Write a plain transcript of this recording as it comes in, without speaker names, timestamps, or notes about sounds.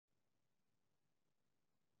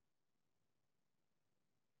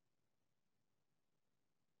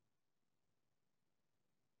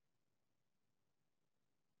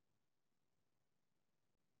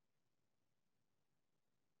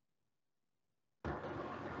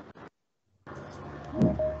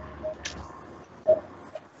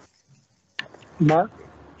Mark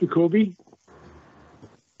Jacoby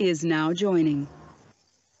is now joining.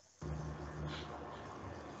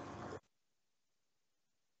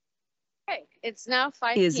 Okay, it's now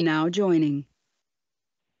 5 Is p.m. now joining.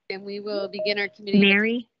 And we will begin our committee.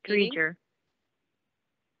 Mary Dreger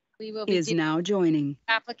We will is begin now joining.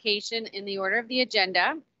 application in the order of the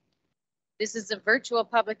agenda. This is a virtual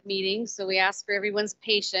public meeting, so we ask for everyone's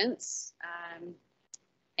patience.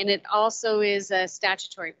 And it also is a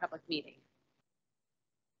statutory public meeting.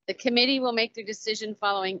 The committee will make their decision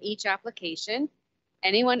following each application.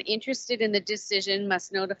 Anyone interested in the decision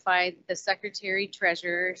must notify the Secretary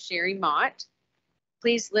Treasurer, Sherry Mott.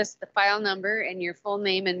 Please list the file number and your full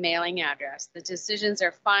name and mailing address. The decisions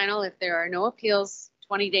are final if there are no appeals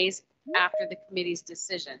 20 days after the committee's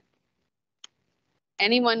decision.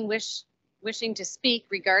 Anyone wishing to speak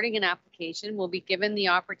regarding an application will be given the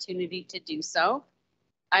opportunity to do so.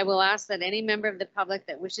 I will ask that any member of the public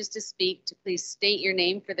that wishes to speak to please state your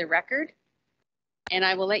name for the record, and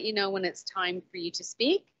I will let you know when it's time for you to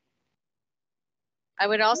speak. I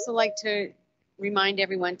would also like to remind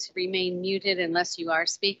everyone to remain muted unless you are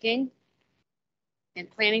speaking. And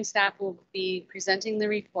planning staff will be presenting the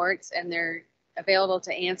reports, and they're available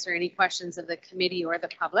to answer any questions of the committee or the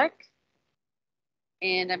public.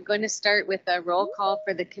 And I'm going to start with a roll call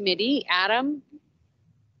for the committee. Adam?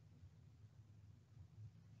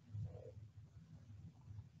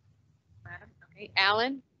 Okay.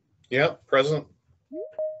 Alan? Yep, present.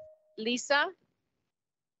 Lisa?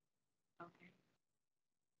 Okay.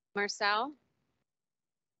 Marcel?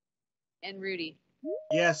 And Rudy?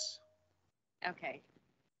 Yes. Okay.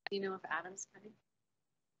 Do you know if Adam's coming?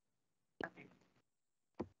 Okay.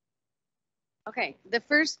 Okay, the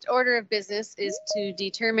first order of business is to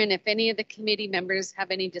determine if any of the committee members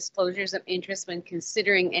have any disclosures of interest when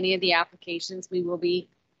considering any of the applications we will be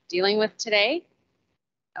dealing with today.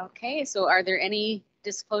 Okay, so are there any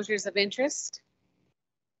disclosures of interest?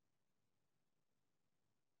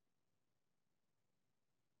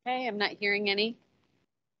 Okay, I'm not hearing any.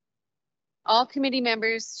 All committee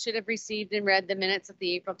members should have received and read the minutes of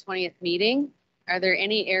the April 20th meeting. Are there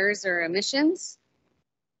any errors or omissions?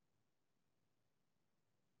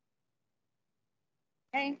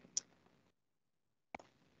 Okay.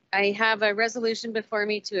 I have a resolution before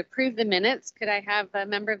me to approve the minutes. Could I have a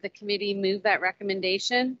member of the committee move that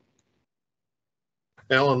recommendation?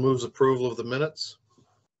 Alan moves approval of the minutes.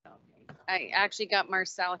 Okay. I actually got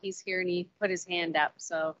Marcel. He's here and he put his hand up.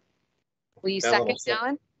 So will you Alan second,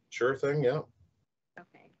 Alan? Sure thing, yeah.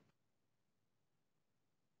 Okay.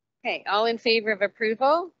 Okay, all in favor of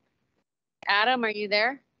approval? Adam, are you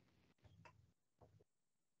there?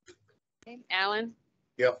 Okay, Alan?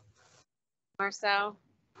 Yep. Marcel?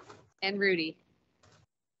 And Rudy?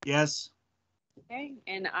 Yes. Okay,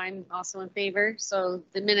 and I'm also in favor, so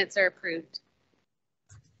the minutes are approved.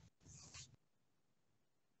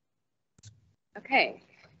 Okay,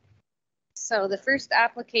 so the first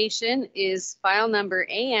application is file number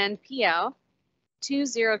ANPL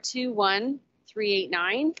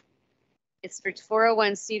 2021389. It's for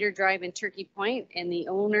 401 Cedar Drive in Turkey Point, and the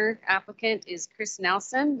owner applicant is Chris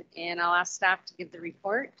Nelson, and I'll ask staff to give the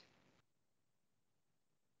report.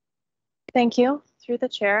 Thank you. Through the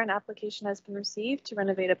chair, an application has been received to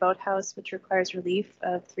renovate a boathouse which requires relief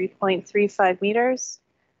of 3.35 meters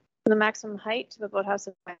from the maximum height of a boathouse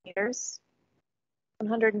of 5 meters,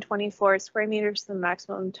 124 square meters to the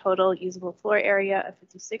maximum total usable floor area of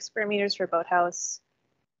 56 square meters for a boathouse,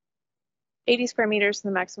 80 square meters to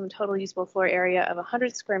the maximum total usable floor area of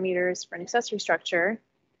 100 square meters for an accessory structure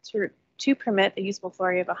to permit a usable floor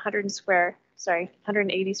area of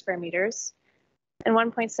 180 square meters, and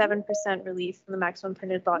 1.7% relief from the maximum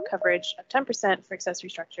permitted lot coverage of 10% for accessory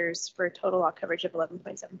structures for a total lot coverage of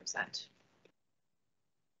 11.7%.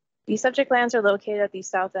 The subject lands are located at the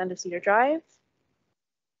south end of Cedar Drive,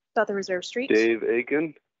 south of Reserve Street. Dave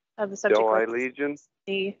Aiken of the subject Delhi Legion.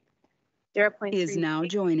 The 0.3 is now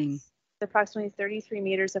joining. Approximately 33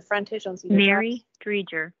 meters of frontage on Cedar Mary Drive.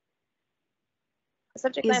 Dreger The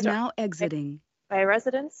subject Is lands are now exiting. by a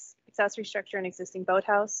residence, accessory structure, and existing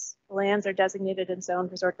boathouse. The lands are designated and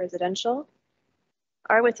zoned resort residential,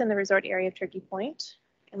 are within the resort area of Turkey Point,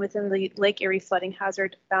 and within the Lake Erie flooding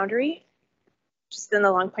hazard boundary, which is in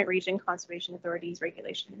the Long Point Region Conservation Authority's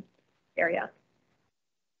regulation area.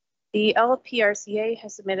 The LPRCA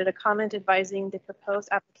has submitted a comment advising the proposed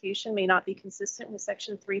application may not be consistent with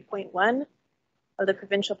section 3.1 of the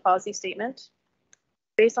provincial policy statement.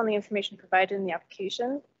 Based on the information provided in the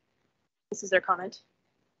application, this is their comment.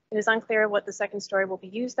 It is unclear what the second story will be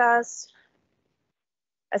used as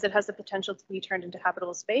it has the potential to be turned into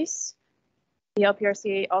habitable space. The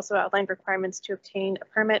LPRCA also outlined requirements to obtain a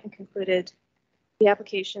permit and concluded the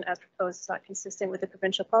application as proposed is not consistent with the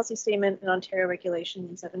provincial policy statement in Ontario Regulation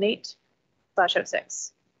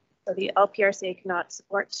 178/06. So the LPRCA cannot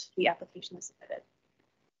support the application as submitted.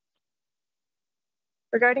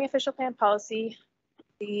 Regarding official plan policy,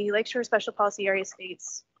 the Lakeshore Special Policy Area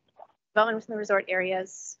states, development within the resort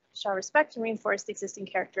areas shall respect and reinforce the existing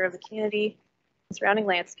character of the community and surrounding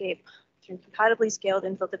landscape through compatibly scaled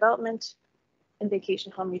infill development and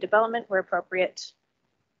vacation home redevelopment where appropriate.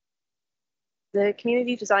 The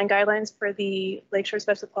community design guidelines for the Lakeshore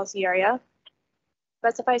Special Policy Area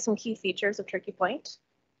specify some key features of Turkey Point.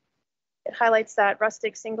 It highlights that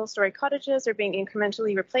rustic single-story cottages are being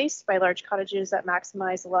incrementally replaced by large cottages that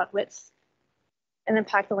maximize the lot width and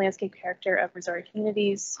impact the landscape character of resort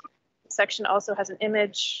communities. The section also has an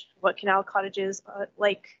image of what canal cottages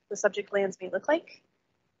like the subject lands may look like.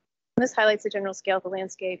 And this highlights the general scale of the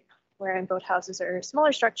landscape, wherein boathouses are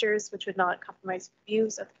smaller structures which would not compromise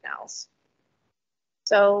views of the canals.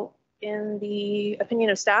 So in the opinion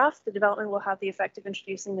of staff, the development will have the effect of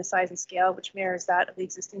introducing the size and scale which mirrors that of the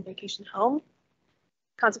existing vacation home,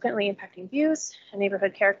 consequently impacting views and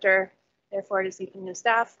neighborhood character. Therefore, it is the opinion of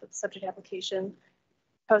staff that the subject application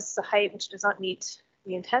poses a height which does not meet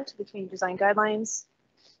the intent of the community design guidelines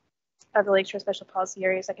of the Lakeshore Special Policy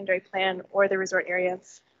Area Secondary Plan or the resort area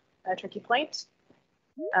of Turkey Point.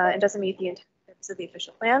 It doesn't meet the intent of the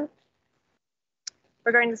official plan.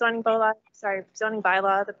 Regarding the zoning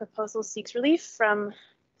bylaw, the proposal seeks relief from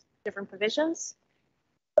different provisions,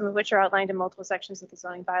 some of which are outlined in multiple sections of the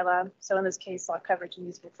zoning bylaw. So in this case, lot coverage and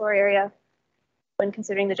usable floor area. When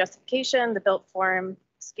considering the justification, the built form,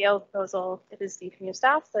 scale proposal, it is the opinion of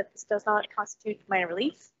staff that this does not constitute minor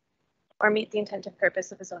relief or meet the intent and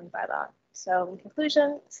purpose of the zoning bylaw. So in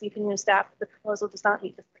conclusion, it's the opinion of staff that the proposal does not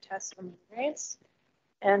meet the test or variance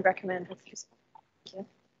and recommend refusal. Thank you.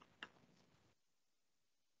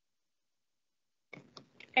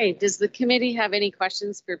 Okay, does the committee have any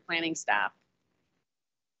questions for planning staff?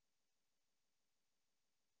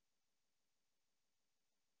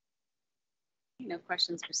 No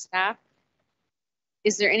questions for staff.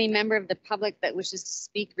 Is there any member of the public that wishes to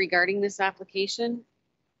speak regarding this application?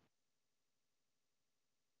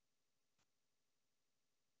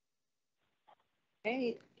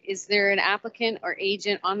 Okay, is there an applicant or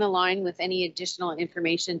agent on the line with any additional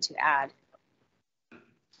information to add?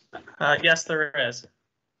 Yes, there is.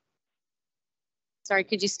 Sorry,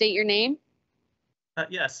 could you state your name?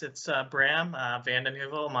 Yes, it's Bram Vanden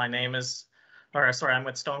Heuvel. My name is, I'm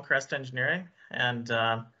with Stonecrest Engineering, and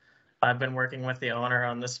I've been working with the owner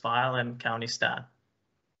on this file in county staff.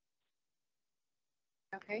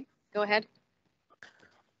 Okay, go ahead.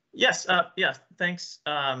 Yes, thanks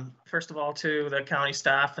first of all to the county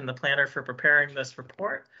staff and the planner for preparing this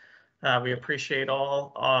report. We appreciate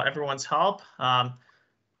everyone's help.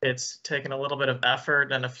 It's taken a little bit of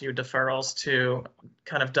effort and a few deferrals to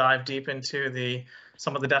kind of dive deep into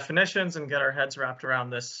some of the definitions and get our heads wrapped around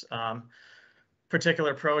this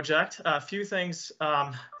particular project. A few things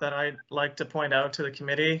that I'd like to point out to the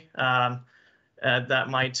committee that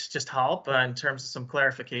might just help in terms of some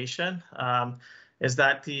clarification is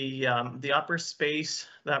that the upper space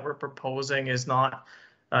that we're proposing is not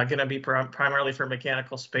going to be primarily for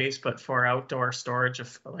mechanical space, but for outdoor storage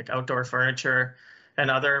of like outdoor furniture and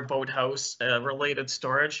other boathouse related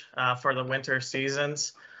storage for the winter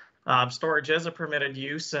seasons. Storage is a permitted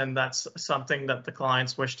use, and that's something that the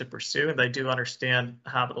clients wish to pursue. They do understand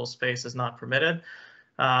habitable space is not permitted.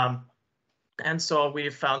 And so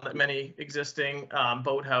we've found that many existing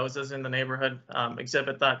boathouses in the neighborhood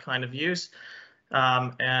exhibit that kind of use.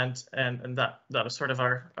 And that was sort of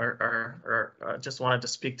our just wanted to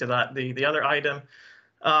speak to that. The other item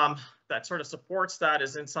that sort of supports that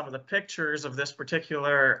is in some of the pictures of this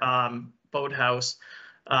particular boathouse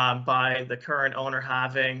by the current owner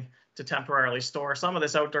having to temporarily store some of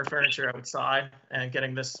this outdoor furniture outside, and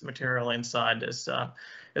getting this material inside is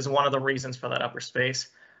one of the reasons for that upper space.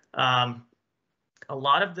 A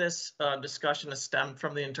lot of this discussion has stemmed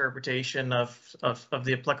from the interpretation of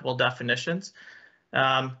the applicable definitions.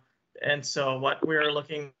 And so what we're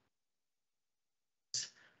looking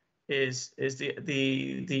is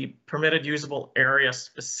the permitted usable area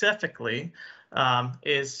specifically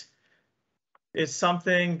is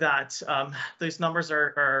something that these numbers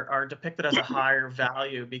are depicted as a higher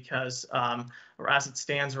value because, or as it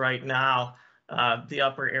stands right now, the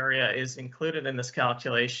upper area is included in this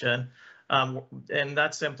calculation. And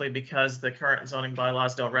that's simply because the current zoning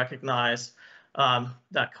bylaws don't recognize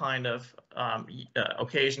that kind of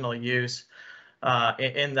occasional use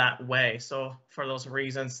in that way. So for those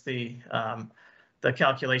reasons, the the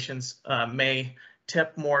calculations may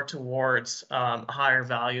tip more towards higher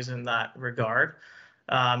values in that regard.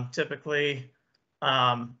 Typically,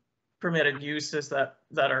 permitted uses that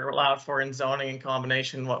are allowed for in zoning in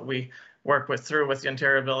combination, what we work with through with the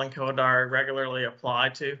Ontario Building Code, are regularly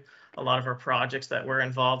applied to a lot of our projects that we're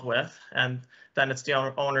involved with. And then it's the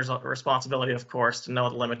owner's responsibility, of course, to know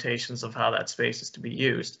the limitations of how that space is to be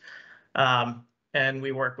used. And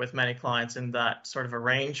we work with many clients in that sort of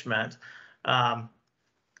arrangement.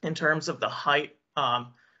 In terms of the height,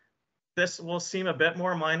 this will seem a bit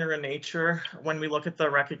more minor in nature when we look at the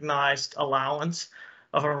recognized allowance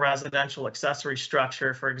of a residential accessory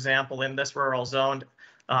structure. For example, in this rural zoned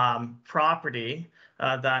property,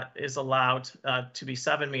 that is allowed to be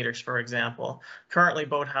 7 meters, for example. Currently,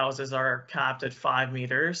 boathouses are capped at 5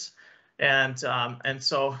 meters. And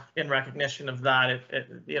so in recognition of that,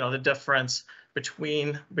 the difference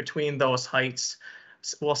between those heights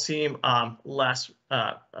will seem less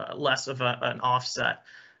of an offset.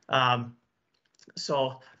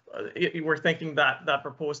 So we're thinking that that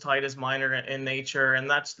proposed height is minor in nature, and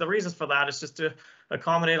that's the reason for that is just to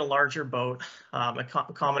accommodate a larger boat,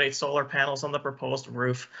 accommodate solar panels on the proposed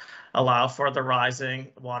roof, allow for the rising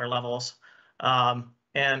water levels,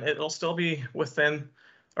 and it'll still be within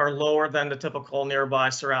or lower than the typical nearby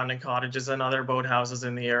surrounding cottages and other boathouses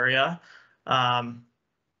in the area. And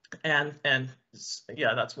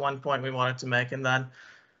yeah, that's one point we wanted to make. And then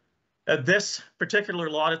this particular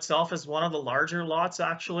lot itself is one of the larger lots,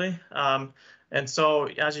 actually. And so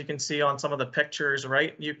as you can see on some of the pictures,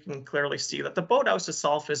 right, you can clearly see that the boathouse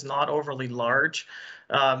itself is not overly large.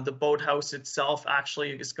 The boathouse itself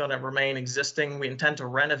actually is going to remain existing. We intend to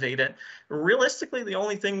renovate it. Realistically, the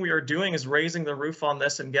only thing we are doing is raising the roof on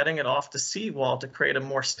this and getting it off the seawall to create a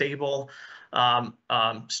more stable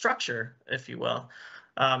structure, if you will.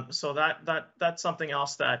 So that's something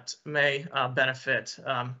else that may benefit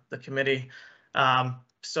the committee.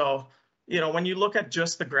 So, when you look at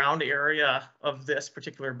just the ground area of this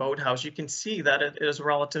particular boathouse, you can see that it is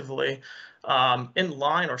relatively in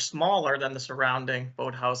line or smaller than the surrounding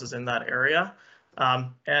boathouses in that area.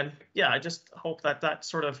 And yeah, I just hope that that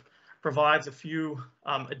sort of provides a few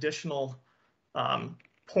additional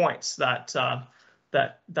points that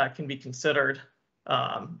that can be considered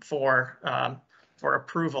for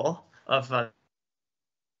approval of a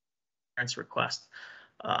variance request.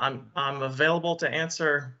 I'm available to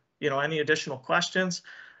answer any additional questions.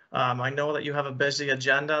 I know that you have a busy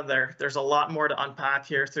agenda. There's a lot more to unpack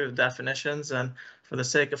here through the definitions, and for the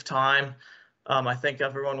sake of time, I think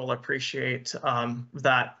everyone will appreciate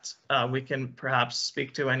that we can perhaps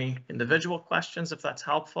speak to any individual questions if that's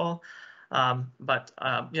helpful. But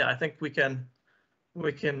yeah, I think we can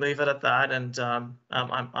leave it at that, and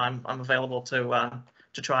I'm available to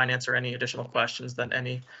try and answer any additional questions that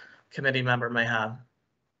any committee member may have.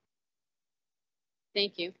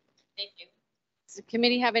 Thank you. Thank you. Does the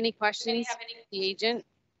committee have any questions? The agent?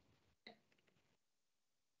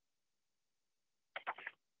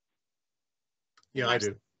 Yeah, I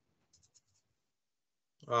do.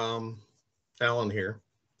 Alan here.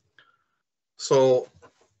 So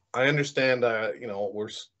I understand that,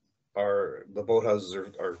 the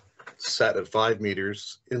boathouses are set at 5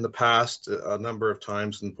 meters. In the past, a number of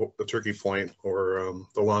times in the Turkey Point or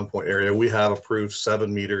the Long Point area, we have approved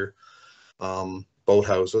 7-meter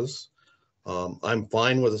boathouses. I'm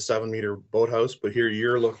fine with a 7-meter boathouse, but here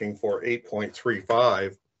you're looking for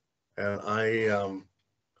 8.35, and I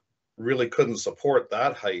really couldn't support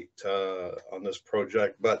that height on this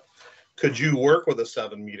project. But could you work with a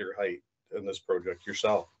 7-meter height in this project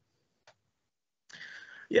yourself?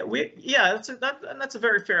 Yeah, that's a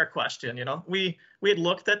very fair question. We had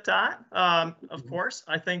looked at that, of course.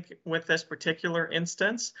 I think with this particular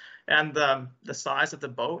instance and the size of the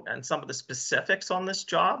boat and some of the specifics on this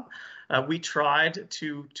job, we tried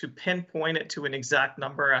to pinpoint it to an exact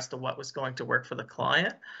number as to what was going to work for the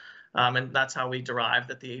client, and that's how we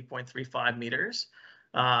derived at the 8.35 meters.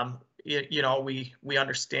 We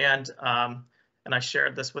understand. And I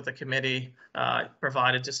shared this with the committee,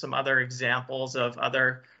 provided just some other examples of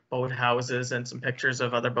other boathouses and some pictures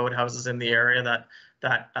of other boathouses in the area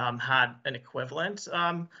that had an equivalent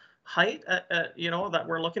height, that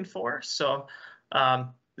we're looking for. So,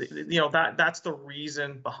 that's the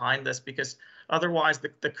reason behind this, because otherwise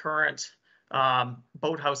the current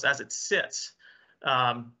boathouse as it sits,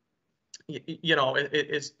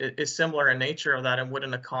 it is similar in nature of that and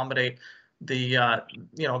wouldn't accommodate the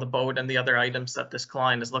the boat and the other items that this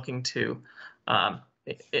client is looking to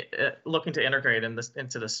integrate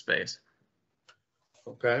into this space.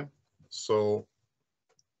 Okay, so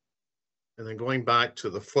And then going back to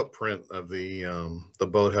the footprint of the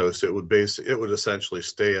boathouse, it would essentially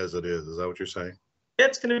stay as it is. Is that what you're saying?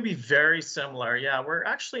 It's going to be very similar. Yeah, we're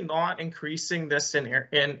actually not increasing this in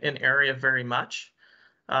area very much.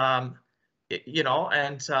 You know,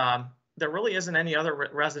 and there really isn't any other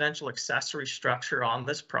residential accessory structure on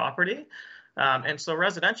this property. And so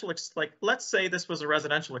residential, like, let's say this was a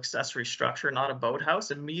residential accessory structure, not a boathouse,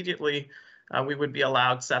 immediately we would be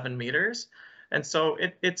allowed 7 meters. And so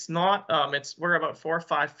it's not, we're about 4 or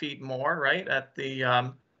 5 feet more, right, at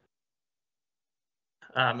the,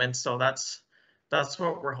 and so that's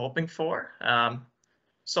what we're hoping for.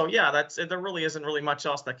 So yeah, there really isn't really much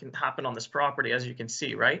else that can happen on this property, as you can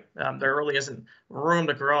see, right? There really isn't room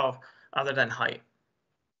to grow other than height.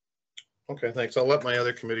 Okay, thanks. I'll let my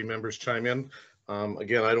other committee members chime in.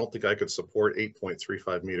 Again, I don't think I could support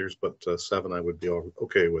 8.35 meters, but 7 I would be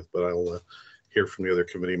okay with, but I'll hear from the other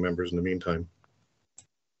committee members in the meantime.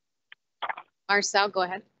 Marcel, go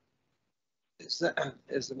ahead. Is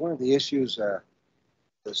one of the issues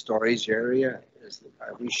the storage area?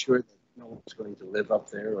 Are we sure that no one's going to live up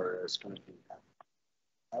there, or it's going to be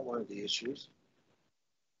that one of the issues?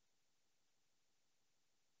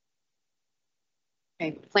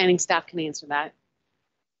 Okay, planning staff can answer that.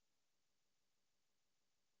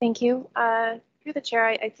 Thank you. Through the chair,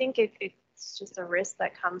 I think it's just a risk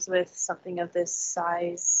that comes with something of this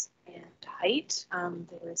size and height.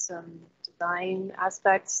 There were some design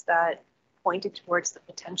aspects that pointed towards the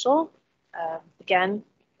potential. Again,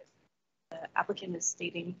 the applicant is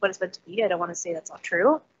stating what it's meant to be. I don't want to say that's not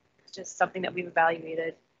true. It's just something that we've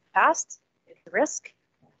evaluated past. It's a risk.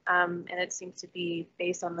 And it seems to be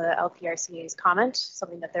based on the LPRCA's comment,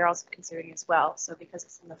 something that they're also considering as well. So because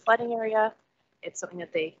it's in the flooding area, it's something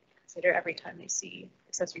that they consider every time they see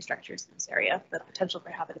accessory structures in this area, the potential for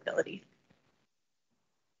habitability.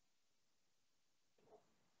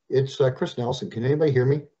 It's Chris Nelson. Can anybody hear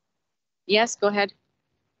me? Yes, go ahead.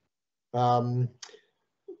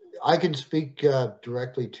 I can speak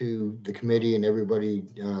directly to the committee and everybody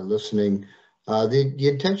listening. The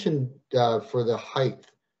intention for the height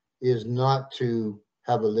is not to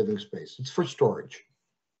have a living space. It's for storage.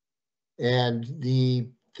 And the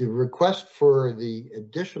request for the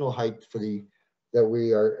additional height for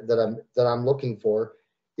that I'm looking for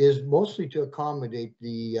is mostly to accommodate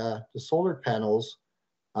the solar panels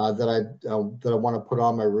that I want to put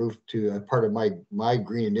on my roof to part of my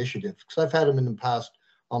green initiative, because I've had them in the past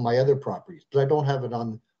on my other properties, but I don't have it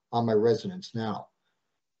on my residence now.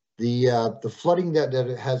 The flooding that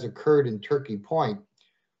has occurred in Turkey Point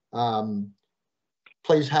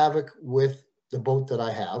plays havoc with the boat that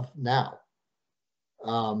I have now.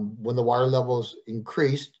 When the water levels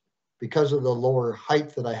increased, because of the lower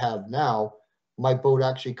height that I have now, my boat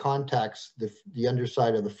actually contacts the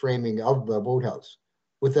underside of the framing of the boathouse.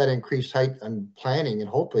 With that increased height, I'm planning and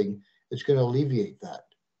hoping it's going to alleviate that.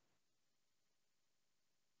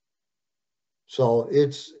 So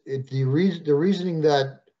the reasoning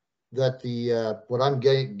that what I'm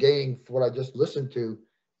gaining for what I just listened to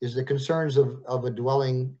is the concerns of a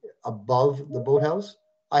dwelling above the boathouse.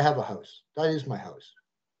 I have a house. That is my house.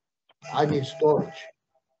 I need storage.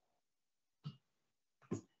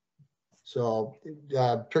 So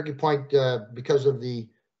Turkey Point, because of the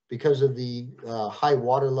high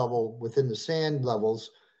water level within the sand levels,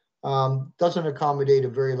 doesn't accommodate a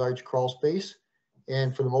very large crawl space,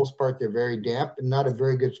 and for the most part they're very damp and not a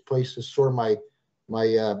very good place to store my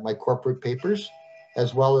corporate papers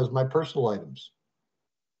as well as my personal items.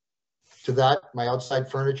 To that, my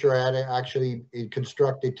outside furniture, I had to actually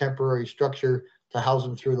construct a temporary structure to house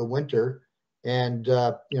them through the winter, and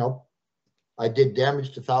you know, I did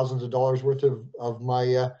damage to thousands of dollars worth of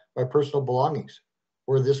my personal belongings,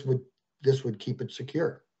 where this would keep it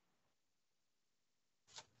secure.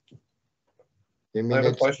 I mean, I have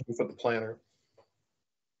a question for the planner.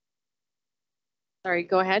 Sorry,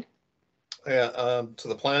 go ahead. Yeah, to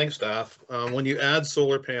the planning staff, when you add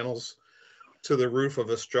solar panels to the roof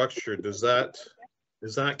of a structure, is that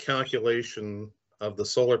calculation of the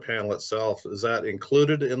solar panel itself, is that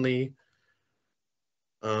included in the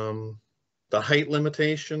height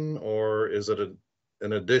limitation, or is it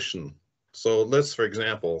an addition? So let's, for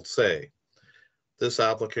example, say this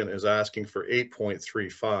applicant is asking for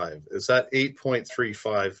 8.35. Is that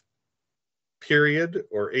 8.35 period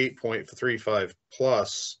or 8.35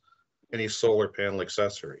 plus any solar panel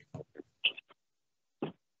accessory?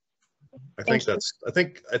 I think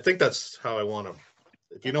that's how I want to,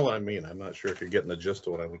 if you know what I mean. I'm not sure if you're getting the gist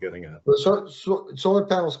of what I'm getting at. So solar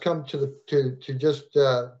panels come to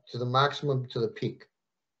the maximum, to the peak.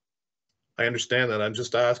 I understand that. I'm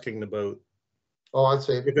just asking about. Oh, I'd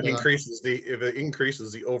say if it increases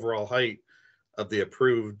the overall height the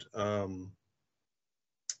approved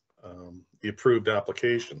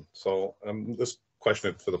application. So this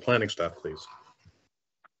question for the planning staff, please.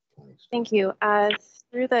 Thank you.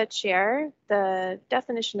 Through the chair, the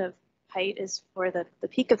definition of height is for the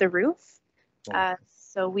peak of the roof.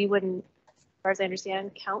 So we wouldn't, as far as I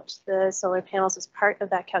understand, count the solar panels as part of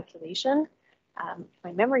that calculation. If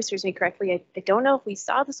my memory serves me correctly, I don't know if we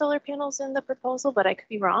saw the solar panels in the proposal, but I could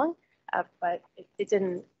be wrong. But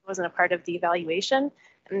it wasn't a part of the evaluation.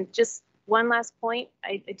 And just one last point,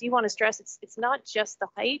 I do want to stress it's not just the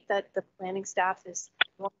height that the planning staff is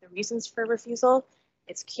one of the reasons for refusal.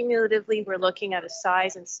 It's cumulatively, we're looking at a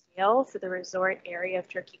size and scale for the resort area of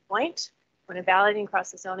Turkey Point when evaluating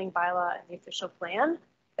across the zoning bylaw and the official plan,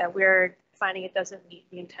 that we're finding it doesn't meet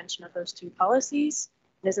the intention of those two policies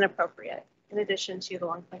and isn't appropriate, in addition to the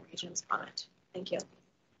Long Point Region's comment. Thank you.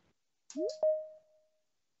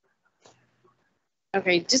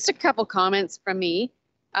 Okay, just a couple comments from me.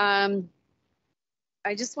 I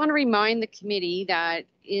just want to remind the committee that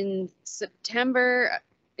in September,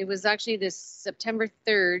 it was actually this September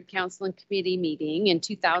 3rd Council and Committee meeting in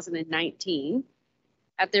 2019.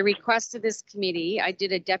 At the request of this committee, I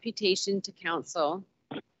did a deputation to Council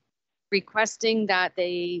requesting that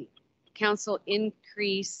the Council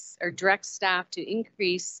increase or direct staff to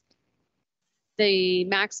increase the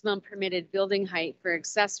maximum permitted building height for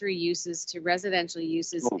accessory uses to residential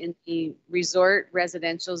uses in the resort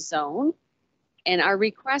residential zone. And our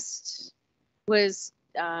request was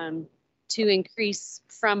to increase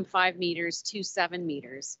from 5 meters to 7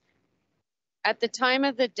 meters. At the time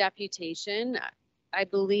of the deputation, I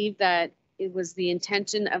believe that it was the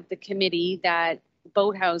intention of the committee that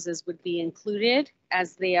boathouses would be included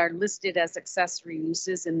as they are listed as accessory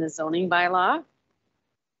uses in the zoning bylaw.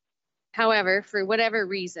 However, for whatever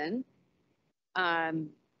reason,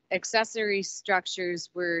 accessory structures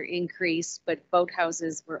were increased, but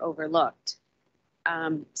boathouses were overlooked.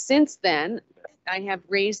 Since then, I have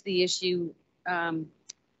raised the issue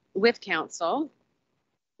with Council,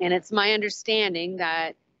 and it's my understanding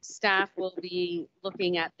that staff will be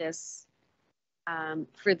looking at this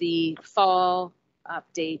for the fall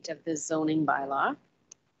update of the zoning bylaw.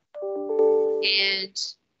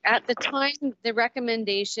 And at the time the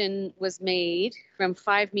recommendation was made from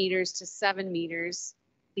 5 meters to 7 meters,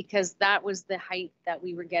 because that was the height that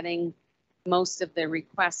we were getting most of the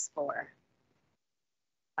requests for.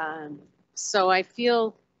 So I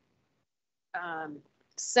feel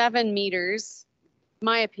 7 meters,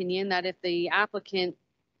 my opinion, that if the applicant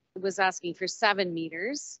was asking for 7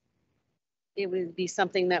 meters, it would be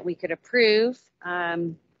something that we could approve.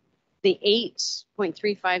 The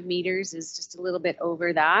 8.35 meters is just a little bit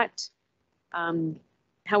over that.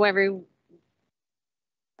 However,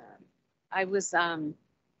 I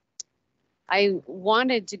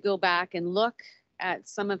wanted to go back and look at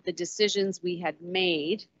some of the decisions we had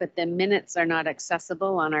made, but the minutes are not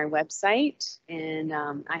accessible on our website, and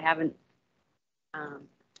I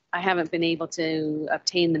haven't been able to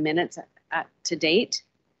obtain the minutes to date.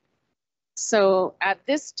 So at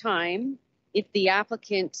this time, if the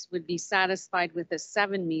applicant would be satisfied with a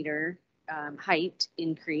 7 meter height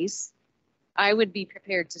increase, I would be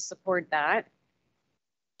prepared to support that.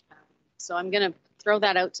 So I'm going to throw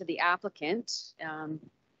that out to the applicant.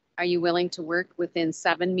 Are you willing to work within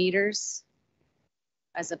 7 meters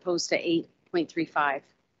as opposed to 8.35?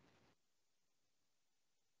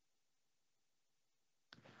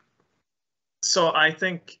 So I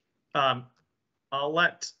think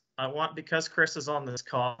because Chris is on this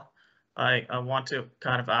call, I want to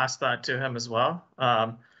kind of ask that to him as well.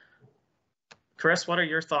 Chris, what are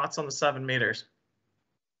your thoughts on the 7 meters?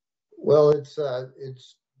 Well, it's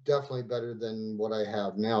definitely better than what I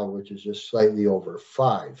have now, which is just slightly over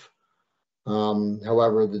 5.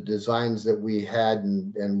 However, the designs that we had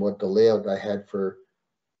and what the layout I had for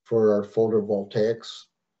our photovoltaics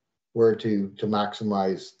were to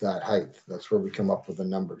maximize that height. That's where we come up with the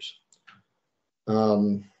numbers.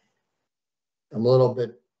 I'm a little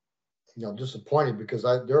bit, disappointed because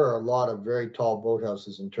there are a lot of very tall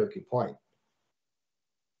boathouses in Turkey Point.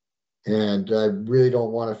 And I really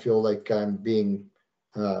don't want to feel like I'm being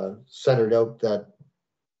centered out that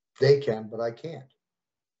they can, but I can't.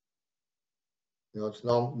 It's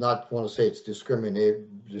not want to say it's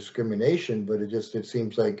discrimination, but it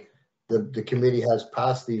seems like the committee has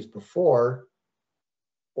passed these before,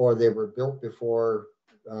 or they were built before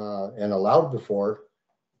and allowed before,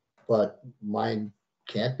 but mine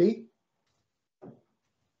can't be.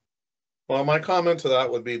 Well, my comment to that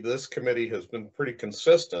would be this committee has been pretty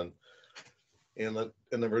consistent in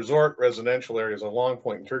the resort residential areas of Long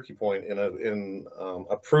Point and Turkey Point in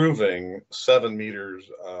approving 7 meters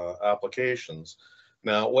applications.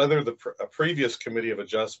 Now, whether a previous committee of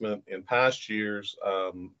adjustment in past years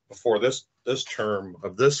before this term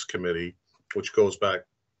of this committee, which goes back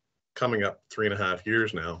coming up 3.5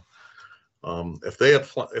 years now, if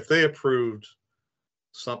they approved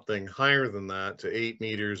something higher than that to 8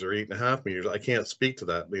 meters or 8.5 meters, I can't speak to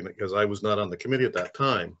that because I was not on the committee at that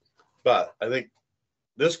time. But I think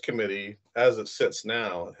this committee, as it sits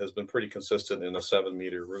now, has been pretty consistent in a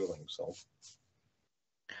 7-meter ruling. So,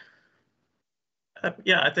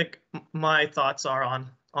 yeah, I think my thoughts are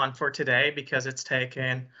on for today, because it's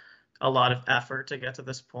taken a lot of effort to get to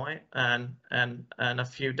this point, and a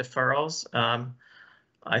few deferrals.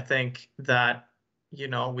 I think that, you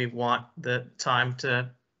know, we want the time to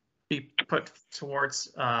be put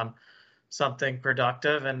towards something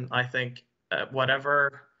productive, and I think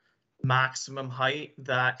whatever maximum height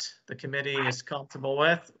that the committee is comfortable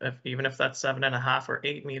with, even if that's 7.5 or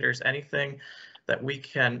 8 meters, anything that we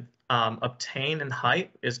can obtain in height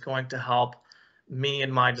is going to help me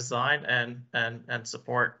in my design and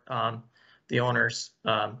support the owner's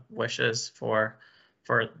wishes for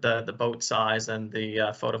the boat size and the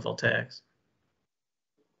photovoltaics.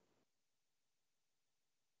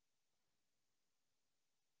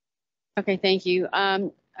 Okay, thank you.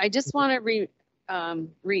 I just want to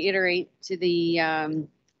reiterate to the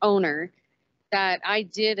owner that I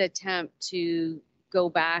did attempt to go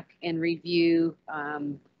back and review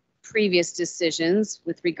previous decisions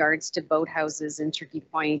with regards to boathouses in Turkey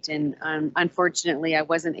Point, and unfortunately, I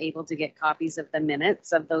wasn't able to get copies of the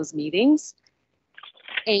minutes of those meetings.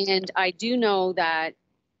 And I do know that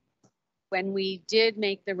when we did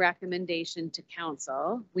make the recommendation to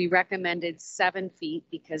council, we recommended 7 feet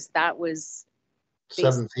because that was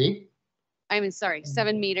 7 feet? I mean, sorry,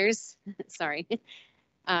 7 meters. Sorry.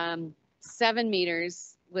 7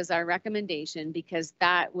 meters was our recommendation because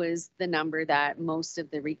that was the number that most of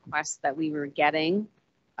the requests that we were getting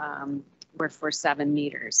were for 7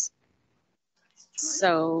 meters.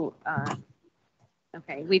 So,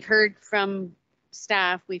 okay, we've heard from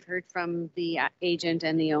staff, we've heard from the agent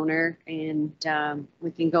and the owner, and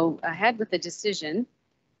we can go ahead with the decision.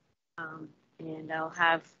 And I'll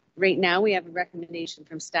have, right now we have a recommendation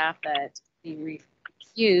from staff that be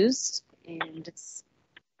refused, and it's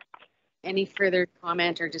any further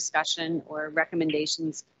comment or discussion or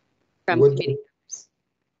recommendations from committee members.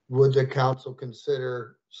 Would the council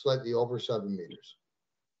consider slightly over 7 meters?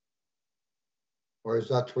 Or is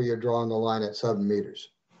that where you're drawing the line at 7 meters?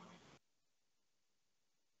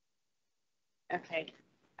 Okay,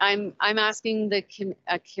 I'm asking the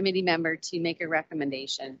a committee member to make a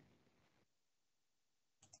recommendation.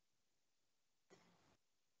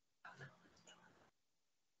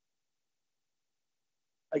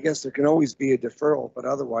 I guess there can always be a deferral, but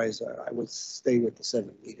otherwise I would stay with the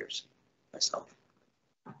 7 meters myself.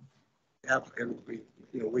 The applicant,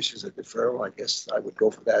 wishes a deferral. I guess I would go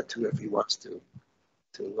for that too if he wants to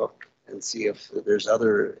look and see if there's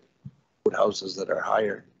other houses that are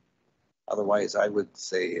higher. Otherwise, I would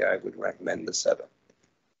say I would recommend the 7.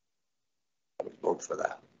 I would vote for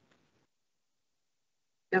that.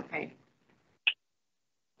 Okay.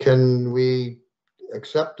 Can we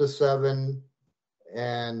accept the 7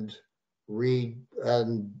 and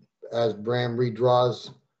as Bram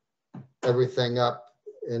redraws everything up,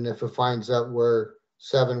 and if it finds out where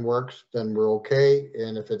 7 works, then we're okay.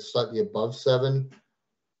 And if it's slightly above 7,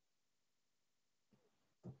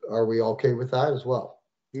 are we okay with that as well?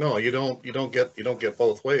 no, you don't get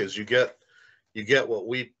both ways. You get what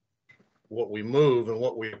we move and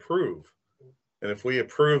what we approve. And if we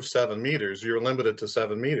approve 7 meters, you're limited to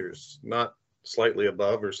 7 meters, not slightly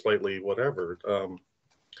above or slightly whatever.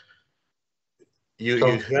 You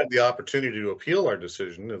have the opportunity to appeal our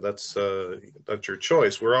decision. That's your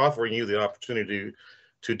choice. We're offering you the opportunity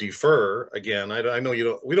to defer. Again, I know you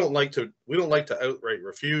don't. We don't like to outright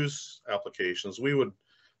refuse applications. We would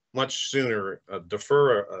much sooner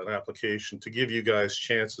defer an application to give you guys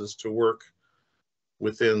chances to work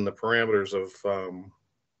within the parameters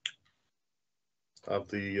of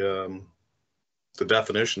the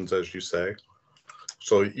definitions, as you say.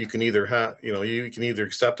 So you can either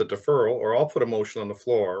accept a deferral, or I'll put a motion on the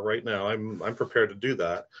floor right now. I'm prepared to do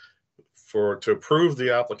that to approve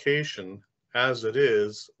the application as it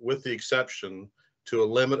is, with the exception to a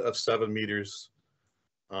limit of 7 meters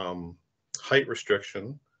height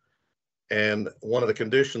restriction. And one of the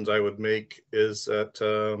conditions I would make is that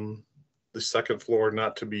the second floor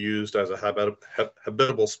not to be used as a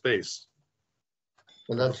habitable space.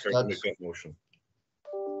 And that's make that motion.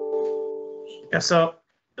 Yeah, so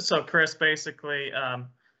So Chris, basically,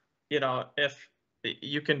 you know, if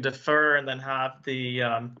you can defer and then have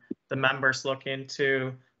the members look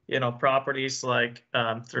into, you know, properties like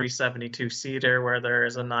 372 Cedar, where there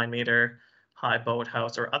is a 9-meter high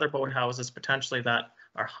boathouse, or other boathouses potentially that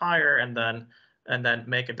are higher, and then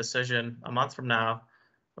make a decision a month from now,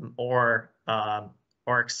 or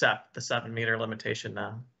accept the 7-meter limitation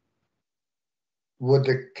now. Would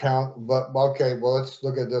the count, but, okay, well, let's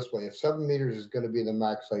look at it this way. If 7 meters is gonna be the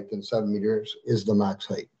max height, then 7 meters is the max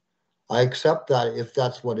height. I accept that if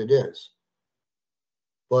that's what it is.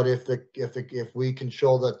 But if we can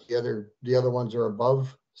show that the other ones are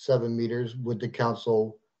above 7 meters, would the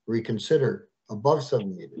council reconsider above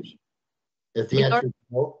 7 meters? If the answer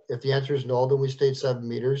is no, then we stay 7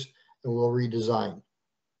 meters and we'll redesign.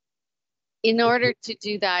 In order to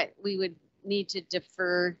do that, we would need to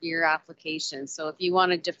defer your application. So if you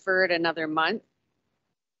want to defer it another month,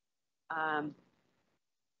 I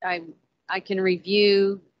can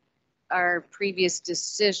review our previous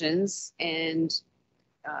decisions and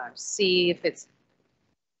see if it's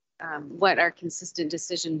what our consistent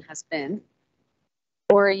decision has been.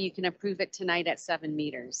 Or you can approve it tonight at 7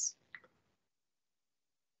 meters.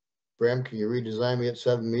 Bram, can you redesign me at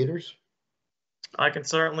 7 meters? I can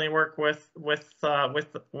certainly work with what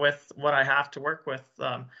I have to work with,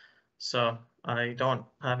 so I don't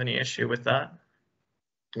have any issue with that.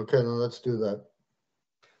 Okay, then let's do that.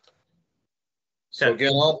 So Okay.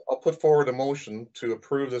 again, I'll put forward a motion to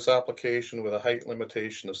approve this application with a height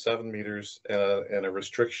limitation of 7 meters and a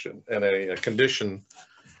restriction and a condition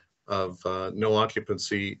of no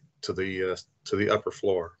occupancy to the upper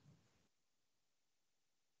floor,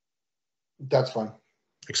 That's fine.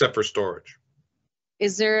 except for storage.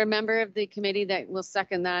 Is there a member of the committee that will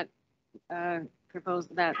second that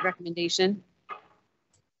that recommendation?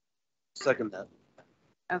 Second that.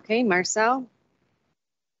 Okay, Marcel.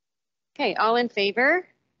 Okay, all in favor?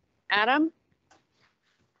 Adam?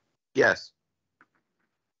 Yes.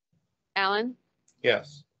 Alan?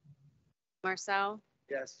 Yes. Marcel?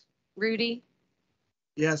 Yes. Rudy?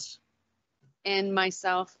 Yes. And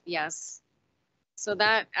myself, yes. So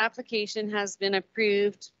that application has been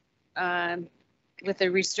approved with a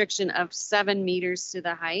restriction of 7 meters to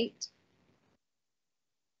the height.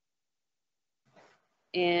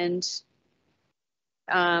 And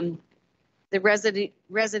the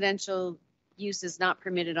residential use is not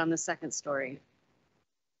permitted on the second story.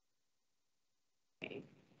 Okay,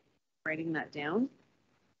 writing that down.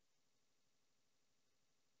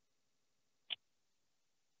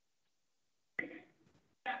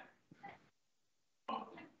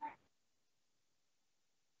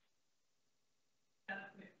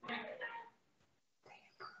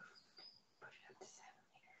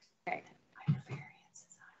 Okay.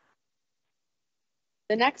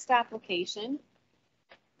 The next application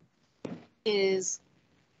is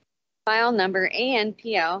file number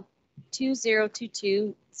ANPL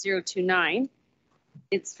 2022029.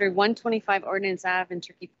 It's for 125 Ordnance Ave in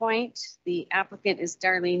Turkey Point. The applicant is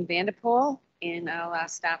Darlene Vandepoel, and I'll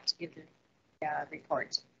ask staff to give the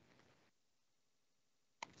report.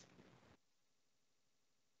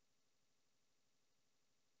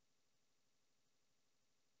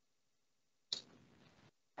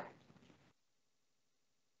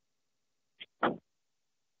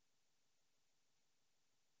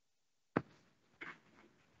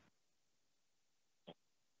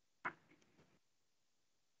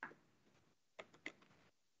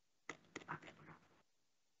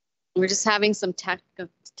 We're just having some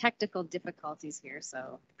technical difficulties here,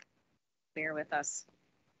 so bear with us.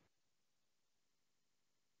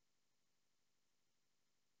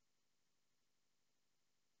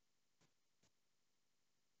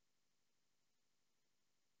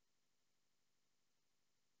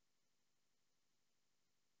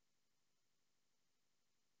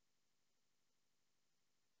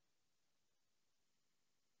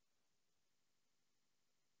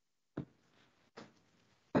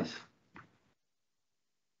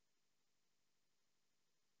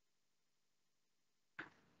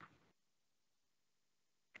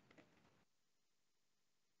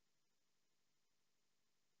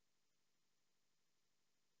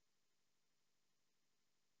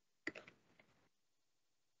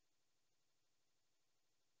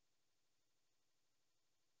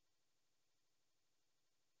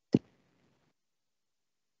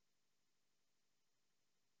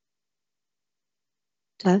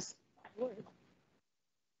 Tess?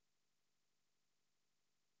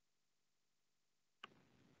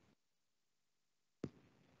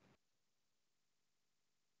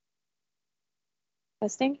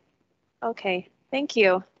 Testing? Okay, thank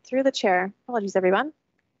you. Through the chair. Apologies, everyone.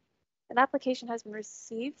 An application has been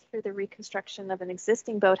received for the reconstruction of an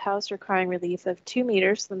existing boathouse requiring relief of 2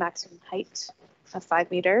 meters to the maximum height of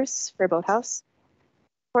 5 meters for a boathouse,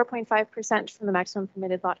 4.5% from the maximum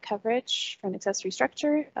permitted lot coverage for an accessory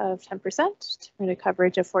structure of 10%, to permitted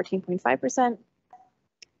coverage of 14.5%,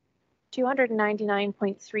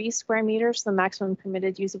 299.3 square meters to the maximum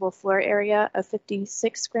permitted usable floor area of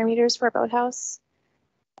 56 square meters for a boathouse,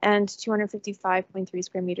 and 255.3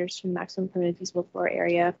 square meters from the maximum permitted usable floor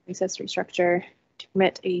area for accessory structure to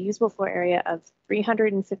permit a usable floor area of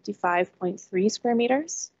 355.3 square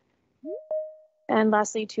meters. And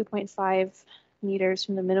lastly, 2.5 meters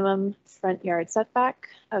from the minimum front yard setback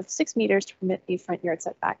of 6 meters to permit a front yard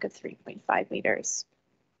setback of 3.5 meters.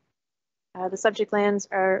 The subject lands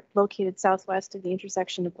are located southwest of the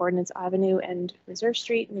intersection of Ordnance Avenue and Reserve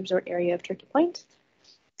Street in the resort area of Turkey Point.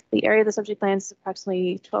 The area of the subject lands is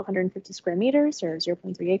approximately 1,250 square meters or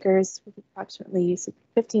 0.3 acres with approximately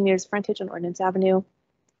 15 meters frontage on Ordnance Avenue.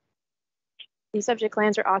 The subject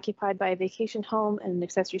lands are occupied by a vacation home and an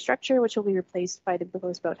accessory structure, which will be replaced by the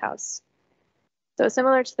proposed boathouse. So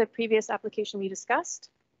similar to the previous application we discussed,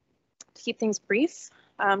 to keep things brief,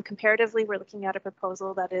 comparatively, we're looking at a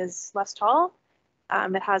proposal that is less tall.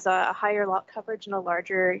 It has a higher lot coverage and a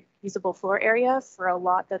larger usable floor area for a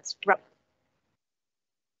lot that's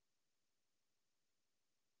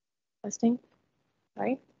testing.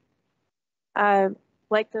 Sorry.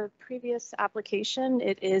 Like the previous application,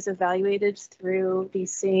 it is evaluated through the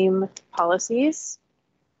same policies.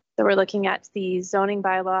 So we're looking at the zoning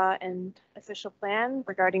bylaw and official plan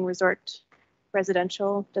regarding resort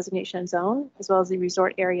residential designation and zone, as well as the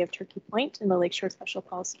resort area of Turkey Point in the Lakeshore Special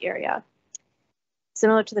Policy Area.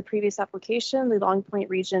 Similar to the previous application, the Long Point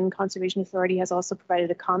Region Conservation Authority has also provided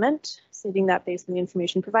a comment stating that based on the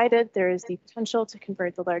information provided, there is the potential to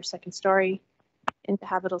convert the large second story into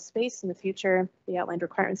habitable space in the future. They outlined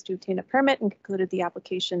requirements to obtain a permit and concluded the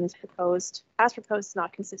application is proposed is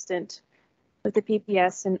not consistent with the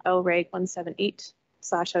PPS and OREG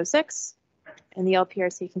 178/06, and the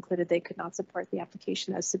LPRC concluded they could not support the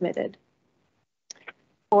application as submitted.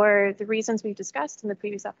 For the reasons we've discussed in the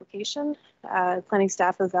previous application, planning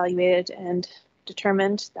staff evaluated and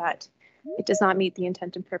determined that it does not meet the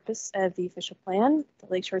intent and purpose of the official plan, the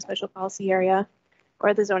Lakeshore Special Policy Area,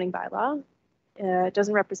 or the zoning bylaw. It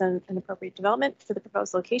doesn't represent an appropriate development for the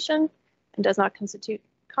proposed location and does not constitute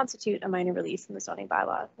a minor relief from the zoning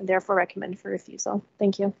bylaw, and therefore recommend for refusal.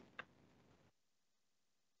 Thank you.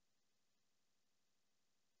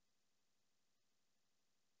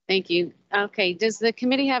 Thank you. Okay, does the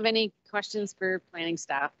committee have any questions for planning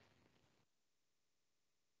staff?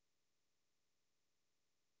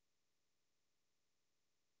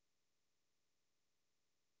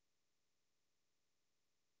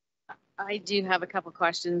 I do have a couple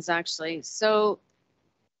questions actually. So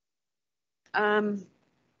on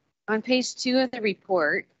page 2 of the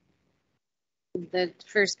report, the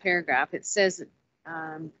first paragraph, it says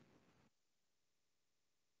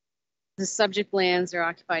the subject lands are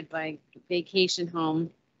occupied by vacation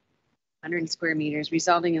home, 100 square meters,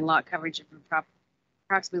 resulting in lot coverage of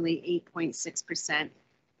approximately 8.6%,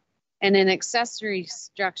 and an accessory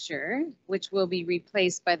structure, which will be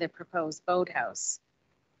replaced by the proposed boathouse.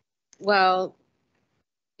 Well,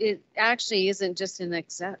 it actually isn't just an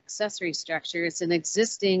accessory structure, it's an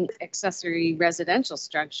existing accessory residential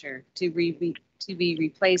structure to be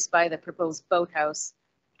replaced by the proposed boathouse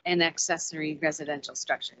and accessory residential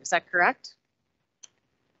structure. Is that correct?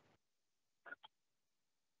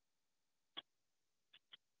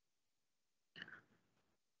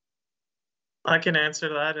 I can answer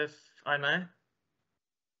that if I may.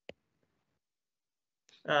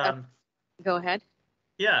 Go ahead.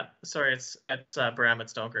 Yeah, sorry, it's Bram at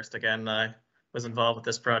Stonehurst again. I was involved with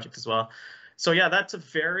this project as well. So yeah, that's a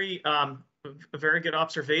very good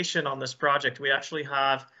observation on this project. We're actually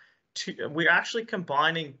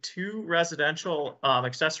combining 2 residential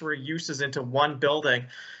accessory uses into one building,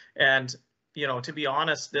 and you know, to be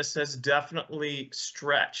honest, this has definitely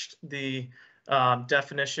stretched the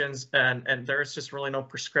definitions, and there's just really no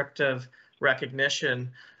prescriptive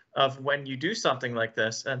recognition of when you do something like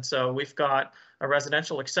this. And so we've got a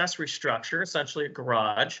residential accessory structure, essentially a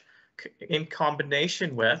garage, in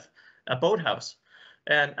combination with a boathouse.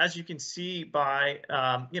 And as you can see by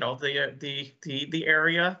you know, the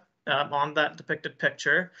area on that depicted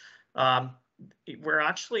picture, we're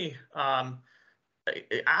actually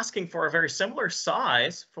asking for a very similar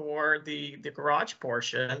size for the garage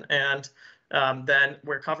portion, and then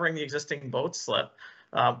we're covering the existing boat slip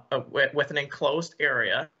with an enclosed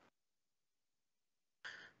area.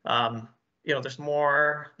 You know, there's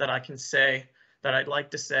more that I can say that I'd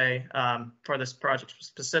like to say for this project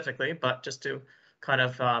specifically, but just to kind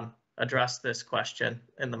of address this question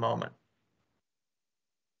in the moment.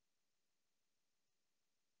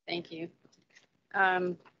 Thank you.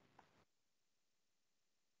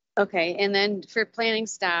 Okay, and then for planning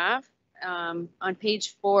staff, on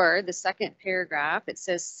page 4, the second paragraph, it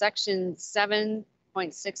says section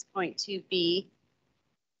 7.6.2b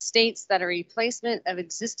states that a replacement of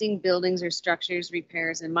existing buildings or structures,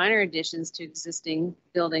 repairs, and minor additions to existing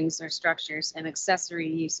buildings or structures and accessory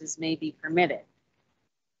uses may be permitted.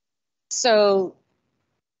 So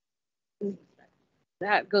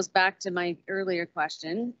that goes back to my earlier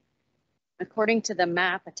question. According to the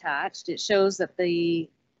map attached, it shows that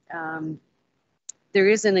there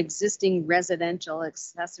is an existing residential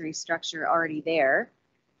accessory structure already there,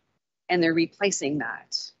 and they're replacing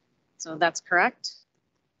that. So that's correct?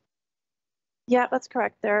 Yeah, that's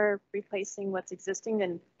correct. They're replacing what's existing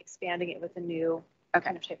and expanding it with a new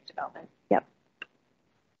kind of type of development. Yep.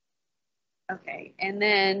 Okay, and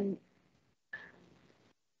then,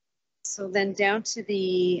 so then down to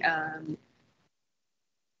the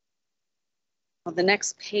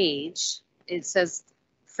next page, it says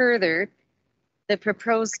further, the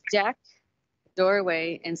proposed deck,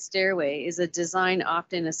 doorway, and stairway is a design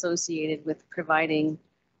often associated with providing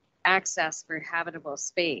access for habitable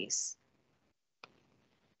space,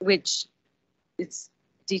 which it's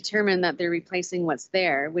determined that they're replacing what's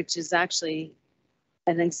there, which is actually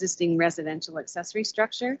an existing residential accessory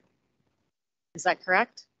structure. Is that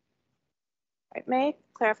correct? Right, may I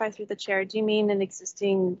clarify through the chair, do you mean an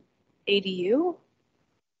existing ADU?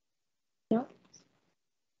 No.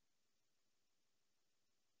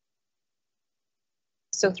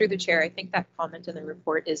 So through the chair, I think that comment in the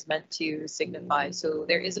report is meant to signify, so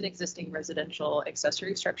there is an existing residential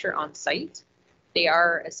accessory structure on site. They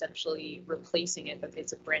are essentially replacing it, but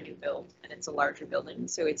it's a brand new build and it's a larger building.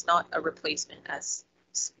 So it's not a replacement as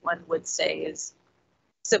one would say is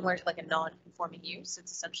similar to like a non-conforming use.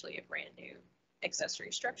 It's essentially a brand new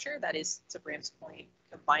accessory structure that is, to Bram's point,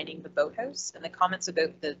 combining the boathouse. And the comments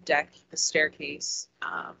about the deck, the staircase,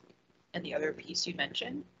 and the other piece you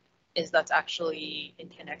mentioned is that's actually in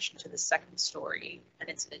connection to the second story, and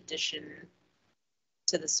it's an addition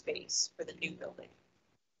to the space for the new building.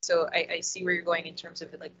 So I see where you're going in terms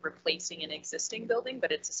of like replacing an existing building,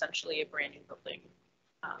 but it's essentially a brand new building,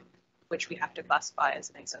 which we have to classify as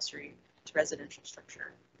an accessory to residential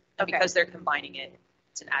structure. And because they're combining it,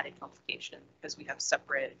 it's an added complication because we have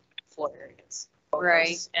separate floor areas,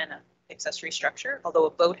 Right, and an accessory structure. Although a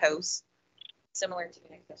boathouse, similar to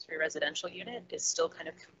an accessory residential unit, is still kind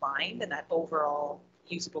of combined in that overall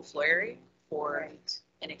usable floor area for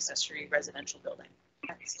an accessory residential building.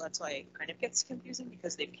 So that's why it kind of gets confusing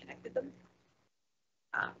because they've connected them.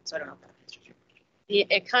 So I don't know if that answers your question. Yeah,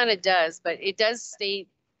 it kind of does, but it does state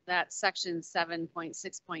that section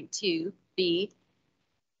 7.6.2b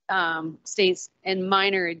states and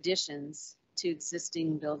minor additions to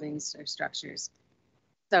existing buildings or structures.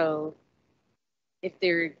 So if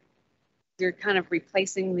they're kind of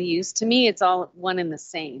replacing the use, to me, it's all one and the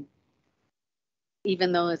same.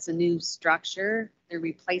 Even though it's a new structure, they're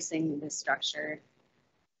replacing the structure,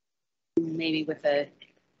 maybe with a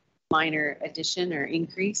minor addition or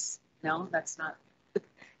increase. No, that's not.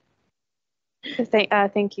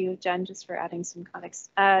 Thank you, Jen, just for adding some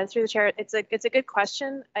context. Through the chair, it's a good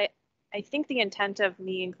question. I think the intent of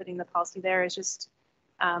me including the policy there is just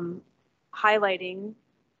highlighting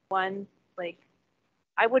one, like,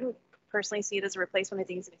 I wouldn't personally see it as a replacement. I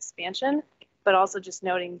think it's an expansion, but also just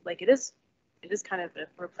noting like it is kind of a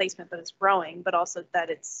replacement, but it's growing, but also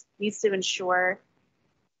that it's needs to ensure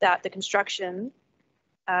that the construction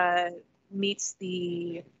meets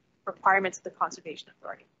the requirements of the Conservation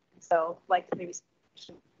Authority. So like the previous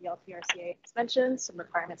the LPRCA has mentioned, some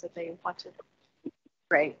requirements that they want to.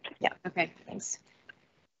 Right. Yeah. Okay. Thanks.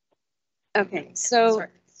 Okay. So.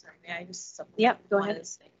 Sorry, may I just supplement? Yeah. Go ahead.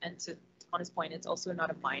 And to on his point, it's also not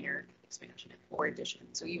a minor expansion or addition.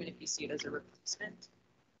 So even if you see it as a replacement,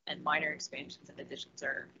 and minor expansions and additions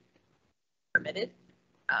are permitted,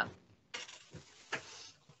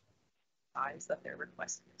 size that they're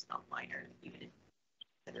requesting is not minor, even in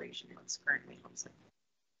consideration what's currently on site.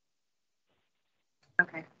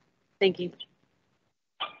 Okay, thank you.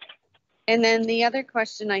 And then the other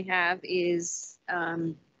question I have is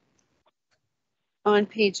on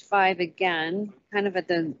page 5 again, kind of at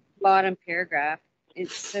the bottom paragraph, it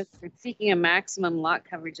says we're seeking a maximum lot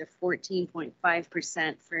coverage of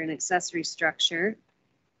 14.5% for an accessory structure.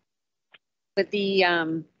 But the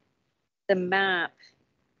map,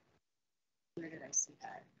 where did I see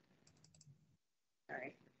that?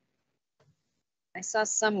 Sorry. I saw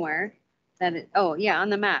somewhere that it, oh yeah, on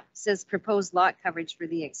the map it says proposed lot coverage for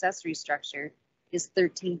the accessory structure is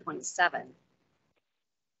 13.7.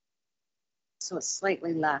 So it's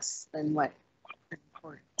slightly less than what the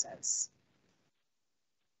report says.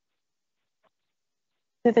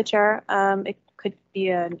 Through the chair, it could be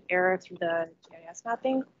an error through the GIS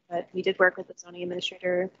mapping, but we did work with the zoning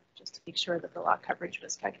administrator just to make sure that the lot coverage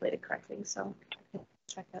was calculated correctly. So I can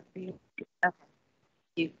check that for you. Okay.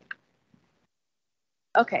 Thank you.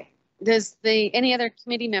 Okay. Does any other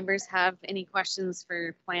committee members have any questions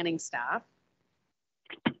for planning staff?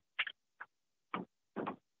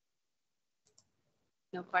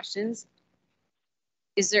 No questions?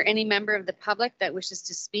 Is there any member of the public that wishes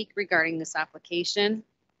to speak regarding this application?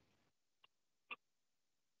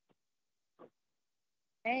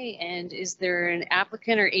 Okay, and is there an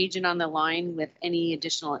applicant or agent on the line with any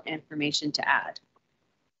additional information to add?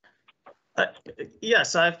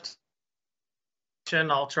 Yes,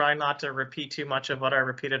 I'll try not to repeat too much of what I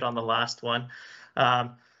repeated on the last one.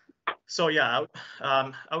 So yeah,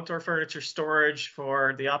 outdoor furniture storage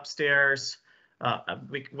for the upstairs,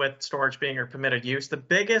 with storage being a permitted use. The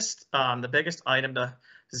biggest item to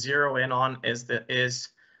zero in on is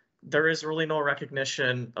there is really no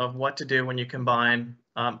recognition of what to do when you combine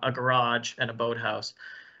a garage and a boathouse,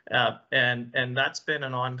 and that's been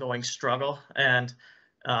an ongoing struggle. And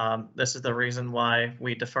this is the reason why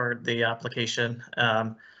we deferred the application.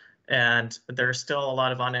 And there's still a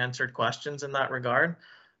lot of unanswered questions in that regard.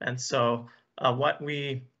 And so what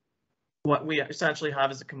we essentially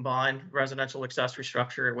have is a combined residential accessory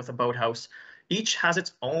structure with a boathouse. Each has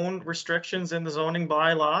its own restrictions in the zoning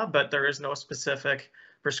bylaw, but there is no specific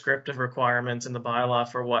prescriptive requirements in the bylaw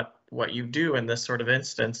for what you do in this sort of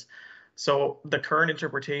instance. So the current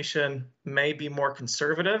interpretation may be more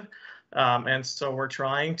conservative, and so we're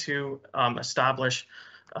trying to establish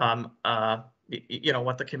what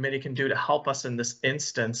the committee can do to help us in this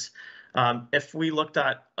instance. If we looked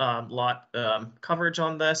at lot coverage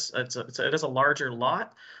on this, it is a larger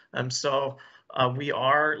lot, so we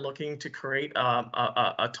are looking to create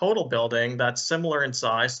a total building that's similar in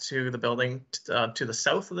size to the building to the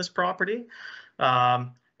south of this property,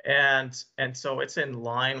 and so it's in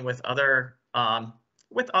line with other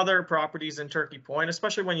properties in Turkey Point,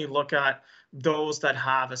 especially when you look at those that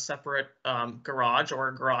have a separate garage or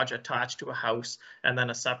a garage attached to a house and then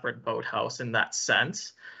a separate boathouse in that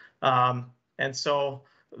sense. And so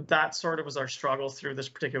that sort of was our struggle through this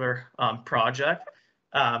particular project.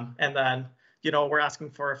 And then, we're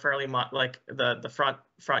asking for a fairly like the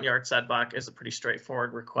front yard setback is a pretty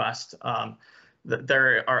straightforward request.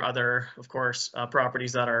 There are other, of course,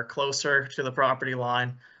 properties that are closer to the property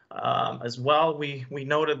line as well. We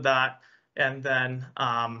noted that, and then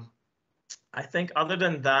I think other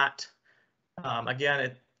than that,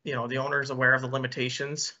 again, the owner is aware of the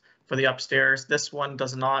limitations for the upstairs. This one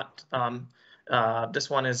does not. This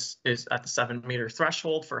one is at the 7-meter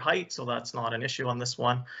threshold for height, so that's not an issue on this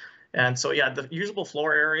one. And so, yeah, the usable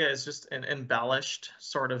floor area is just an embellished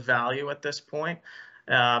sort of value at this point.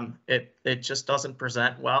 It just doesn't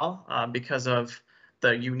present well because of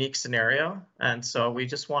the unique scenario. And so we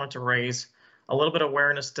just wanted to raise a little bit of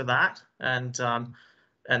awareness to that. And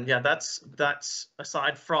yeah, that's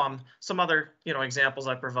aside from some other, examples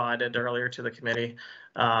I provided earlier to the committee.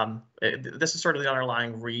 This is sort of the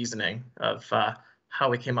underlying reasoning of how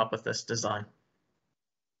we came up with this design.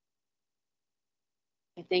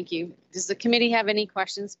 Thank you. Does the committee have any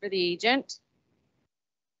questions for the agent?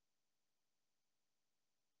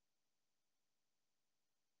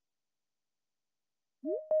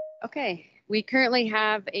 Okay, we currently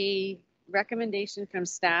have a recommendation from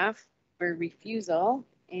staff for refusal,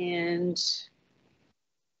 and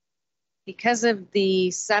because of the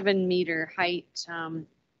 7-meter height,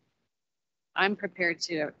 I'm prepared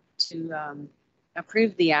to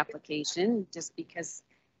approve the application just because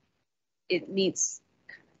it meets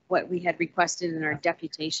what we had requested in our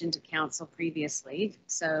deputation to council previously.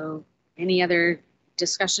 So any other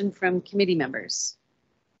discussion from committee members?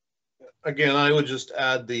 Again, I would just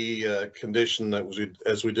add the condition that was,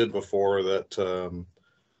 as we did before, that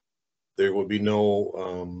there would be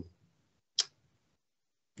no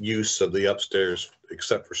use of the upstairs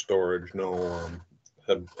except for storage, no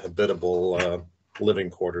habitable living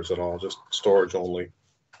quarters at all, just storage only.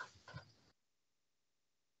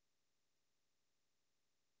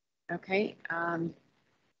 Okay.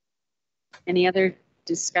 Any other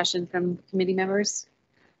discussion from committee members?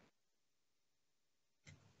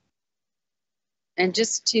 And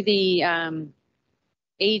just to the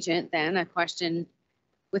agent then, a question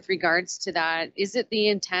with regards to that. Is it the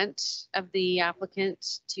intent of the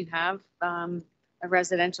applicant to have a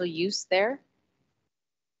residential use there?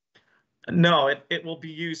 No, it will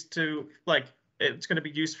be used to, like, it's going to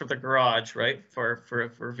be used for the garage, right? For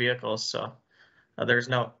vehicles. So there's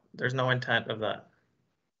no intent of that.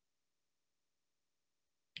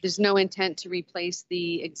 There's no intent to replace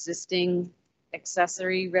the existing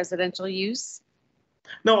accessory residential use?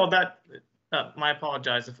 No, that, my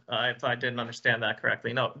apologize if I didn't understand that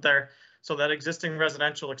correctly. No, so that existing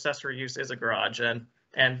residential accessory use is a garage, and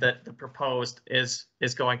that the proposed is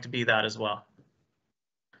going to be that as well,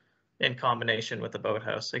 in combination with the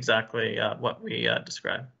boathouse, exactly what we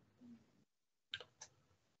described.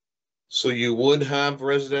 So you would have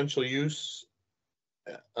residential use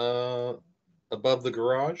above the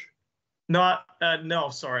garage? No,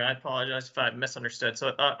 sorry, I apologize if I misunderstood. So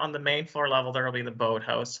on the main floor level, there will be the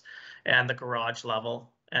boathouse and the garage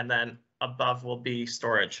level, and then above will be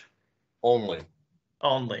storage. Only.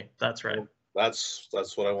 That's right. That's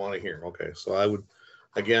what I want to hear. Okay, so I would,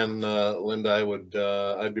 again,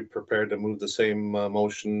 Linda, I'd be prepared to move the same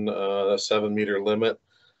motion, 7 meter limit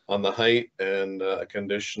on the height, and a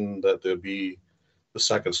condition that there be the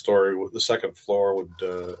second floor would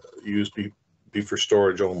be for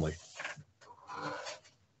storage only.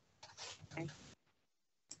 Okay.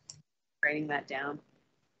 Writing that down.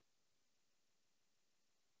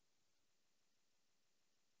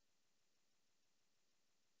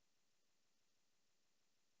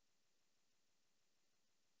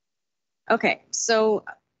 Okay, so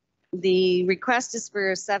the request is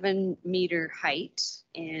for a 7 meter height,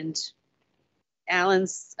 and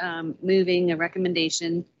Alan's moving a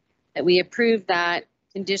recommendation that we approve that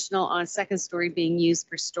conditional on second story being used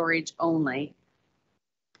for storage only.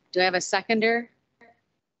 Do I have a seconder?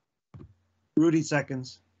 Rudy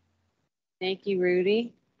seconds. Thank you,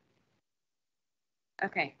 Rudy.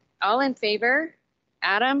 Okay, all in favor?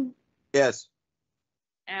 Adam, Yes.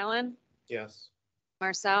 Alan, Yes.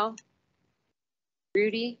 Marcel,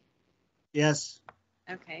 Rudy? Yes.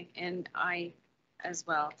 Okay, and I as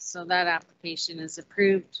well. So that application is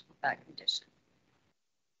approved with that condition.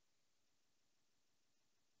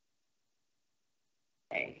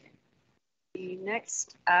 Okay. The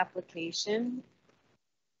next application,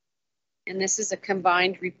 and this is a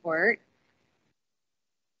combined report.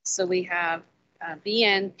 So we have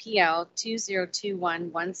BNPL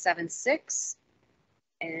 2021176,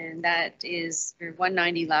 and that is for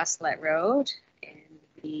 190 La Salette Road. And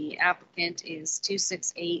the applicant is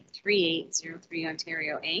 2683803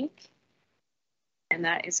 Ontario Inc. And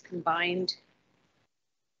that is combined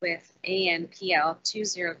with ANPL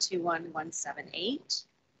 2021178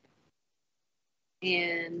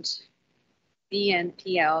 and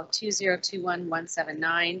BNPL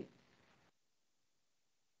 2021179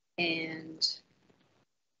 and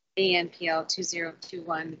ANPL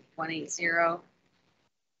 2021180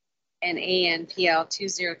 and ANPL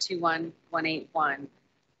 2021181.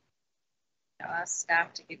 I'll ask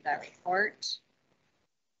staff to give that report.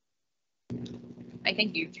 I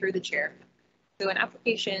thank you through the chair. So an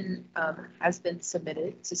application has been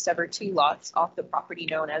submitted to sever 2 lots off the property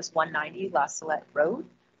known as 190 La Salette Road.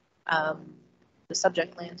 The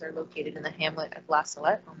subject lands are located in the hamlet of La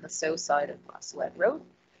Salette on the south side of La Salette Road.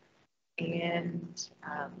 And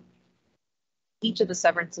each of the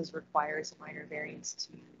severances requires a minor variance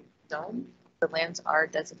to zone. The lands are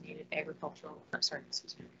designated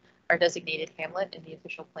are designated hamlet in the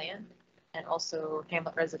official plan, and also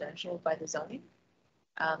hamlet residential by the zoning.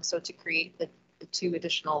 So to create the 2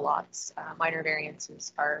 additional lots, minor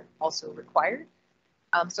variances are also required.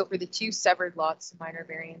 So for the 2 severed lots, minor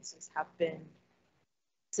variances have been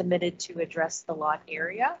submitted to address the lot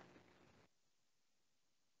area.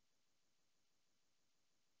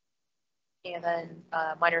 And then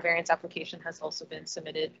minor variance application has also been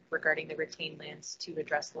submitted regarding the retained lands to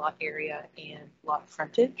address lot area and lot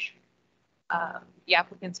frontage. The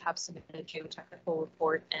applicants have submitted a geotechnical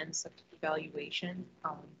report and septic evaluation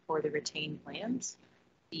for the retained lands.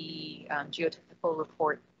 The geotechnical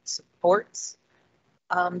report supports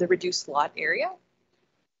the reduced lot area.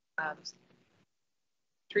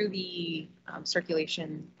 Through the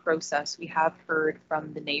circulation process, we have heard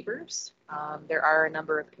from the neighbors. There are a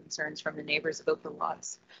number of concerns from the neighbors about the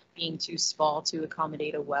lots being too small to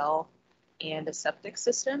accommodate a well and a septic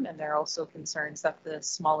system, and there are also concerns that the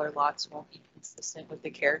smaller lots won't be consistent with the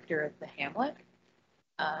character of the hamlet.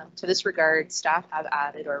 To this regard, staff have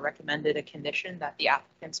added or recommended a condition that the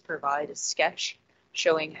applicants provide a sketch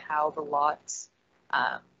showing how the lots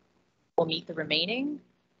will meet the remaining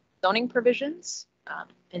zoning provisions,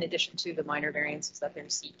 in addition to the minor variances that they're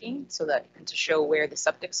seeking, so that, and to show where the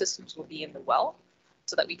septic systems will be in the well,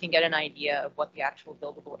 so that we can get an idea of what the actual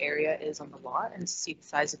buildable area is on the lot and see the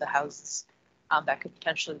size of the houses that could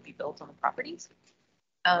potentially be built on the properties.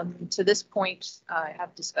 To this point, I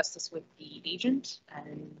have discussed this with the agent,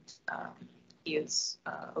 and he is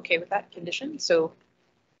okay with that condition. So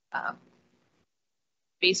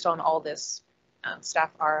based on all this,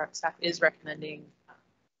 staff is recommending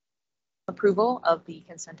approval of the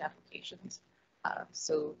consent applications.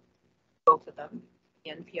 So both of them,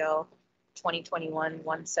 the NPL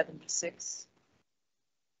 2021-176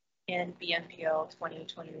 and BNPL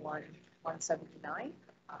 2021-179.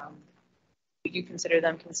 We do consider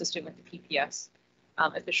them consistent with the PPS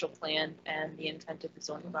official plan and the intent of the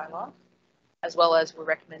zoning bylaw, as well as we're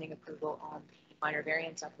recommending approval on the minor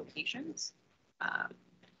variance applications.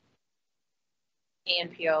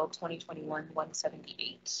 ANPL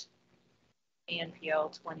 2021-178,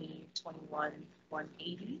 ANPL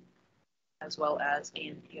 2021-180, as well as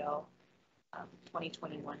ANPL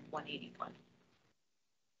 2021-181.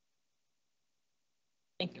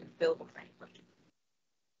 Thank you. Available for any questions.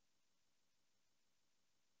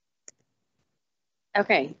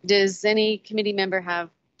 Okay, does any committee member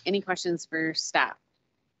have any questions for staff?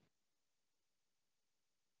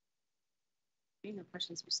 Okay, no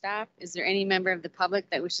questions for staff. Is there any member of the public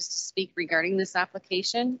that wishes to speak regarding this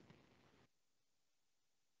application?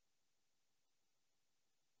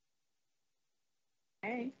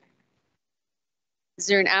 Okay. Is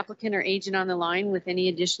there an applicant or agent on the line with any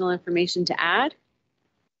additional information to add?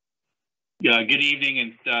 Yeah, good evening,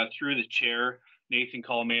 and through the chair, Nathan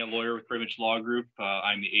Colomé, a lawyer with Privilege Law Group.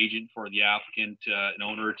 I'm the agent for the applicant and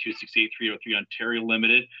owner 268303 Ontario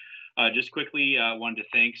Limited. Just quickly, wanted to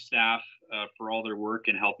thank staff for all their work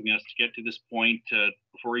in helping us to get to this point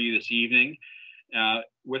before you this evening.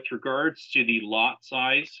 With regards to the lot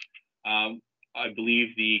size, I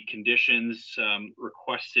believe the conditions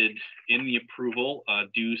requested in the approval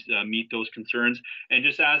do meet those concerns. And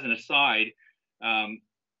just as an aside,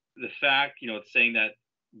 the fact, it's saying that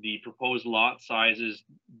the proposed lot sizes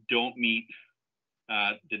don't meet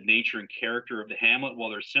the nature and character of the hamlet, well,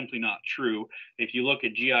 they're simply not true. If you look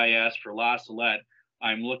at GIS for La Salette,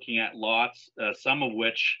 I'm looking at lots, some of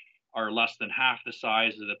which are less than half the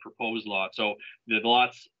size of the proposed lot. So the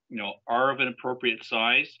lots, are of an appropriate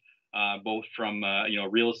size, both from,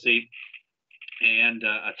 real estate and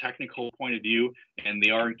a technical point of view, and they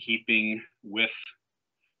are in keeping with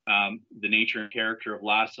the nature and character of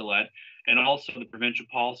La Salette. And also the provincial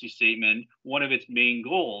policy statement, one of its main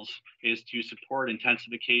goals is to support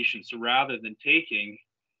intensification. So rather than taking,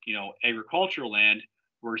 agricultural land,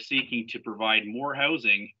 we're seeking to provide more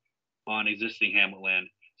housing on existing hamlet land.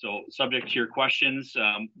 So subject to your questions,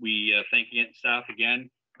 we thank staff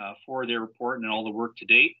again for their report and all the work to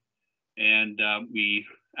date. And we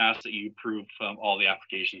ask that you approve all the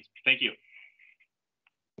applications. Thank you.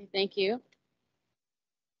 Thank you.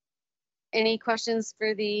 Any questions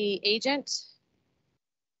for the agent?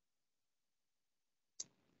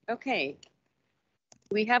 Okay.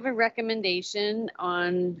 We have a recommendation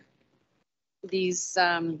on these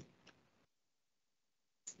 5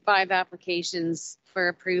 applications for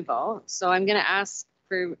approval. So I'm going to ask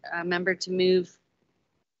for a member to move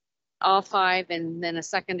all 5 and then a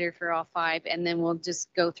seconder for all 5, and then we'll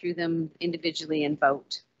just go through them individually and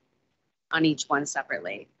vote on each one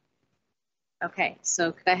separately. Okay,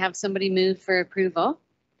 so could I have somebody move for approval?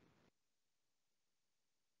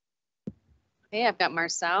 Okay, I've got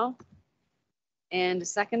Marcel. And a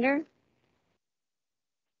seconder?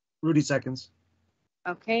 Rudy seconds.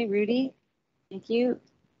 Okay, Rudy, thank you.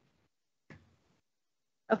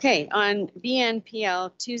 Okay, on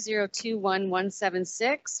BNPL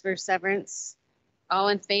 2021-176 for severance, all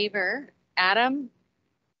in favor? Adam?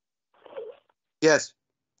 Yes.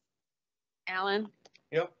 Alan?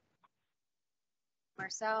 Yep.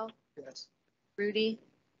 Marcel? Yes. Rudy?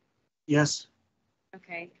 Yes.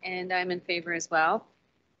 Okay, and I'm in favor as well.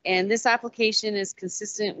 And this application is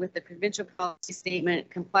consistent with the provincial policy statement,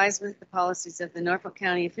 complies with the policies of the Norfolk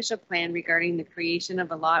County official plan regarding the creation of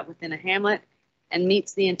a lot within a hamlet, and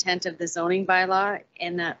meets the intent of the zoning bylaw,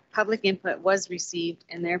 and that public input was received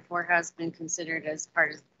and therefore has been considered as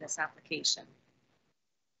part of this application.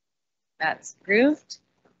 That's approved.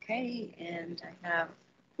 Okay, and I have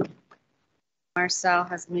Marcel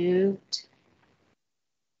has moved.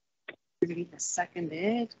 Rudy has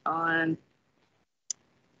seconded on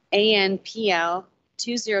ANPL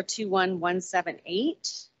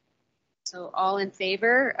 2021-178. So all in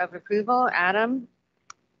favor of approval, Adam?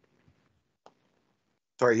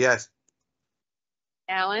 Sorry, yes.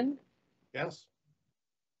 Alan? Yes.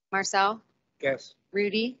 Marcel? Yes.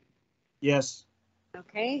 Rudy? Yes.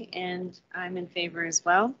 Okay, and I'm in favor as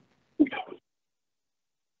well.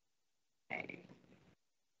 Okay.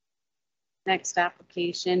 Next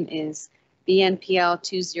application is BNPL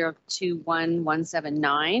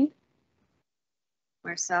 2021179.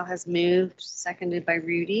 Marcel has moved, seconded by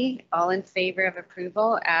Rudy. All in favor of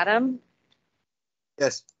approval, Adam,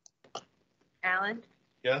 Yes. Alan,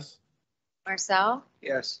 Yes. Marcel,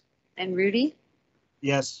 Yes. and Rudy.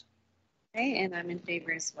 Yes. Okay, and I'm in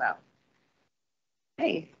favor as well.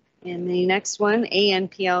 Okay, and the next one,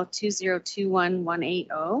 ANPL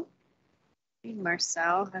 2021180.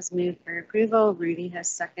 Marcel has moved for approval. Rudy has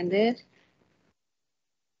seconded.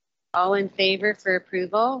 All in favor for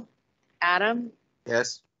approval, Adam,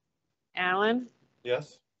 Yes. Alan,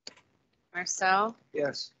 Yes. Marcel,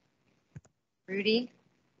 Yes. Rudy.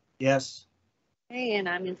 Yes. Okay, and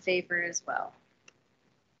I'm in favor as well.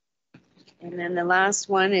 And then the last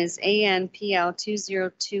one is ANPL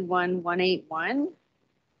 2021181.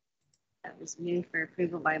 That was moved for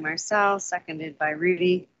approval by Marcel, seconded by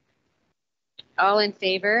Rudy. All in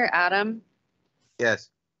favor, Adam,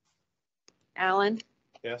 Yes. Alan,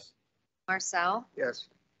 Yes. Marcel, Yes.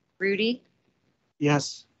 Rudy.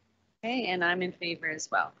 Yes. Okay, and I'm in favor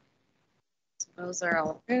as well. So those are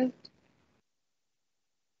all approved.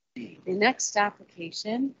 The next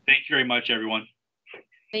application, Thank you very much, everyone.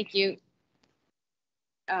 thank you,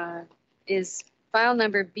 is file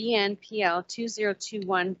number BNPL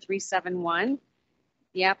 2021371.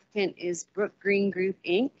 The applicant is Brook Green Group,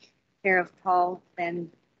 Inc., care of Paul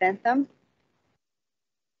Bentham.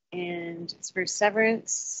 And it's for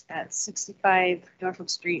severance at 65 Norfolk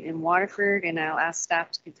Street in Waterford, and I'll ask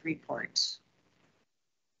staff to give the report.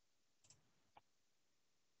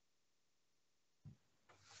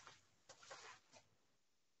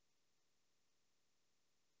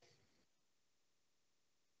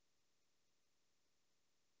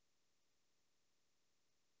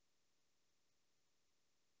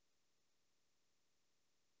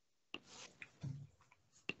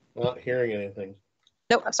 Not hearing anything.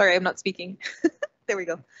 No, I'm sorry, I'm not speaking. There we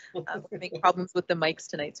go. Having problems with the mics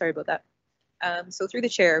tonight. Sorry about that. So through the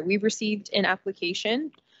chair, we've received an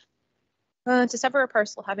application to sever a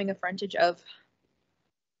parcel having a frontage of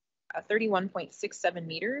 31.67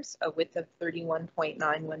 meters, a width of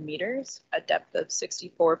 31.91 meters, a depth of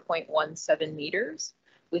 64.17 meters,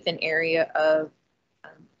 with an area of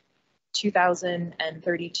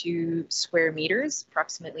 2,032 square meters,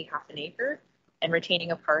 approximately half an acre, and retaining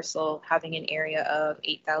a parcel having an area of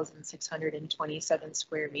 8,627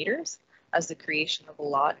 square meters as the creation of a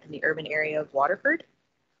lot in the urban area of Waterford.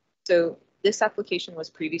 So this application was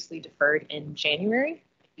previously deferred in January,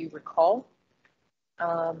 if you recall.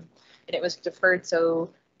 And it was deferred so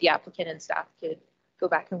the applicant and staff could go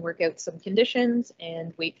back and work out some conditions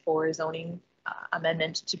and wait for zoning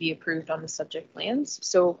amendment to be approved on the subject lands.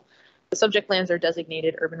 So the subject lands are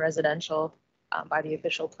designated urban residential by the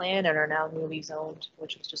official plan and are now newly zoned,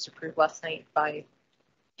 which was just approved last night by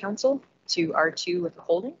council, to R2 with the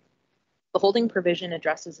holding. The holding provision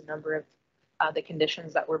addresses a number of the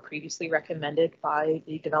conditions that were previously recommended by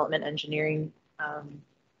the development engineering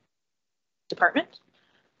department.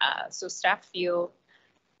 So staff feel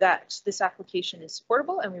that this application is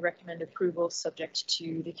supportable and we recommend approval subject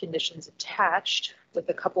to the conditions attached with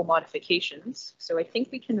a couple modifications. So I think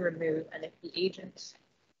we can remove, and if the agent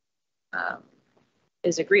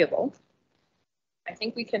is agreeable, I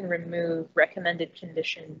think we can remove recommended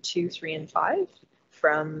condition 2, 3, and 5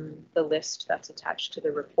 from the list that's attached to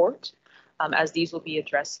the report, as these will be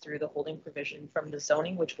addressed through the holding provision from the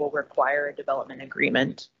zoning, which will require a development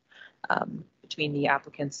agreement between the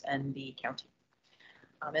applicants and the county.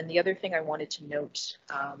 And the other thing I wanted to note,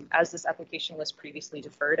 as this application was previously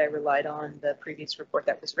deferred, I relied on the previous report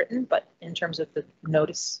that was written, but in terms of the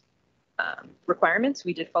notice requirements,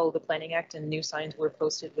 we did follow the Planning Act and new signs were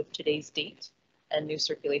posted with today's date and new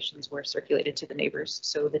circulations were circulated to the neighbors.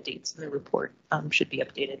 So the dates in the report should be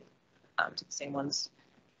updated to the same ones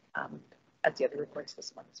as the other reports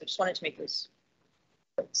this month. So I just wanted to make those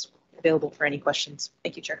available for any questions.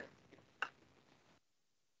 Thank you, Chair.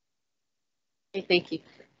 Okay, thank you.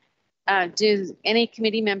 Do any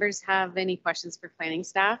committee members have any questions for planning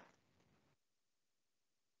staff?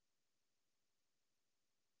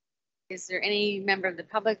 Is there any member of the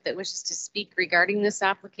public that wishes to speak regarding this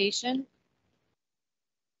application?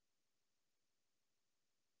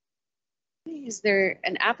 Is there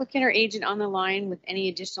an applicant or agent on the line with any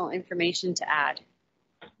additional information to add?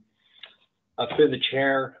 Through the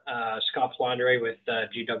chair, Scott Flandre with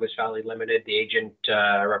G. Douglas Valley Limited, the agent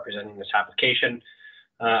representing this application.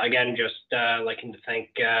 Again, just liking to thank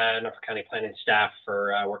Norfolk County Planning staff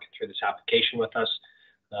for working through this application with us.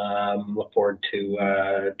 Look forward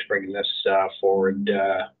to bringing this forward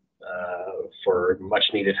for much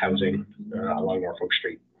needed housing along Norfolk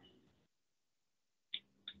Street.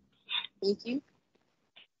 Thank you.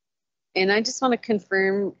 And I just want to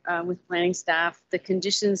confirm with planning staff, the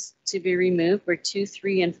conditions to be removed were 2,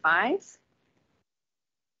 3, and 5.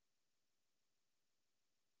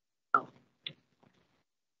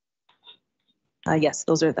 Yes,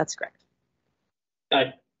 that's correct.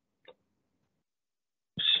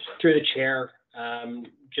 Through the chair,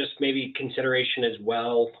 just maybe consideration as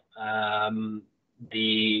well,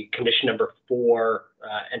 the condition number 4,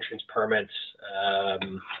 entrance permits,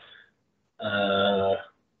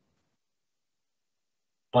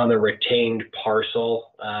 on the retained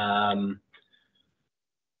parcel.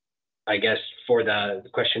 I guess for the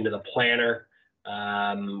question to the planner,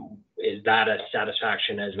 is that a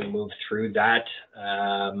satisfaction as we move through that?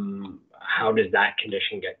 How does that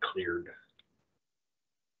condition get cleared?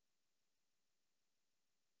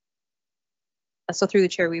 So through the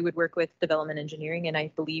chair, we would work with development engineering, and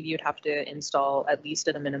I believe you'd have to install at least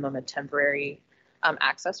at a minimum a temporary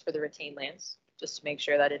access for the retained lands, just to make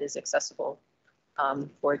sure that it is accessible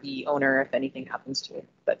for the owner if anything happens to it.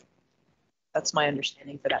 But that's my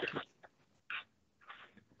understanding for that.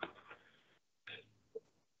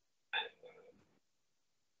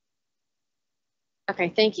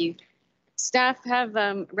 Okay, thank you. Staff have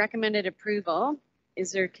recommended approval.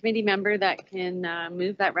 Is there a committee member that can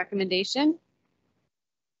move that recommendation?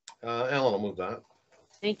 Alan will move that.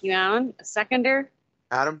 Thank you, Alan. A seconder?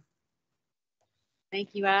 Adam? Thank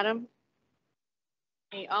you, Adam.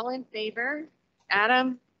 Okay, all in favor?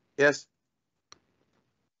 Adam? Yes.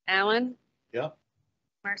 Alan? Yeah.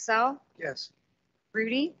 Marcel? Yes.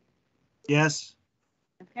 Rudy? Yes.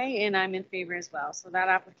 Okay, and I'm in favor as well. So that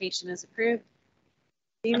application is approved.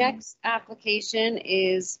 The next application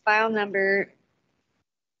is file number,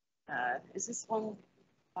 is this one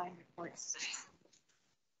by reports?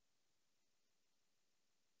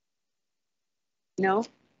 No,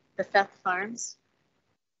 the Theft Farms.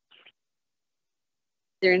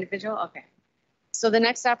 They're individual? Okay. So the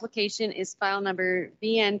next application is file number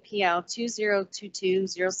BNPL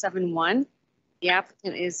 2022071. The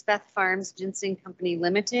applicant is Theft Farms Ginseng Company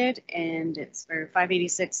Limited, and it's for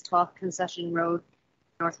 586 12th Concession Road,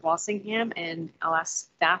 North Walsingham, and I'll ask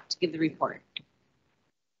staff to give the report.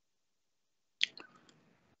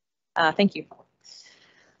 Thank you.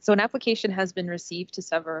 So an application has been received to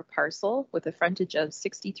sever a parcel with a frontage of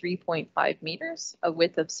 63.5 meters, a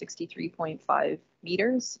width of 63.5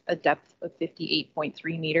 meters, a depth of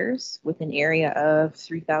 58.3 meters, with an area of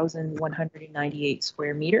 3,198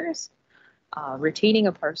 square meters, retaining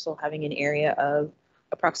a parcel having an area of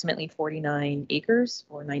approximately 49 acres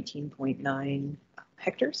or 19.9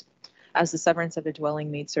 hectares as the severance of a dwelling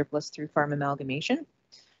made surplus through farm amalgamation.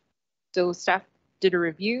 So staff did a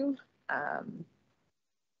review.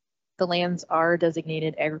 The lands are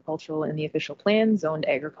designated agricultural in the official plan, zoned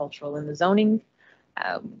agricultural in the zoning.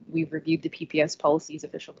 We've reviewed the PPS policies,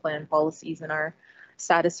 official plan policies, and are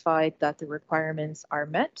satisfied that the requirements are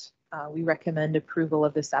met. We recommend approval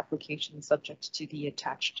of this application subject to the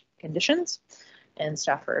attached conditions, and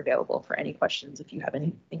staff are available for any questions if you have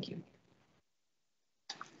any. Thank you.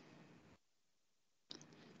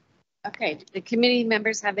 Okay, do the committee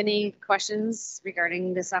members have any questions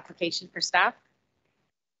regarding this application for staff?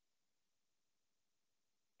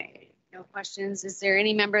 Okay, no questions. Is there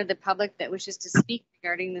any member of the public that wishes to speak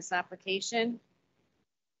regarding this application?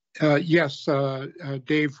 Yes,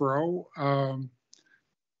 Dave Rowe,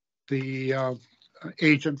 the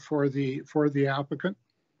agent for the applicant.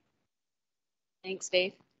 Thanks,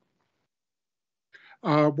 Dave.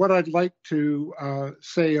 What I'd like to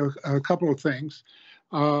say a couple of things.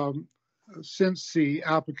 Since the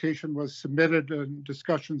application was submitted in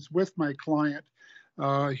discussions with my client,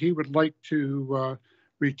 he would like to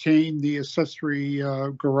retain the accessory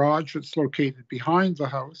garage that's located behind the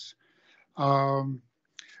house. And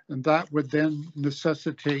that would then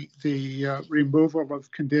necessitate the removal of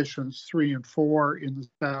conditions 3 and 4 in the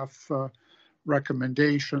staff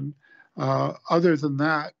recommendation. Other than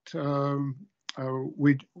that,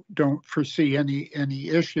 we don't foresee any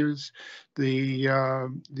issues. The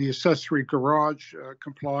accessory garage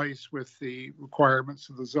complies with the requirements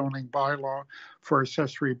of the zoning bylaw for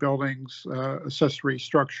accessory buildings, accessory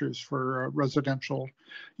structures for residential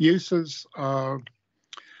uses.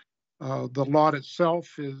 The lot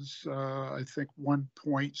itself is, I think,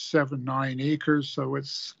 1.79 acres, so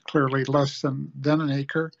it's clearly less than an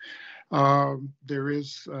acre. There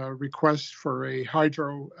is a request for a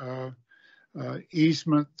hydro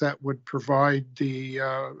easement that would provide the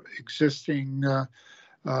existing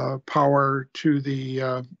power to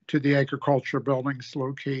the agriculture buildings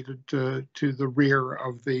located to the rear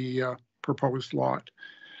of the proposed lot.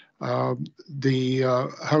 The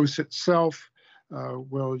house itself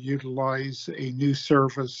will utilize a new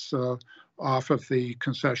service off of the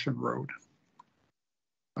concession road.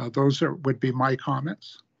 Those would be my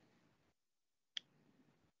comments.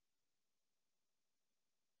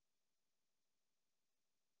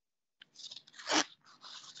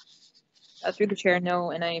 Through the chair, no,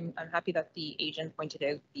 and I'm happy that the agent pointed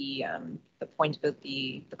out the point about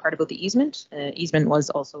the part about the easement. Easement was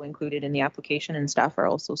also included in the application, and staff are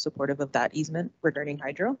also supportive of that easement regarding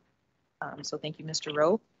hydro. So thank you, Mr.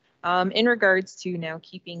 Rowe. In regards to now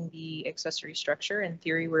keeping the accessory structure, in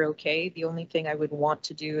theory, we're okay. The only thing I would want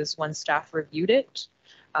to do is when staff reviewed it,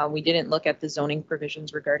 we didn't look at the zoning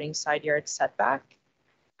provisions regarding side yard setback.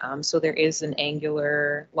 So there is an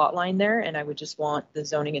angular lot line there, and I would just want the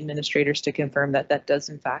zoning administrators to confirm that that does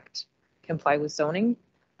in fact comply with zoning,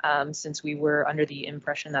 since we were under the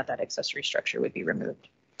impression that that accessory structure would be removed.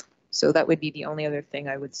 So that would be the only other thing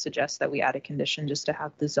I would suggest, that we add a condition just to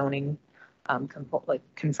have the zoning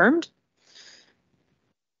confirmed.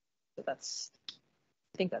 So I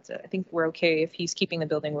think that's it. I think we're okay. If he's keeping the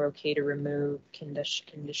building, we're okay to remove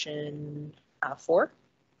condition 4.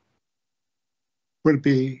 Would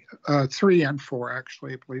be 3 and 4,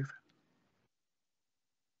 actually, I believe.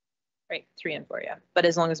 Right, 3 and 4, yeah. But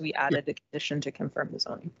as long as we added the condition to confirm the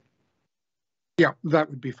zoning. Yeah, that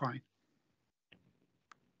would be fine.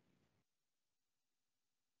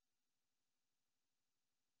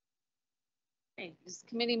 Okay, does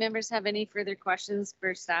committee members have any further questions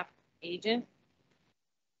for staff agent?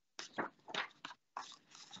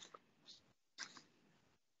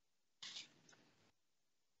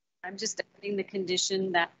 I'm just adding the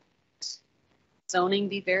condition that zoning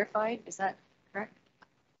be verified. Is that correct?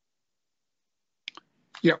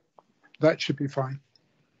 Yep, that should be fine.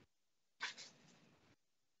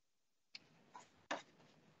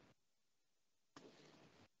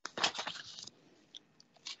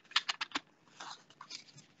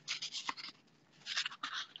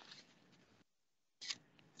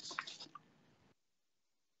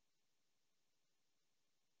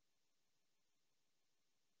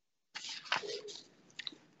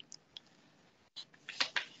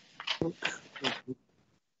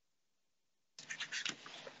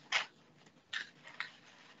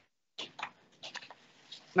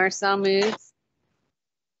 Marcel moves.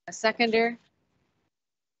 A seconder.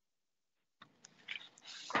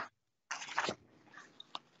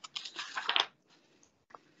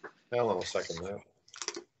 Alan will second that.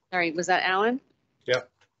 Sorry, was that Alan? Yep.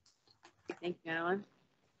 Thank you, Alan.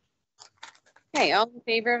 Okay, all in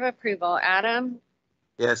favor of approval, Adam,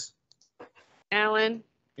 Yes. Alan,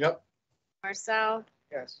 Yep. Marcel,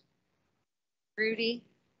 Yes. Rudy.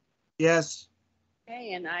 Yes.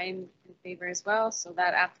 Okay, and I'm in favor as well, so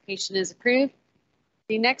that application is approved.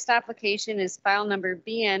 The next application is file number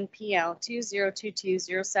BNPL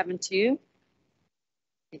 2022072.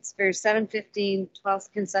 It's for 715 12th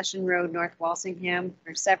Concession Road, North Walsingham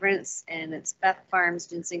for Severance, and it's Beth Farms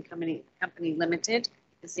Ginseng Company Limited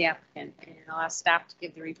is the applicant. And I'll ask staff to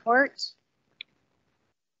give the report.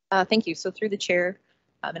 Thank you. So through the chair,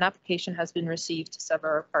 an application has been received to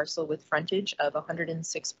sever a parcel with frontage of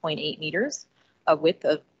 106.8 meters, a width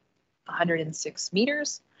of 106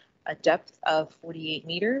 meters, a depth of 48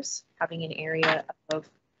 meters, having an area of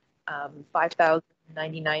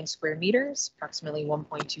 5,099 square meters, approximately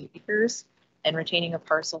 1.2 acres, and retaining a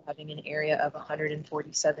parcel having an area of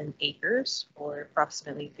 147 acres, or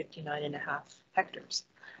approximately 59.5 hectares,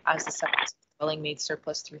 as the second dwelling made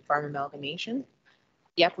surplus through farm amalgamation.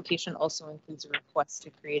 The application also includes a request to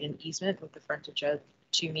create an easement with a frontage of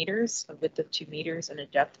 2 meters, a width of 2 meters, and a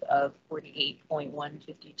depth of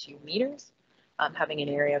 48.152 meters, having an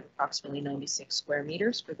area of approximately 96 square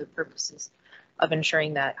meters for the purposes of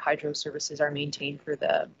ensuring that hydro services are maintained for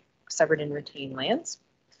the severed and retained lands.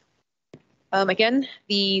 Again,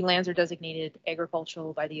 the lands are designated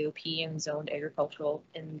agricultural by the OP and zoned agricultural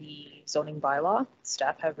in the zoning bylaw.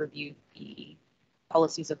 Staff have reviewed the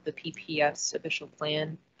policies of the PPS official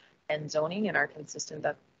plan and zoning and are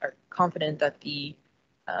confident that the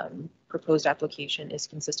proposed application is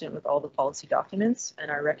consistent with all the policy documents and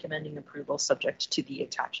are recommending approval subject to the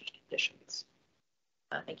attached conditions.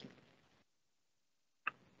 Thank you.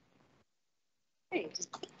 Okay, does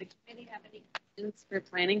the committee have any questions for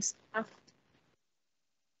planning staff?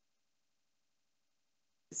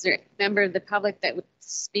 Is there a member of the public that would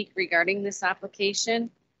speak regarding this application?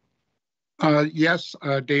 Yes,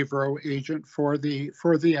 Dave Rowe, agent for the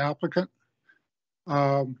applicant.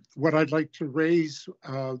 What I'd like to raise,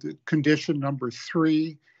 the condition number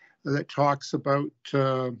 3 that talks about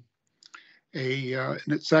and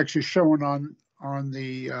it's actually shown on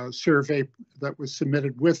the survey that was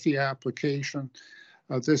submitted with the application,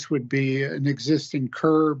 This would be an existing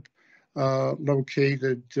curb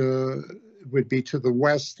located, would be to the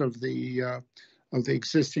west of the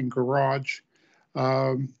existing garage.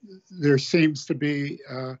 There seems to be,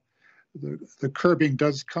 the curbing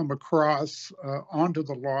does come across onto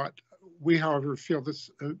the lot. We, however, feel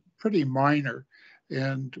this pretty minor,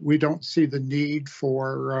 and we don't see the need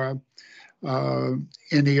for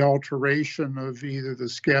any alteration of either the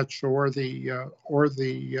sketch or the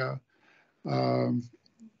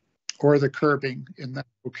curbing in that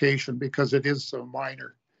location, because it is so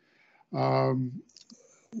minor.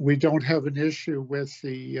 We don't have an issue with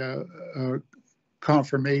the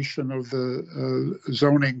confirmation of the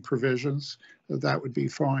zoning provisions. That would be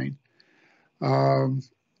fine.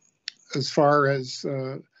 As far as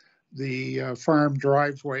the farm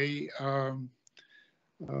driveway,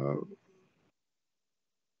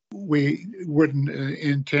 we wouldn't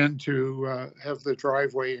intend to have the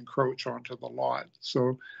driveway encroach onto the lot.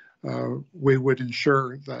 So we would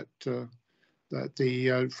ensure that that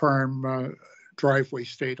the farm driveway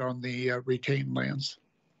stayed on the retained lands.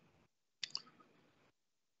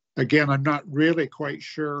 Again, I'm not really quite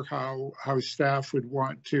sure how staff would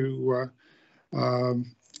want to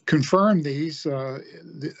confirm these.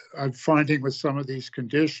 I'm finding with some of these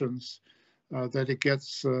conditions that it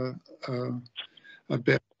gets a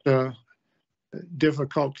bit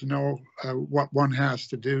difficult to know what one has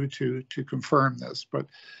to do to confirm this. But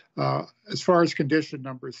as far as condition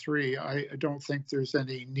number 3, I don't think there's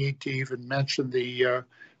any need to even mention the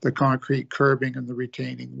concrete curbing and the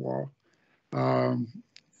retaining wall.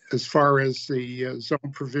 As far as the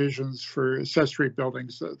zone provisions for accessory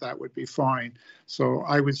buildings, that would be fine. So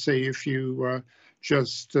I would say if you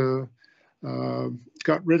just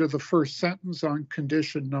got rid of the first sentence on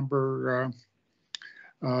condition number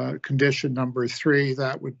 3,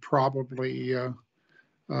 that would probably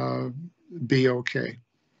be okay.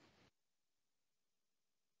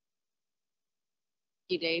 Thank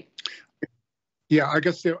you, Dave. Yeah, I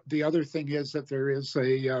guess the other thing is that there is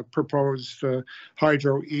a proposed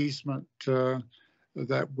hydro easement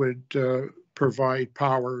that would provide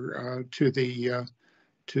power to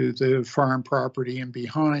the farm property and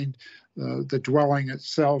behind. The dwelling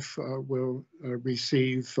itself will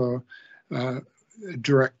receive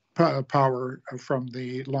direct power from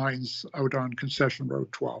the lines out on Concession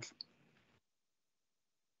Road 12.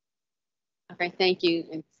 Okay, thank you.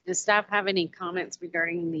 And does staff have any comments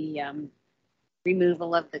regarding the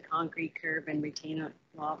removal of the concrete curb and retaining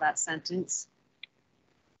wall, that sentence?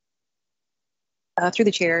 Through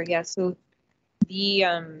the chair, yeah. So the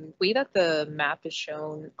way that the map is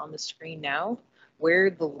shown on the screen now, where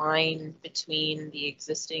the line between the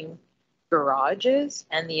existing garage is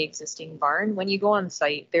and the existing barn, when you go on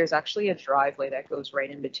site, there's actually a driveway that goes right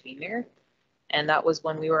in between there. And that was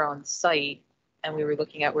when we were on site and we were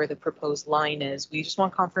looking at where the proposed line is. We just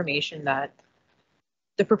want confirmation that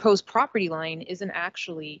the proposed property line isn't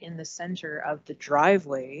actually in the center of the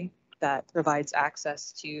driveway that provides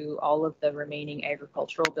access to all of the remaining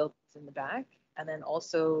agricultural buildings in the back. And then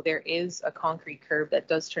also there is a concrete curb that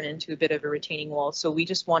does turn into a bit of a retaining wall. So we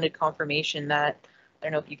just wanted confirmation that, I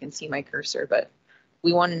don't know if you can see my cursor, but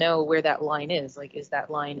we want to know where that line is. Like, is that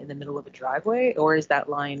line in the middle of a driveway or is that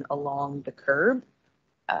line along the curb?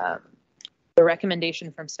 The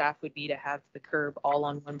recommendation from staff would be to have the curb all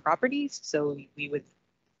on one property. So we would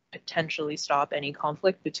potentially stop any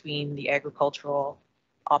conflict between the agricultural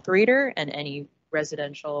operator and any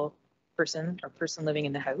residential person or person living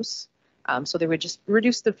in the house. So they would just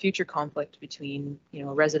reduce the future conflict between,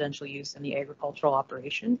 residential use and the agricultural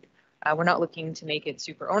operation. We're not looking to make it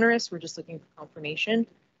super onerous. We're just looking for confirmation.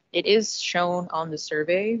 It is shown on the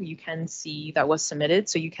survey. You can see that was submitted.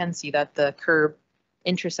 So you can see that the curb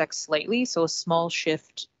intersects slightly. So a small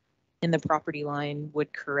shift in the property line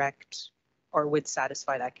would correct or would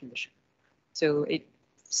satisfy that condition. So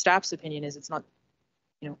staff's opinion is it's not,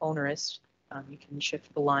 onerous. You can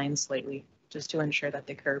shift the line slightly just to ensure that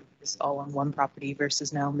the curb is all on one property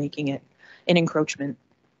versus now making it an encroachment.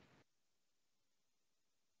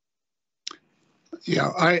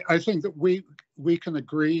 Yeah, I think that we can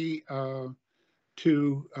agree to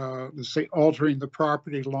let's say altering the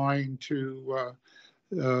property line to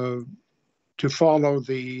follow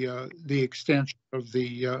the extension of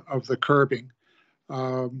the curbing.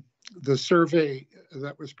 The survey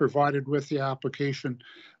that was provided with the application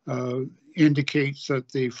indicates that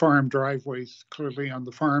the farm driveway is clearly on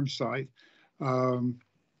the farm side, and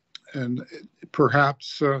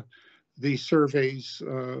perhaps these surveys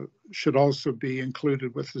should also be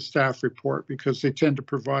included with the staff report because they tend to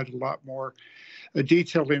provide a lot more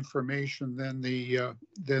detailed information than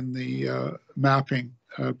the mapping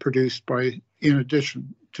produced by in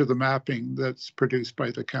addition to the mapping that's produced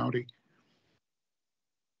by the county.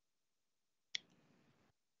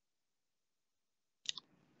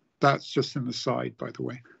 That's just an aside, by the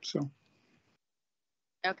way. So.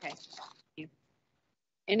 Okay. Thank you.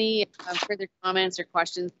 Any further comments or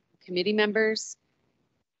questions, committee members?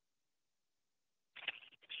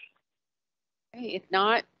 Okay, if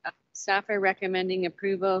not, staff are recommending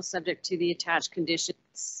approval subject to the attached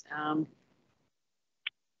conditions.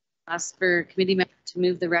 Ask for committee member to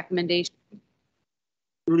move the recommendation.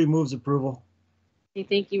 Rudy moves approval. Okay,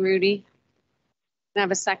 thank you, Rudy. Can I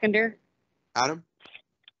have a seconder? Adam?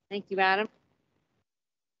 Thank you, Adam.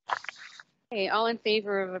 Okay, all in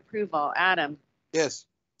favor of approval. Adam? Yes.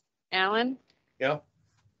 Alan? Yeah.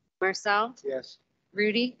 Marcel? Yes.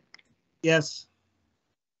 Rudy? Yes.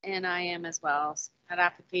 And I am as well. So that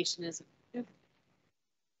application is approved.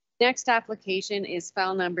 Next application is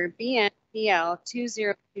file number BNPL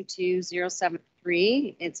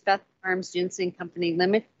 2022073. It's Beth Farms Ginseng Company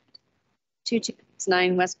Limited,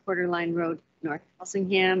 2269 West Quarter Line Road, North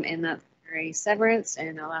Walsingham, and that's for a severance.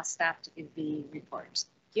 And I'll ask staff to give the report.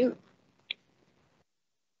 Thank you.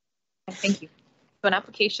 Thank you. So an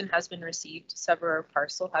application has been received to sever a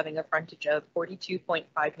parcel having a frontage of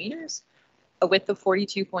 42.5 meters, a width of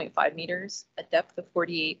 42.5 meters, a depth of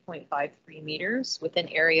 48.53 meters with an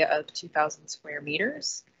area of 2,000 square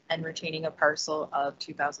meters and retaining a parcel of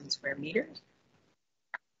 2,000 square meters.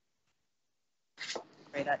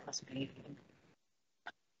 Sorry, that must be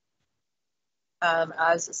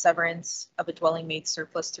as a severance of a dwelling made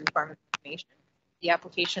surplus through farm information. The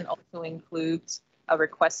application also includes a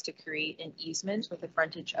request to create an easement with a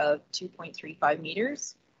frontage of 2.35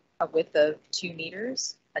 meters, a width of 2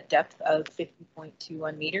 meters, a depth of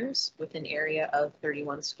 50.21 meters with an area of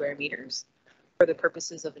 31 square meters for the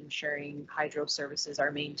purposes of ensuring hydro services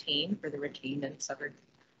are maintained for the retained and severed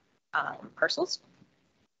parcels.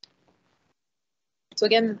 So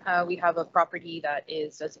again, we have a property that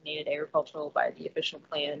is designated agricultural by the official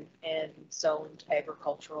plan and zoned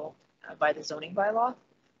agricultural by the zoning bylaw.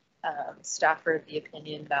 Staff are of the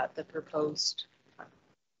opinion that the proposed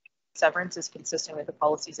severance is consistent with the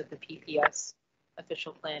policies of the PPS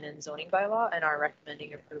official plan and zoning bylaw and are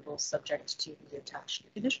recommending approval subject to the attached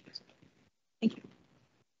conditions. Thank you.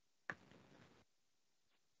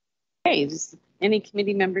 Okay, does any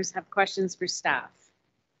committee members have questions for staff?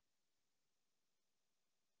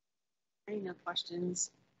 No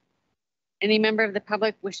questions. Any member of the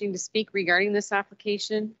public wishing to speak regarding this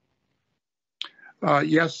application?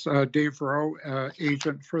 Yes, Dave Rowe,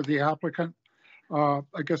 agent for the applicant. I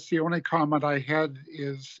guess the only comment I had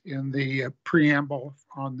is in the preamble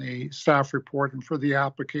on the staff report and for the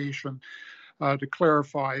application to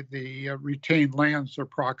clarify the retained lands are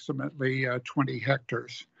approximately 20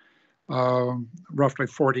 hectares, roughly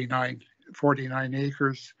 49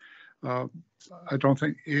 acres. I don't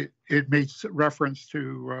think it makes reference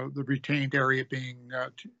to the retained area being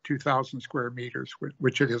 2,000 square meters,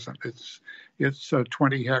 which it isn't. It's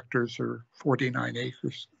 20 hectares or 49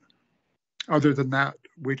 acres. Other than that,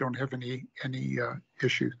 we don't have any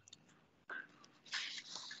issues.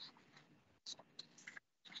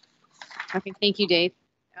 Okay, thank you, Dave.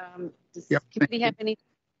 Does the committee have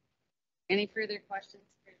any further questions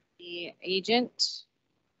for the agent?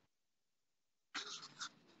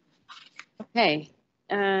 Okay,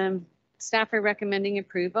 staff are recommending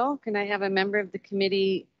approval. Can I have a member of the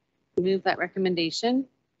committee move that recommendation?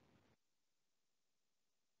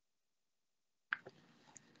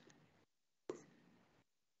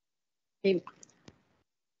 Okay.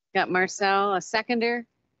 Got Marcel, a seconder.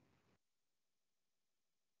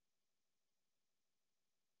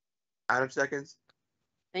 Adam seconds.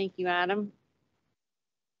 Thank you, Adam.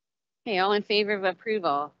 Okay, all in favor of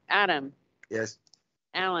approval. Adam? Yes.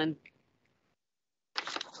 Alan?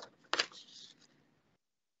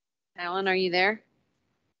 Alan, are you there?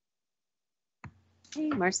 Okay,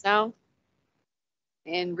 Marcel?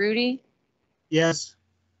 And Rudy? Yes.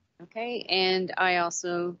 Okay, and I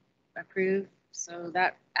also approve, so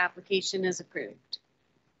that application is approved.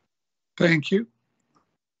 Thank you.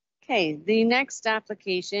 Okay, the next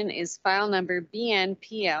application is file number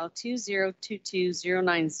BNPL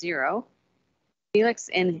 2022090. Felix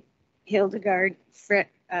and Hildegard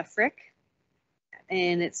Frick,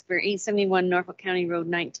 and it's for 871 Norfolk County Road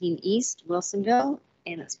 19 East, Wilsonville,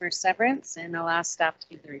 and it's for severance, and I'll ask staff to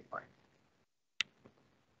give the report.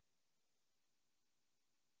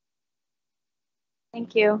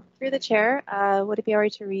 Thank you. Through the chair, would it be all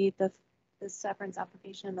right to read the severance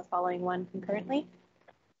application and the following one concurrently?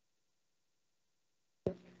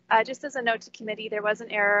 Just as a note to committee, there was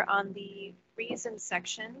an error on the reason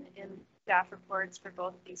section in staff reports for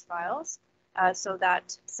both of these files. So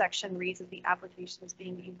that section reads that the application is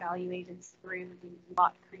being evaluated through the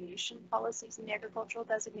lot creation policies in the agricultural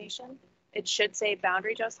designation. It should say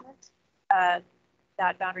boundary adjustment. That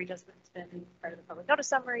boundary adjustment has been part of the public notice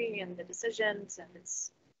summary and the decisions, and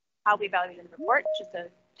it's how we evaluate in the report, just a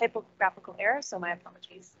typographical error, so my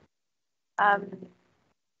apologies. And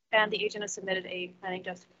the agent has submitted a planning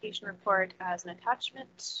justification report as an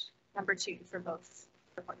attachment, number 2 for both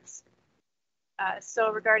reports.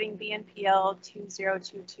 So regarding BNPL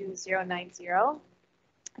 2022090,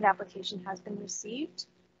 an application has been received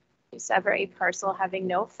to sever a parcel having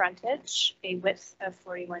no frontage, a width of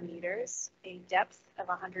 41 meters, a depth of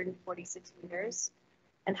 146 meters,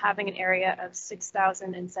 and having an area of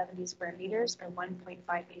 6,070 square meters or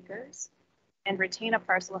 1.5 acres, and retain a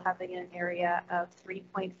parcel having an area of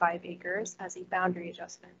 3.5 acres as a boundary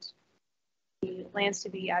adjustment. The lands to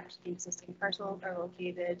be added to the existing parcel are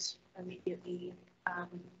located immediately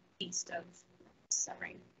east of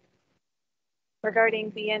severing.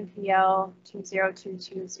 Regarding BNPL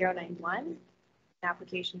 2022091, an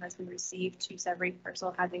application has been received to sever a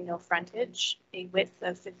parcel having no frontage, a width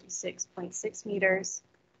of 56.6 meters,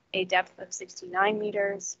 a depth of 69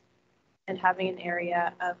 meters, and having an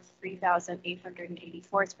area of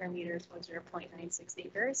 3,884 square meters or 0.96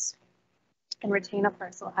 acres, and retain a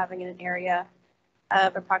parcel having an area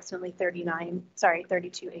of approximately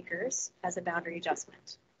 32 acres as a boundary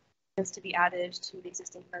adjustment. It's to be added to the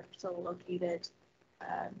existing parcel located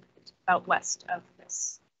out west of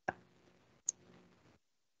this.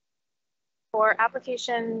 For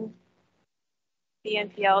application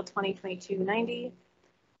BNPL 2022-90,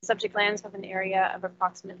 subject lands have an area of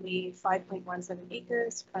approximately 5.17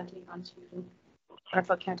 acres fronting onto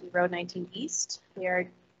Norfolk County Road 19 East. They are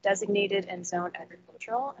designated and zoned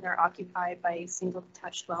agricultural and are occupied by a single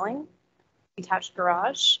detached dwelling, detached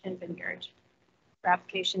garage, and vineyard. For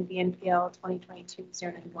application BNPL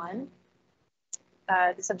 2022-091,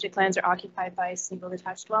 the subject lands are occupied by a single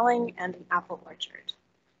detached dwelling and an apple orchard.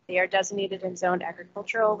 They are designated and zoned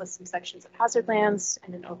agricultural with some sections of hazard lands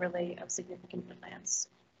and an overlay of significant woodlands.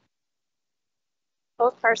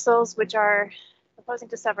 Both parcels, which are proposing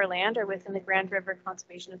to sever land, are within the Grand River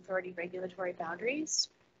Conservation Authority regulatory boundaries,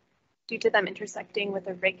 due to them intersecting with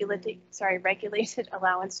a regulated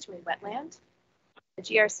allowance to a wetland. The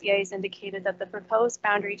GRCA has indicated that the proposed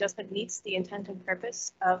boundary adjustment meets the intent and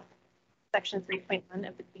purpose of Section 3.1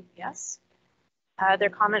 of the PPS. Their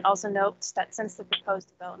comment also notes that since the proposed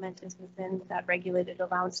development is within that regulated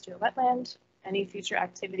allowance to a wetland, any future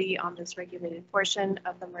activity on this regulated portion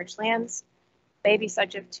of the merged lands may be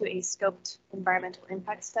subject to a scoped environmental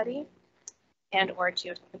impact study and or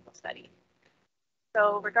geotechnical study.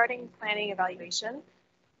 So regarding planning evaluation,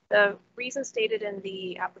 the reason stated in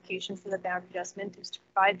the application for the boundary adjustment is to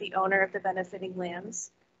provide the owner of the benefiting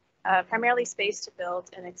lands primarily space to build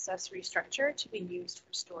an accessory structure to be used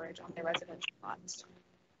for storage on their residential lots.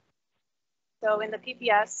 So in the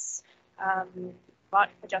PPS, lot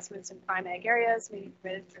adjustments in prime ag areas may be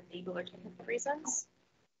permitted for legal or technical reasons.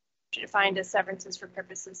 Defined as severances for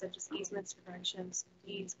purposes such as easements, preventions,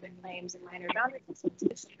 deeds, claims, and minor boundary disputes,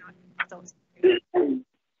 which do not those.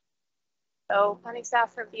 So planning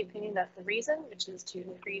staff are of the opinion that the reason, which is to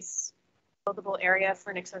increase buildable area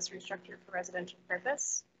for an accessory structure for residential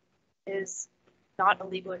purpose, is not a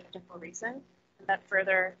legal or technical reason, and that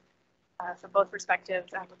further, for both respective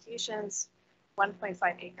applications, 1.5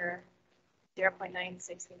 acre,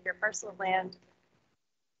 0.96 acre parcel of land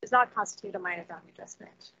does not constitute a minor boundary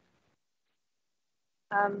adjustment.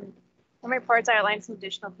 In my reports, I outlined some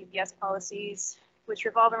additional PPS policies, which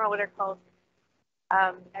revolve around what are called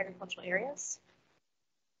agricultural areas.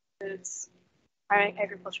 It's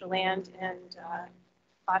agricultural land and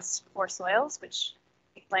class 4 soils, which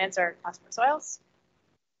lands are class 4 soils,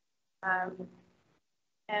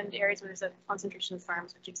 and areas where there's a concentration of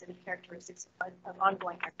farms, which exhibit characteristics of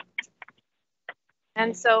ongoing agriculture.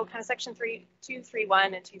 And so kind of section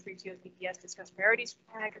 231 and 232 of PPS discuss priorities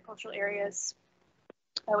for agricultural areas,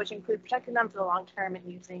 which include protecting them for the long term and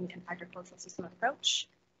using an agricultural system approach,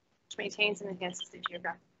 which maintains and enhances the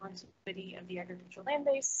geographic continuity of the agricultural land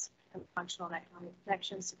base and functional and economic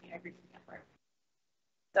connections to the agricultural network.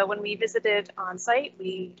 So when we visited on site,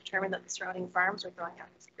 we determined that the surrounding farms were growing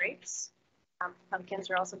apples and grapes. Pumpkins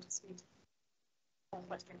are also displayed on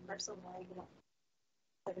western parcel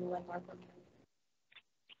living in Norfolk.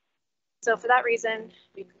 So for that reason,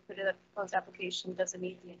 we concluded that the proposed application doesn't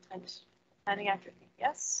meet the intent of planning act or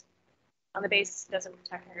PPS. On the basis, it doesn't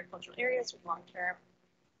protect agricultural areas with long term.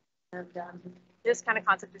 And this kind of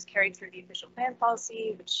concept is carried through the official plan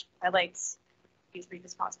policy, which highlights as brief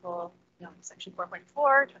as possible. Section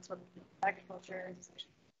 4.4 talks about agriculture, section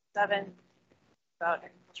 7 about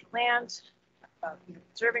agricultural land, about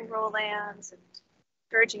conserving rural lands, and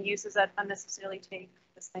encouraging uses that unnecessarily take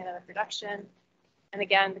this land out of production. And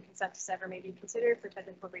again, the consent to sever may be considered for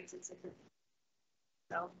technical reasons.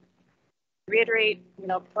 So, to reiterate,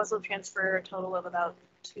 proposal to transfer a total of about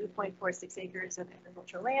 2.46 acres of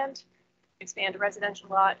agricultural land, expand a residential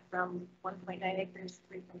lot from 1.9 acres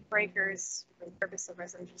to 3.4 acres for the purpose of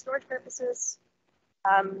residential storage purposes.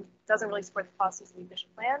 Doesn't really support the policies of the official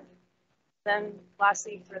plan. Then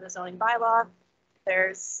lastly, for the zoning bylaw,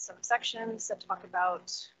 there's some sections that talk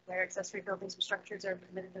about where accessory buildings or structures are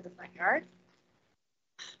permitted in the front yard.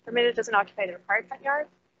 Permitted doesn't occupy the required front yard.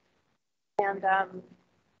 And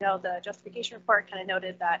the justification report kind of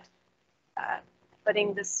noted that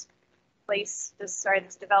putting this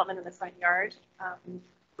development in the front yard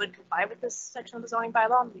would comply with this section of the zoning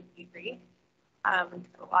bylaw, and we agree.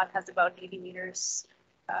 The lot has about 80 meters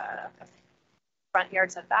front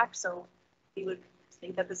yard setback, so we would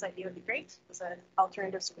think that this idea would be great as an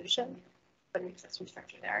alternative solution, put an accessory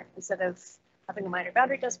structure there instead of having a minor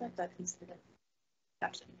boundary adjustment that needs to be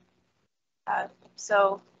done.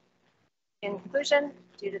 So in conclusion,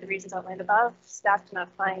 due to the reasons outlined above, staff did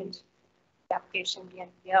not find the application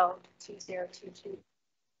BNPL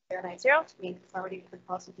 2022090 to be in conformity with the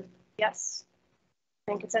policy of yes.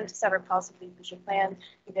 And consent to sever policy of the official plan,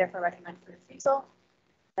 we therefore recommend for refusal.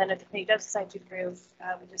 Then if the committee does decide to approve,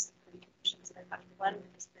 we just put the conditions in attachment 1.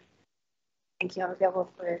 Thank you. I'm available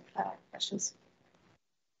for questions.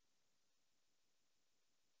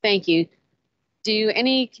 Thank you. Do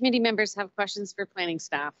any committee members have questions for planning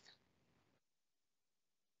staff?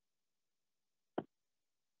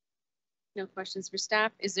 No questions for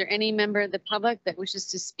staff. Is there any member of the public that wishes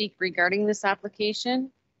to speak regarding this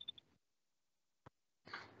application?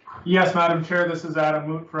 Yes, Madam Chair, this is Adam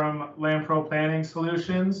Moot from Land Pro Planning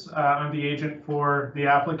Solutions. I'm the agent for the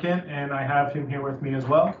applicant, and I have him here with me as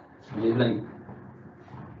well. Good evening.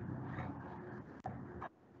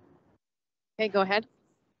 Okay, go ahead.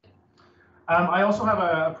 I also have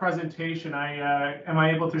a presentation. Am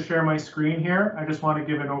I able to share my screen here? I just want to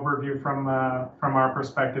give an overview from our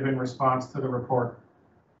perspective in response to the report.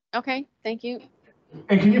 Okay, thank you.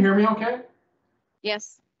 And can you hear me okay?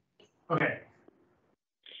 Yes. Okay.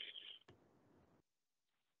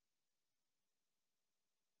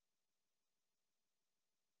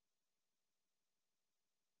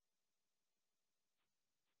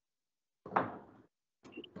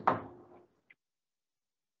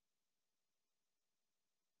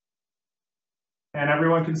 And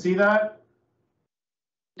everyone can see that?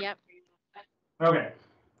 Yep. Okay.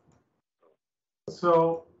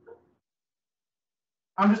 So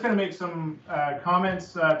I'm just going to make some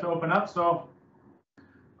comments to open up. So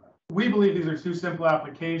we believe these are two simple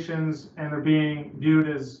applications and they're being viewed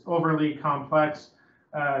as overly complex.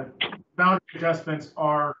 Boundary adjustments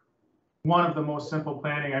are one of the most simple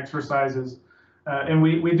planning exercises. And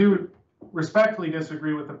we do respectfully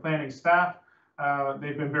disagree with the planning staff.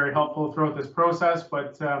 They've been very helpful throughout this process,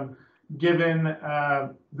 but given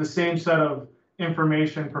the same set of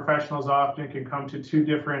information, professionals often can come to two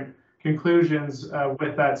different conclusions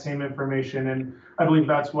with that same information, and I believe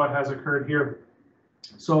that's what has occurred here.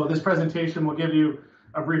 So this presentation will give you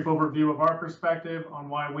a brief overview of our perspective on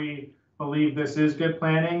why we believe this is good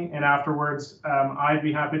planning, and afterwards I'd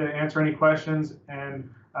be happy to answer any questions, and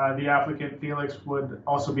the applicant Felix would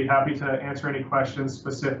also be happy to answer any questions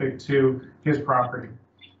specific to his property.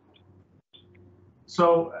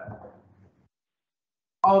 So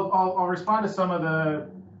I'll respond to some of the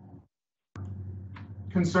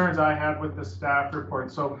concerns I have with the staff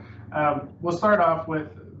report. So we'll start off with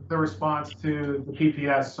the response to the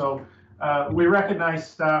PPS. So we recognize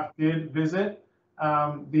staff did visit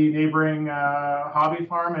the neighboring hobby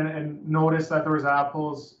farm and noticed that there was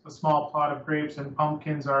apples, a small plot of grapes, and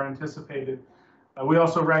pumpkins are anticipated. We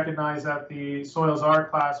also recognize that the soils are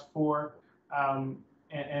class 4,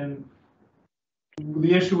 and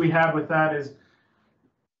the issue we have with that is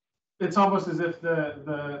it's almost as if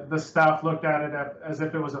the staff looked at it as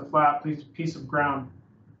if it was a flat piece of ground,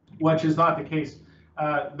 which is not the case.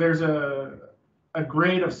 There's a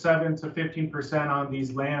grade of 7 to 15% on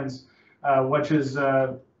these lands, which is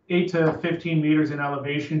 8 to 15 meters in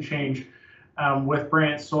elevation change with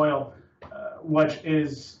branch soil, which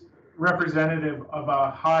is representative of a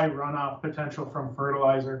high runoff potential from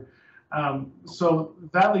fertilizer. So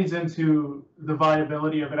that leads into the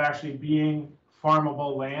viability of it actually being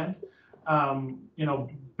farmable land.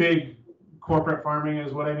 Big corporate farming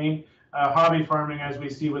is what I mean. Hobby farming, as we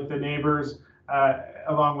see with the neighbors,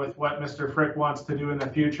 along with what Mr. Frick wants to do in the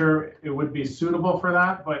future, it would be suitable for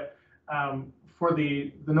that. But for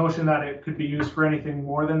the notion that it could be used for anything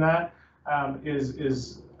more than that,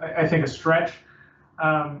 is I think, a stretch.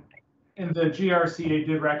 And the GRCA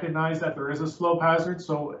did recognize that there is a slope hazard,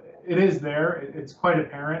 so it is there. It's quite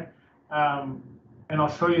apparent. And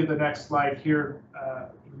I'll show you the next slide here.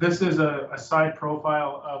 This is a side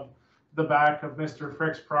profile of the back of Mr.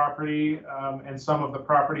 Frick's property and some of the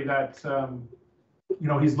property that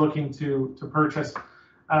he's looking to purchase.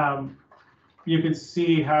 You can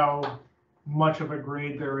see how much of a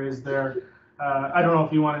grade there is there. I don't know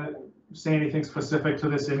if you want to say anything specific to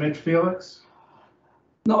this image, Felix?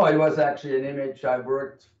 No, it was actually an image I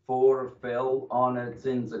worked for Phil on it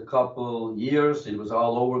since a couple years. It was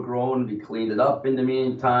all overgrown. We cleaned it up in the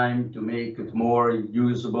meantime to make it more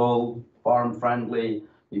usable, farm friendly.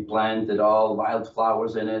 We planted all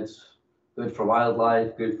wildflowers in it. Good for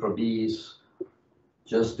wildlife, good for bees.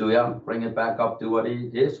 Just to bring it back up to what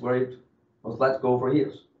it is, where it was let go for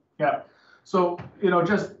years. Yeah. So,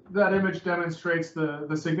 just that image demonstrates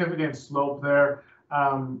the significant slope there.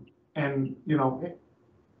 And,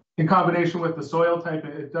 in combination with the soil type,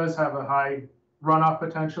 it does have a high runoff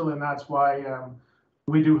potential, and that's why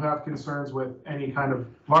we do have concerns with any kind of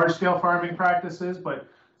large-scale farming practices, but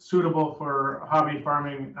suitable for hobby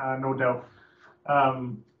farming, no doubt.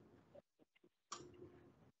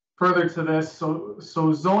 Further to this,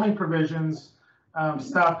 so zoning provisions,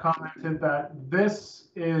 staff commented that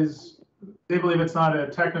they believe it's not a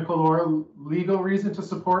technical or legal reason to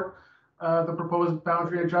support the proposed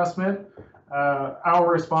boundary adjustment.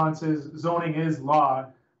 Our response is zoning is law,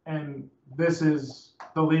 and this is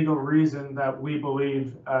the legal reason that we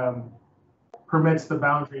believe permits the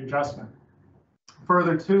boundary adjustment.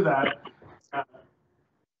 Further to that,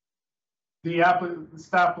 the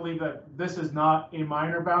staff believe that this is not a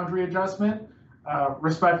minor boundary adjustment.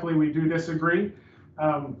 Respectfully, we do disagree.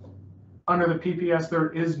 Under the PPS, there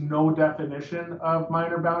is no definition of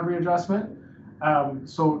minor boundary adjustment.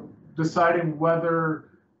 So deciding whether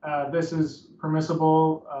this is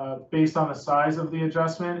permissible based on the size of the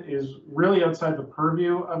adjustment is really outside the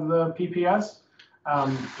purview of the PPS.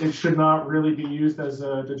 It should not really be used as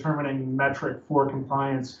a determining metric for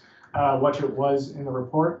compliance, which it was in the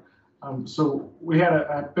report. So we had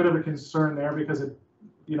a bit of a concern there because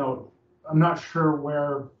I'm not sure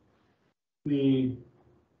where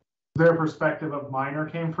their perspective of minor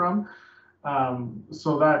came from.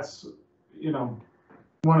 So that's,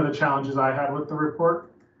 one of the challenges I had with the report.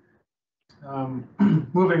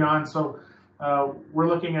 Moving on, so we're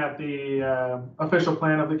looking at the official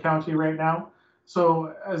plan of the county right now.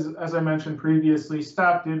 So as I mentioned previously,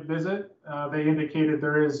 staff did visit. They indicated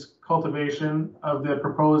there is cultivation of the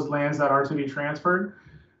proposed lands that are to be transferred.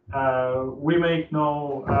 We make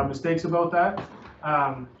no mistakes about that.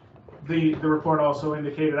 The report also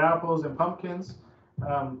indicated apples and pumpkins.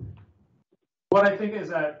 What I think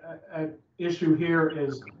is at issue here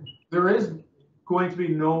is there is going to be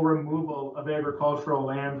no removal of agricultural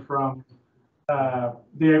land from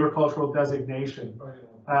the agricultural designation.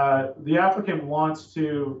 The applicant wants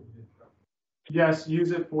to, yes,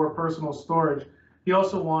 use it for personal storage. He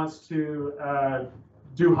also wants to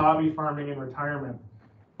do hobby farming in retirement.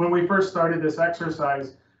 When we first started this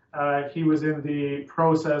exercise, he was in the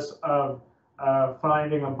process of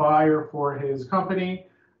finding a buyer for his company.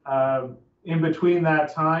 In between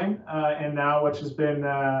that time and now, which has been,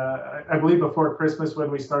 I believe, before Christmas when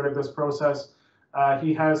we started this process,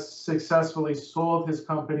 he has successfully sold his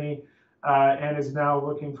company and is now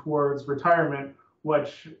looking towards retirement,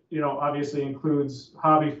 which obviously includes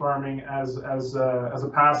hobby farming as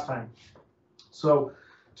a pastime. So,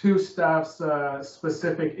 two staff's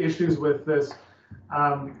specific issues with this.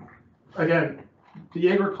 Again, the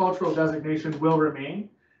agricultural designation will remain.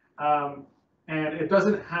 And it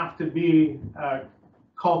doesn't have to be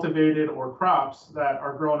cultivated or crops that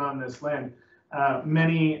are grown on this land.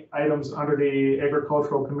 Many items under the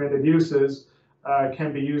agricultural permitted uses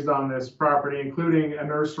can be used on this property, including a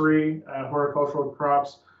nursery, horticultural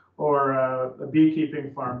crops, or a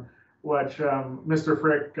beekeeping farm, which Mr.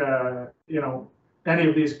 Frick, any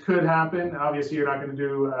of these could happen. Obviously, you're not going to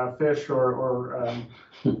do fish or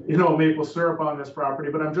maple syrup on this property,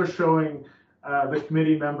 but I'm just showing the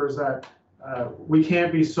committee members that we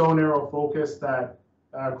can't be so narrow focused that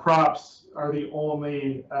crops are the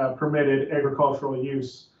only permitted agricultural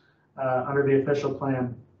use under the official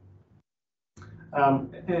plan.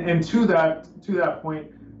 And to that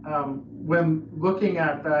point, when looking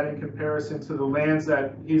at that in comparison to the lands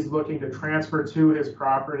that he's looking to transfer to his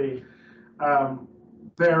property,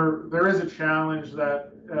 there is a challenge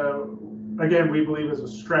that, again, we believe is a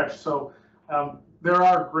stretch. So there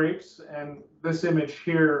are grapes, and this image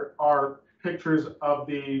here are pictures of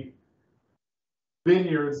the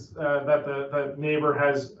vineyards that the neighbor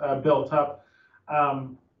has built up.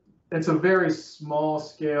 It's a very small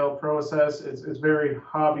scale process. It's very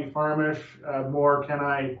hobby farmish. More, can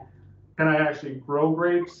I actually grow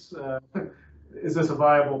grapes? Is this a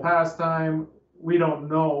viable pastime? We don't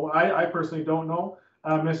know. I personally don't know.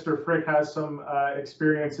 Mr. Frick has some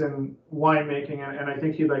experience in winemaking, and I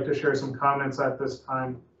think he'd like to share some comments at this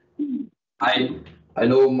time. I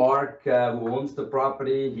know Mark, who owns the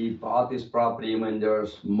property. He bought this property when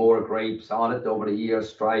there's more grapes on it over the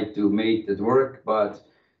years, tried to make it work, but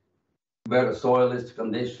where the soil is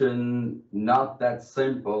condition, not that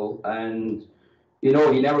simple. And, you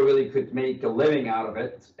know, he never really could make a living out of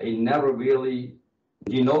it. He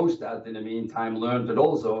knows that in the meantime, learned it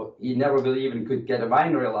also. He never really even could get a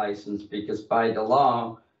winery license because by the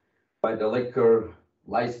law, by the liquor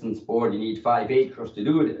license board, you need 5 acres to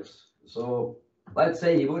do this. So let's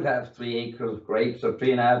say he would have 3 acres of grapes or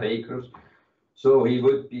 3.5 acres. So he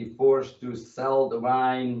would be forced to sell the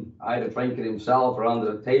wine, either drink it himself or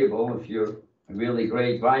under the table. If you're a really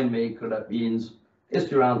great winemaker, that means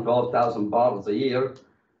it's around 12,000 bottles a year.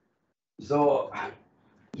 So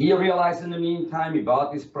he realized in the meantime, he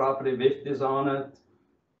bought this property with this on it,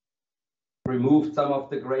 removed some of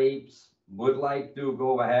the grapes, would like to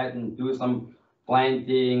go ahead and do some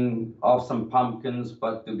planting of some pumpkins,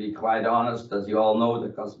 but to be quite honest, as you all know,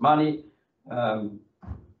 that costs money.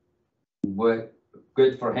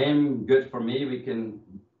 Good for him, good for me. We can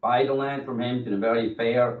buy the land from him to a very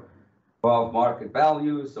fair above market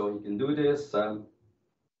value, so he can do this.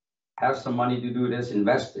 Have some money to do this,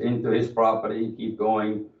 invest into his property, keep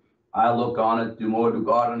going. I'll look on it, do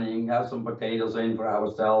gardening, have some potatoes in for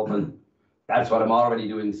ourselves, and that's what I'm already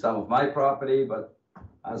doing some of my property. But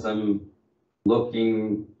as I'm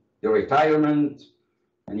looking the retirement,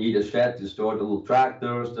 I need a shed to store the little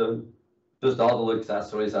tractors, just all the little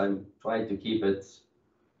accessories. I'm trying to keep it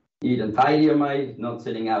neat and tidy, not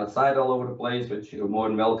sitting outside all over the place, which you're more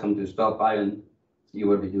than welcome to stop by and see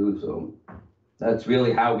what we do. So that's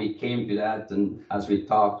really how we came to that, and as we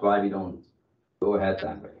talked, why we don't go ahead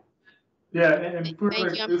that way. Yeah, and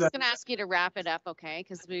thank you. I'm just going to ask you to wrap it up, okay?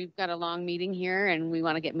 Because we've got a long meeting here and we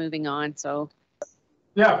want to get moving on. So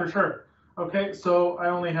yeah, for sure. Okay, so I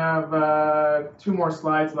only have 2 more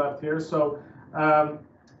slides left here. So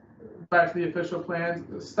back to the official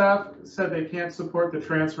plans. Staff said they can't support the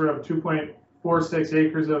transfer of 2.46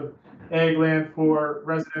 acres of ag land for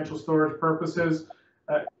residential storage purposes.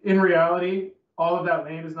 In reality, all of that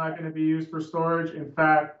land is not going to be used for storage. In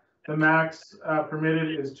fact, the max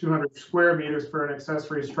permitted is 200 square meters for an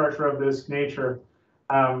accessory structure of this nature.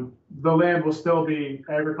 The land will still be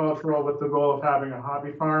agricultural with the goal of having a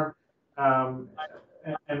hobby farm.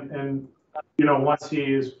 And you know, once he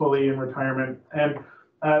is fully in retirement. And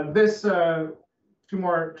this, two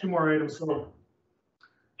more items. So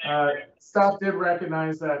staff did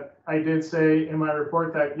recognize that I did say in my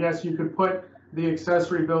report that yes, you could put the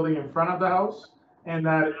accessory building in front of the house, and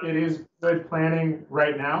that it is good planning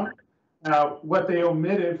right now. What they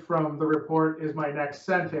omitted from the report is my next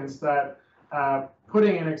sentence, that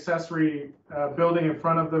putting an accessory building in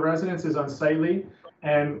front of the residence is unsightly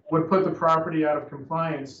and would put the property out of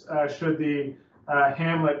compliance should the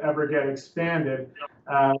hamlet ever get expanded.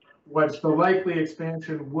 What the likely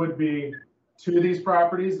expansion would be to these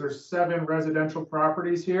properties. There's 7 residential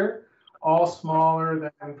properties here, all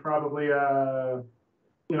smaller than probably,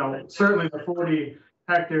 you know, certainly the 40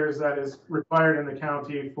 hectares that is required in the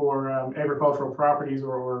county for agricultural properties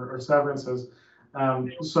or severances.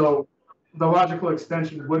 So the logical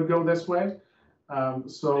extension would go this way.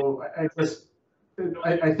 So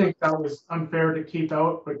I think that was unfair to keep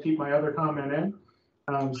out, but keep my other comment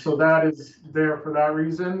in. So that is there for that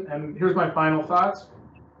reason. And here's my final thoughts.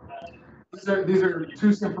 These are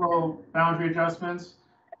 2 simple boundary adjustments.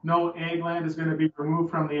 No ag land is going to be removed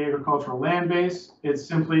from the agricultural land base. It's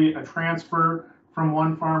simply a transfer from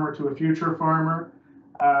one farmer to a future farmer.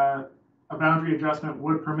 A boundary adjustment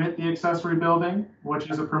would permit the accessory building, which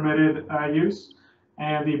is a permitted use,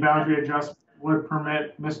 and the boundary adjustment would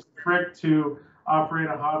permit Mr. Frick to operate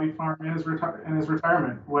a hobby farm in his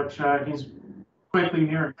retirement, which he's quickly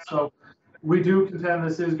nearing. So we do contend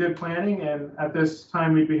this is good planning, and at this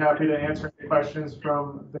time we'd be happy to answer any questions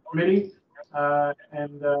from the committee.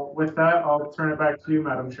 With that, I'll turn it back to you,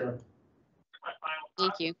 Madam Chair.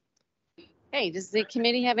 thank you. Hey, does the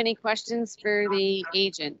committee have any questions for the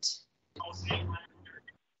agent?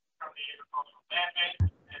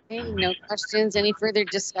 Okay, no questions. Any further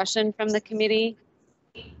discussion from the committee?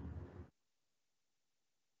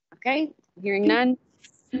 Okay, hearing none.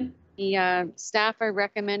 The staff are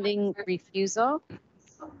recommending refusal.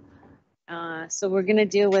 So we're going to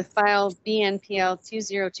deal with file BNPL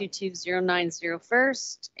 20220990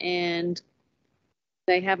 first, and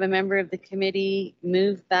I have a member of the committee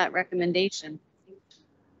move that recommendation.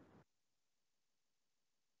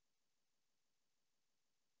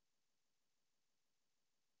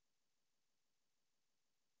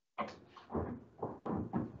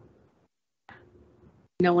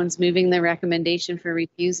 No one's moving the recommendation for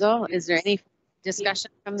refusal. Is there any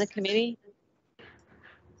discussion from the committee?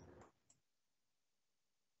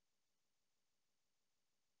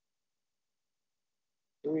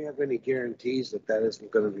 Do we have any guarantees that that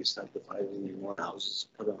isn't going to be subdivided into more houses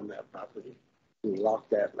put on that property? We lock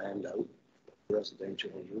that land out for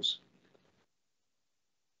residential use.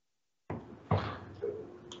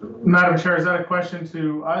 Madam Chair, is that a question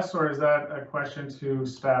to us or is that a question to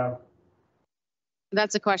staff?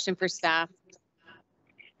 That's a question for staff.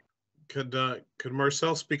 Could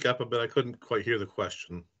Marcel speak up a bit? I couldn't quite hear the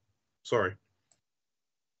question. Sorry.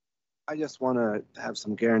 I just want to have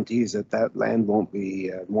some guarantees that that land won't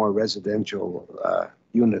be more residential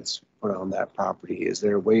units put on that property. Is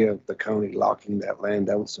there a way of the county locking that land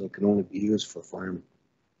out so it can only be used for farm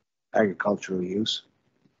agricultural use?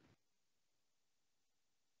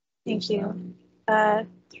 Thank you.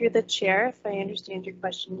 Through the chair, if I understand your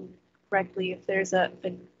question correctly, if there's a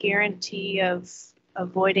guarantee of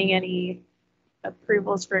avoiding any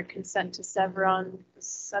approvals for consent to sever on the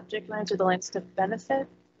subject lands or the lands to benefit,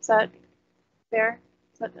 is that fair?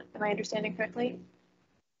 Am I understanding correctly?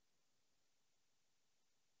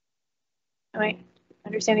 Am I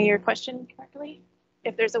understanding your question correctly?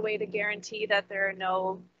 If there's a way to guarantee that there are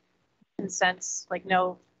no consents, like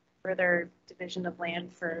no further division of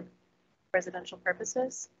land for residential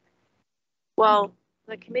purposes? Well,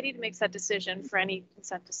 the committee makes that decision for any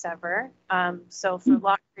consent to sever. So for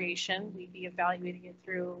lot creation, we'd be evaluating it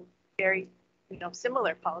through very,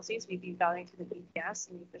 similar policies. We'd be evaluating through the PPS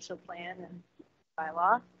and the official plan and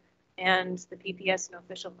bylaw. And the PPS and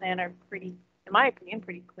official plan are pretty, in my opinion,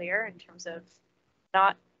 pretty clear in terms of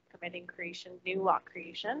not permitting new lot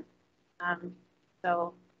creation.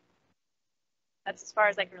 So that's as far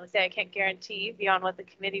as I can really say. I can't guarantee beyond what the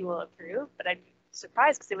committee will approve, but I'd be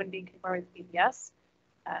surprised because it wouldn't be in conformity with PPS.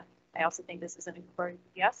 I also think this isn't in conformity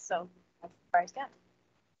with PPS, so that's where I stand.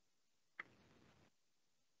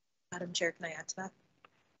 Madam Chair, can I add to that?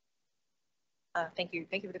 Thank you.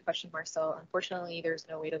 Thank you for the question, Marcel. Unfortunately, there's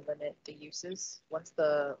no way to limit the uses. Once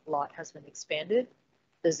the lot has been expanded,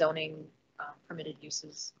 the zoning permitted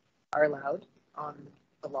uses are allowed on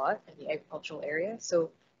the lot in the agricultural area. So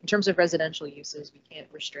in terms of residential uses, we can't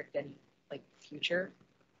restrict any future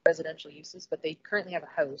residential uses, but they currently have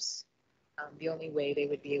a house. The only way they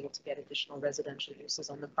would be able to get additional residential uses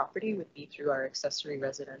on the property would be through our accessory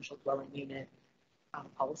residential dwelling unit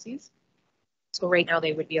policies. So right now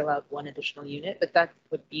they would be allowed one additional unit, but that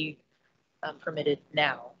would be permitted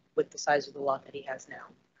now with the size of the lot that he has now.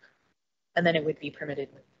 And then it would be permitted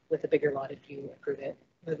with a bigger lot if you approve it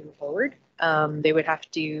moving forward. They would have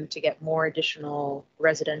to get more additional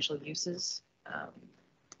residential uses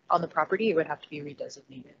on the property. It would have to be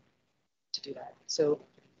redesignated to do that. So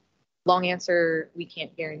long answer, we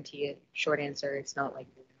can't guarantee it. Short answer, it's not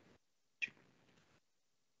likely.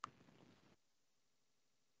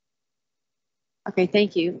 Okay,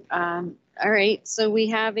 thank you. All right, so we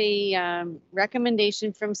have a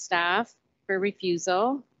recommendation from staff for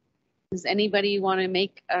refusal. Does anybody want to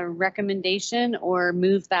make a recommendation or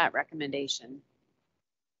move that recommendation?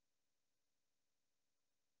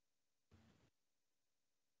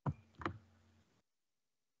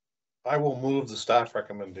 I will move the staff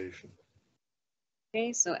recommendation.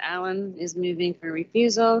 Okay, so Alan is moving for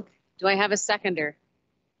refusal. Do I have a seconder?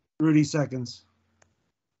 Rudy seconds.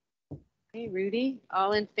 Okay, Rudy,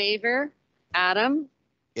 all in favor? Adam?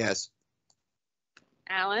 Yes.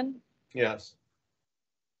 Alan? Yes.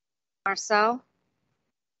 Marcel?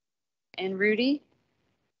 And Rudy?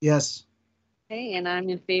 Yes. Okay, and I'm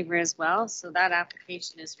in favor as well, so that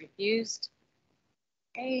application is refused.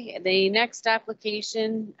 Okay, the next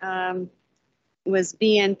application was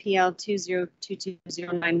BNPL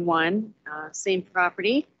 20222091, same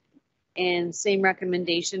property and same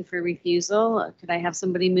recommendation for refusal. Could I have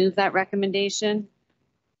somebody move that recommendation?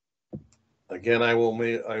 Again, I will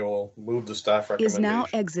move the staff recommendation. Is now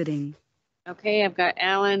exiting. Okay, I've got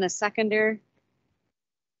Alan, a seconder.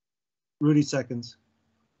 Rudy seconds.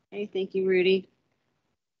 Okay, thank you, Rudy.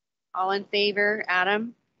 All in favor,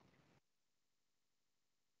 Adam?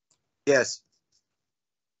 Yes.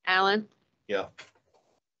 Alan? Yeah.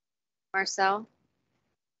 Marcel?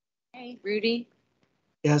 Okay, Rudy?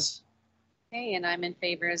 Yes. Okay, and I'm in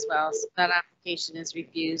favor as well, so that application is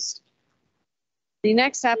refused. The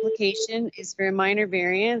next application is for a minor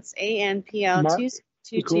variance, ANPL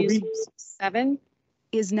 2227,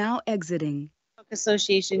 Is now exiting.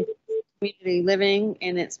 Association Community Living,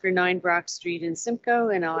 and it's for 9 Brock Street in Simcoe,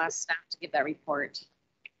 and I'll ask staff to give that report.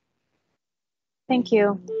 Thank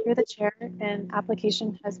you. Through the chair, an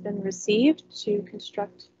application has been received to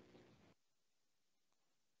construct.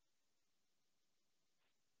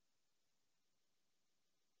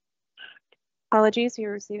 Apologies, we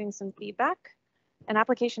are receiving some feedback. An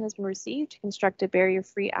application has been received to construct a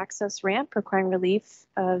barrier-free access ramp requiring relief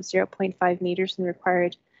of 0.5 meters in the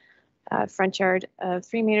required front yard of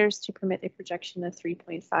 3 meters to permit a projection of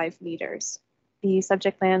 3.5 meters. The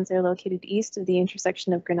subject lands are located east of the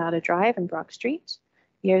intersection of Granada Drive and Brock Street.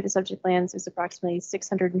 The area of the subject lands is approximately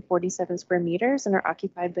 647 square meters and are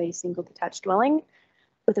occupied by a single detached dwelling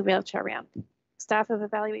with a wheelchair ramp. Staff have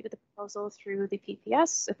evaluated the proposal through the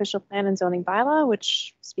PPS, official plan and zoning bylaw,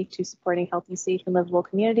 which speak to supporting healthy, safe, and livable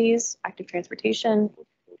communities, active transportation,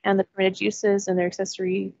 and the permitted uses and their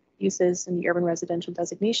accessory uses in the urban residential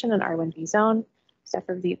designation and R1B zone. Staff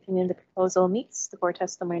are of the opinion the proposal meets the 4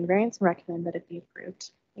 tests of the minor variance and recommend that it be approved.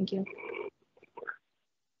 Thank you.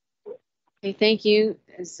 Okay, thank you.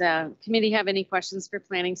 Does committee have any questions for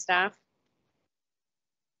planning staff?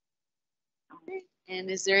 Okay. And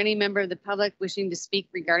is there any member of the public wishing to speak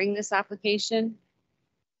regarding this application?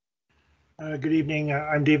 Good evening.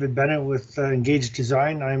 I'm David Bennett with Engaged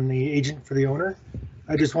Design. I'm the agent for the owner.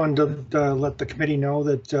 I just wanted to let the committee know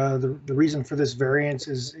that the reason for this variance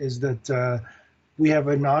is that we have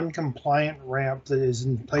a non-compliant ramp that is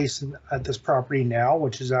in place at this property now,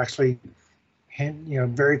 which is actually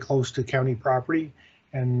very close to county property.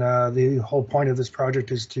 And the whole point of this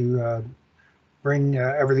project is to bring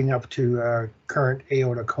everything up to current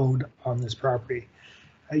AOTA code on this property.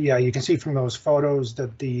 Yeah, you can see from those photos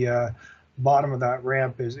that the bottom of that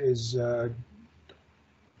ramp is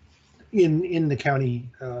in the county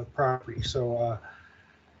property. So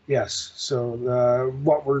yes, so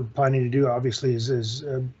what we're planning to do obviously is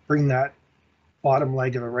bring that bottom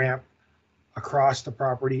leg of the ramp across the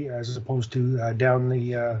property as opposed to down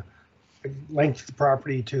the length of the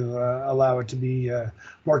property to allow it to be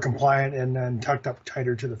more compliant and then tucked up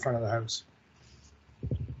tighter to the front of the house.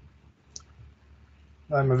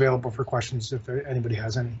 I'm available for questions if anybody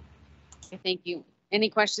has any. Okay, thank you. Any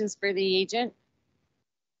questions for the agent?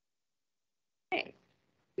 Okay.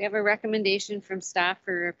 We have a recommendation from staff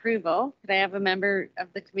for approval. Could I have a member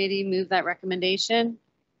of the committee move that recommendation?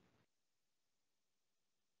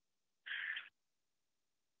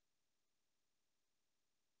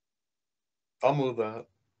 I'll move that.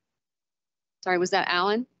 Sorry, was that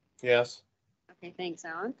Alan? Yes. Okay, thanks,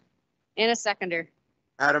 Alan. And a seconder.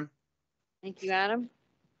 Adam. Thank you, Adam.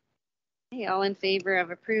 Okay, all in favor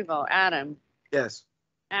of approval. Adam? Yes.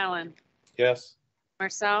 Alan? Yes.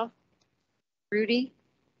 Marcel? Rudy?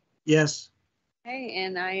 Yes. Okay,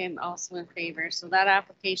 and I am also in favor. So that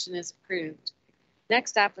application is approved.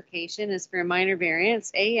 Next application is for a minor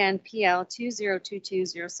variance, ANPL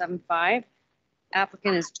 2022075.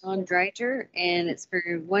 Applicant is John Dreiger, and it's for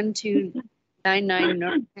 1299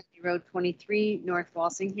 North County Road 23, North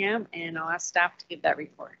Walsingham, and I'll ask staff to give that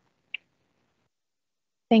report.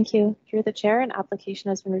 Thank you. Through the chair, an application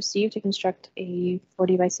has been received to construct a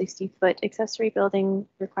 40 by 60 foot accessory building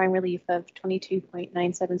requiring relief of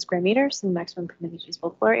 22.97 square meters and maximum permitted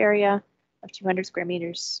usable floor area of 200 square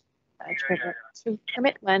meters to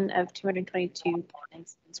permit one of 222.97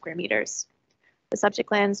 square meters. The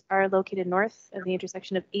subject lands are located north of the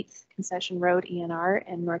intersection of 8th Concession Road ENR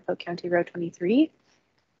and Norfolk County Road 23,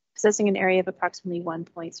 possessing an area of approximately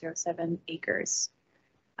 1.07 acres,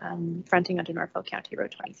 fronting onto Norfolk County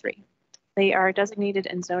Road 23. They are designated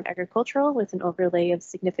and zoned agricultural with an overlay of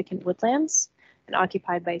significant woodlands and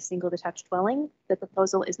occupied by a single detached dwelling. The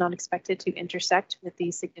proposal is not expected to intersect with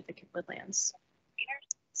these significant woodlands.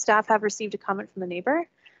 Staff have received a comment from the neighbor.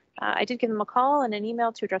 I did give them a call and an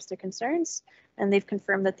email to address their concerns, and they've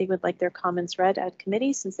confirmed that they would like their comments read at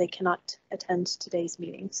committee since they cannot attend today's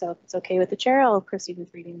meeting. So if it's okay with the chair, I'll proceed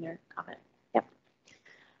with reading their comment. Yep.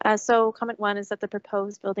 So comment 1 is that the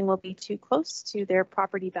proposed building will be too close to their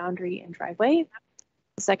property boundary and driveway.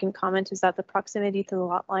 The second comment is that the proximity to the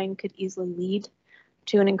lot line could easily lead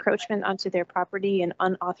to an encroachment onto their property and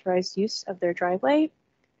unauthorized use of their driveway.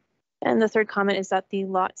 And the third comment is that the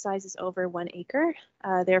lot size is over 1 acre.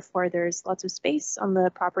 Therefore, there's lots of space on the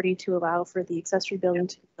property to allow for the accessory building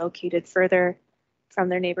to be located further from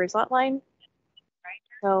their neighbor's lot line.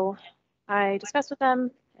 So I discussed with them,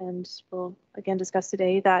 and we'll again discuss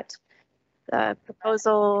today, that the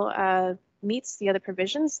proposal meets the other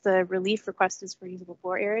provisions. The relief request is for usable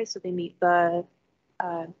floor area, so they meet the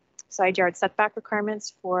side yard setback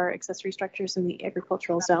requirements for accessory structures in the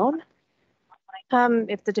agricultural zone.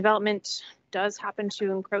 If the development does happen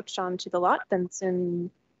to encroach onto the lot, then it's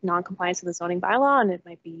in non-compliance with the zoning bylaw, and it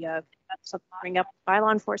might be something to bring up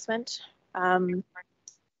bylaw enforcement.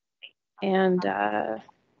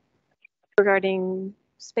 Regarding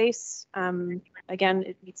space, again,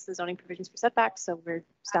 it meets the zoning provisions for setbacks, so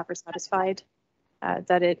staff are satisfied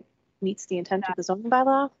that it meets the intent of the zoning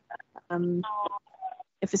bylaw.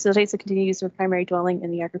 It facilitates the continued use of a primary dwelling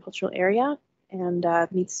in the agricultural area and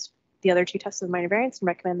meets the other two tests of minor variance, and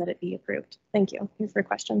recommend that it be approved. Thank you. Here for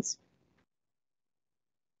questions.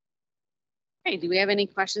 Okay, do we have any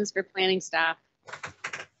questions for planning staff?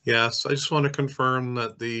 Yes, I just want to confirm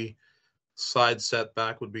that the side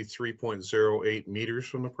setback would be 3.08 meters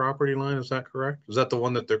from the property line. Is that correct? Is that the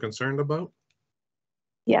one that they're concerned about?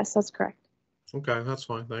 Yes, that's correct. Okay, that's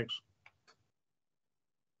fine. Thanks.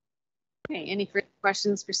 Okay, any further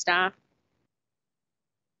questions for staff?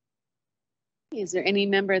 Is there any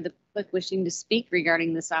member of the public wishing to speak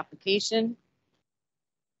regarding this application?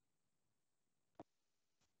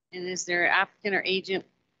 And is there applicant or agent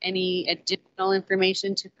any additional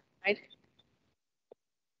information to provide?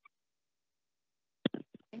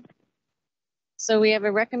 So we have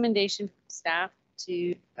a recommendation from staff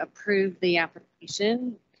to approve the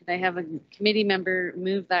application. Could I have a committee member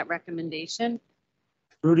move that recommendation?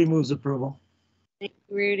 Rudy moves approval. Thank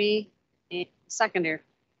you, Rudy. And seconder.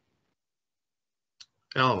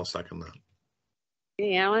 Alan will second that.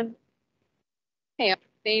 Hey, Alan. Hey, in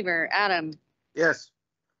favor. Adam. Yes.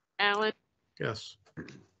 Alan. Yes.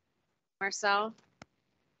 Marcel.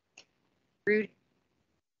 Rudy.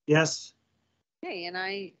 Yes. Okay, and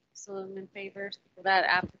I so am in favor. So that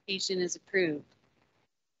application is approved.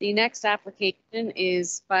 The next application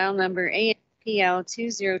is file number ANPL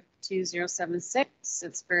 202076.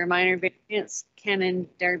 It's for a minor variance. Ken and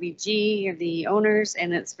Darby G are the owners,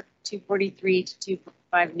 and it's for 243 to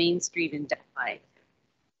 245 Main Street in Delhi.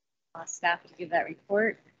 Staff to give that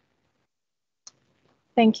report.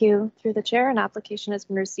 Thank you. Through the chair, an application has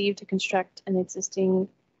been received to construct an existing,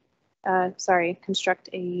 construct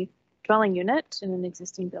a dwelling unit in an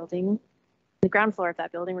existing building, the ground floor of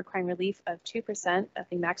that building, requiring relief of 2% of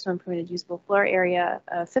the maximum permitted usable floor area,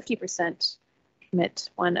 50% permit,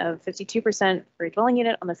 one of 52% for a dwelling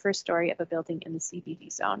unit on the first story of a building in the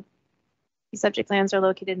CBD zone. The subject lands are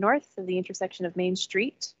located north of the intersection of Main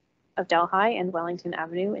Street of Delhi and Wellington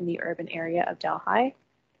Avenue in the urban area of Delhi.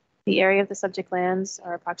 The area of the subject lands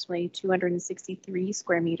are approximately 263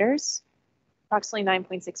 square meters, approximately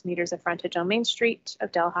 9.6 meters of frontage on Main Street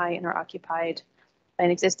of Delhi, and are occupied by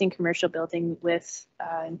an existing commercial building with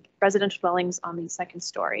residential dwellings on the second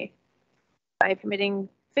story. By permitting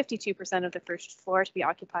 52% of the first floor to be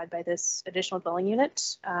occupied by this additional dwelling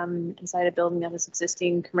unit inside a building that is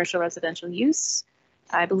existing commercial residential use,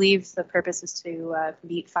 I believe the purpose is to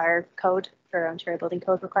meet fire code for Ontario Building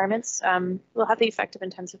Code requirements. Will have the effect of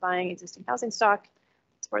intensifying existing housing stock,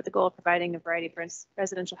 support the goal of providing a variety of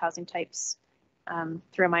residential housing types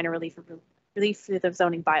through a minor relief through the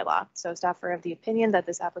zoning bylaw. So staff are of the opinion that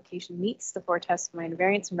this application meets the 4 tests of minor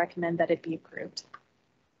variance and recommend that it be approved.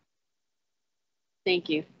 Thank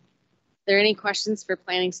you. Are there any questions for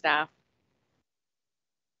planning staff?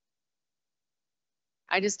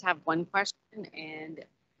 I just have one question, and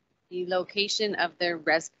the location of the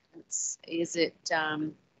residence, is it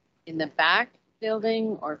in the back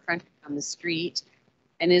building or front on the street?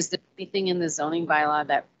 And is there anything in the zoning bylaw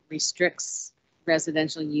that restricts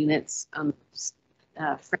residential units on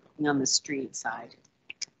the street side?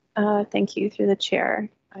 Thank you. Through the chair,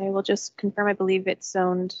 I will just confirm, I believe it's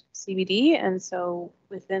zoned CBD, and so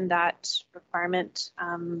within that requirement,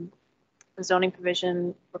 the zoning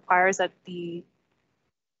provision requires that the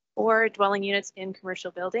 4 dwelling units in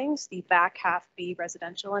commercial buildings, the back half be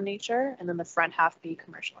residential in nature, and then the front half be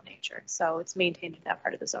commercial in nature. So it's maintained in that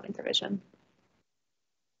part of the zoning provision.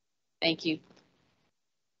 Thank you.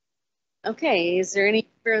 Okay, is there any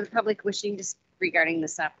for the public wishing to speak regarding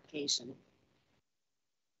this application?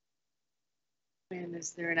 And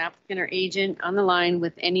is there an applicant or agent on the line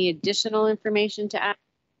with any additional information to add?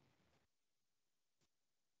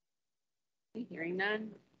 Hearing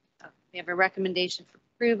none. We have a recommendation for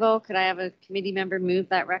approval. Could I have a committee member move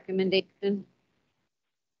that recommendation?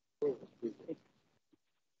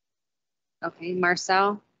 Okay,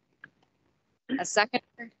 Marcel. A second.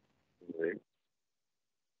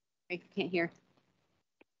 I can't hear.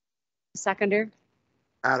 Seconder.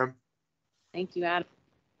 Adam. Thank you, Adam.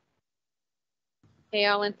 Okay,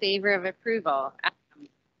 all in favor of approval? Adam.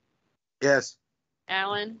 Yes.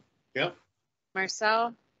 Alan. Yep.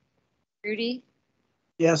 Marcel. Rudy.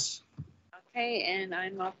 Yes. Okay, and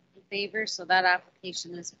I'm also in favor, so that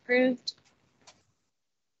application is approved.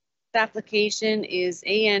 This application is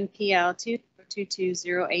ANPL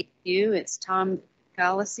 2208U. It's Tom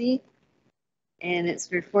Gallacy, and it's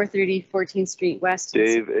for 430 14th Street West.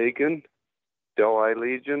 Dave Aiken, Delhi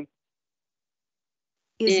Legion.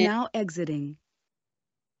 Is now exiting.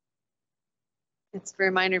 It's for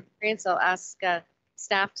a minor variance. I'll ask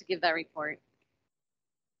staff to give that report.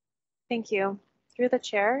 Thank you. Through the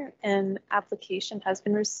chair, an application has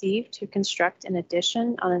been received to construct an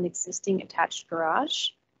addition on an existing attached garage,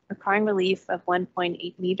 requiring relief of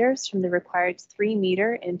 1.8 meters from the required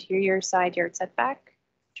 3-meter interior side yard setback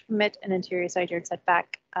to permit an interior side yard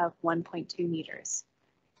setback of 1.2 meters.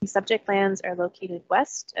 The subject lands are located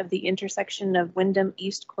west of the intersection of Wyndham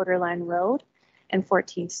East Quarterline Road and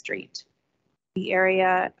 14th Street. The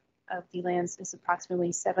area of the lands is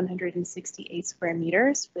approximately 768 square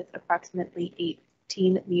meters with approximately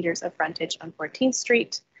 18 meters of frontage on 14th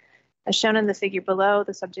Street. As shown in the figure below,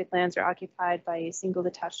 the subject lands are occupied by a single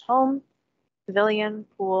detached home, pavilion,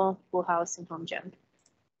 pool, pool house, and home gym.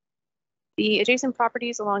 The adjacent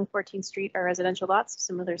properties along 14th Street are residential lots of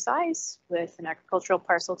similar size with an agricultural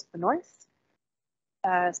parcel to the north.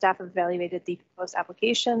 Staff have evaluated the proposed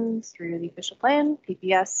application through the official plan,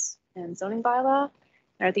 PPS, and zoning bylaw,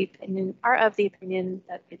 and are of the opinion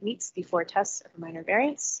that it meets the 4 tests of a minor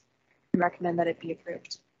variance and recommend that it be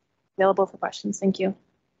approved. Available for questions. Thank you.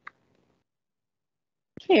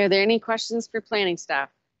 Okay, are there any questions for planning staff?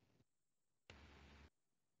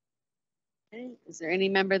 Okay. Is there any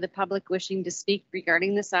member of the public wishing to speak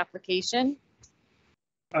regarding this application?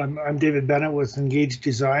 I'm David Bennett with Engaged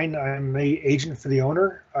Design. I'm the agent for the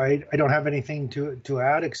owner. I don't have anything to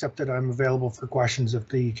add except that I'm available for questions if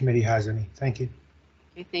the committee has any. Thank you.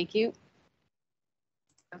 Okay, thank you.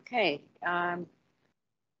 Okay,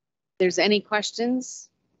 there's any questions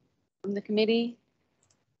from the committee?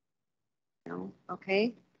 No,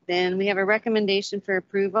 okay. Then we have a recommendation for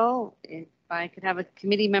approval. If I could have a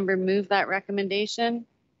committee member move that recommendation.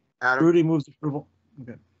 Adam. Rudy moves approval.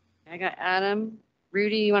 Okay. I got Adam.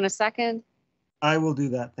 Rudy, you want a second? I will do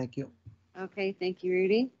that. Thank you. Okay, thank you,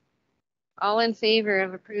 Rudy. All in favor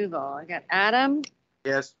of approval. I got Adam,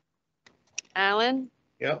 Yes. Alan,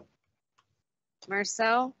 Yep.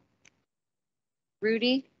 Marcel,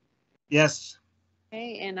 Rudy. Yes.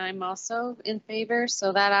 Okay, and I'm also in favor,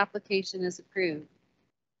 so that application is approved.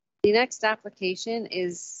 The next application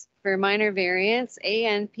is for minor variance,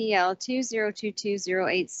 ANPL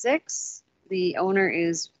 2022086. The owner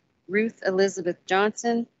is Ruth Elizabeth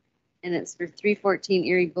Johnson, and it's for 314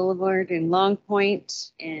 Erie Boulevard in Long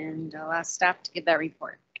Point, and I'll ask staff to give that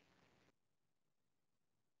report.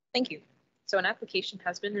 Thank you. So an application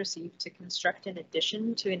has been received to construct an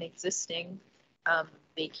addition to an existing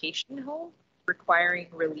vacation home, requiring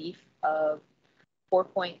relief of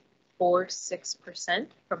 4.46%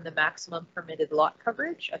 from the maximum permitted lot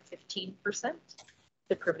coverage of 15%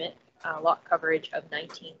 to permit lot coverage of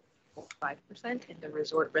 19.5% in the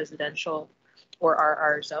resort residential or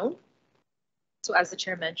RR zone. So as the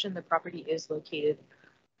chair mentioned, the property is located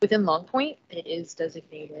within Long Point. It is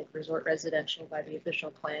designated resort residential by the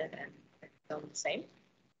official plan and zoned the same.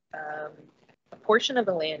 A portion of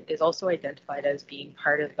the land is also identified as being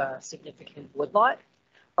part of a significant woodlot.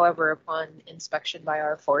 However, upon inspection by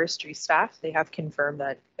our forestry staff, they have confirmed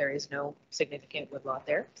that there is no significant woodlot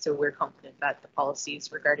there. So we're confident that the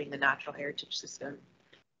policies regarding the natural heritage system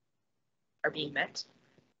are being met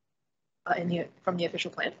from the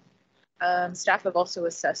official plan. Staff have also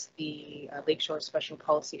assessed the Lakeshore Special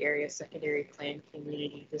Policy Area Secondary Plan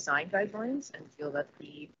Community Design Guidelines and feel that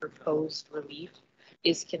the proposed relief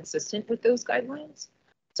is consistent with those guidelines.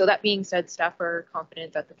 So that being said, staff are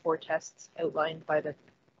confident that the 4 tests outlined by the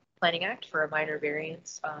Planning Act for a minor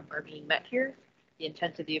variance are being met here. The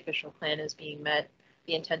intent of the official plan is being met.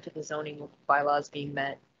 The intent of the zoning bylaws being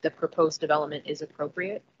met. The proposed development is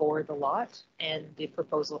appropriate for the lot, and the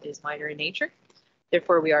proposal is minor in nature.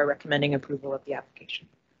 Therefore, we are recommending approval of the application.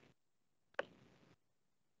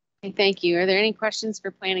 Okay, thank you. Are there any questions for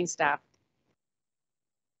planning staff?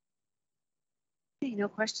 Okay, no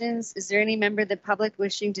questions. Is there any member of the public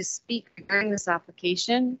wishing to speak regarding this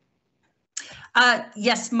application?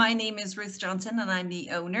 Yes, my name is Ruth Johnson and I'm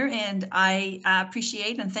the owner, and I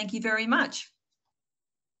appreciate and thank you very much.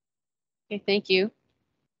 Okay, thank you.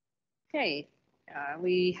 Okay,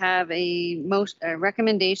 we have a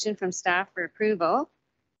recommendation from staff for approval.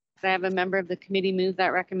 Could I have a member of the committee move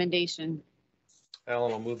that recommendation?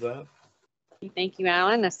 Alan, I'll move that. Okay, thank you,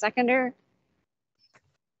 Alan. A seconder?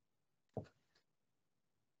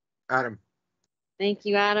 Adam. Thank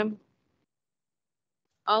you, Adam.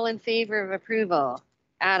 All in favor of approval?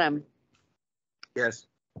 Adam, Yes.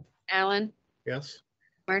 Alan, Yes.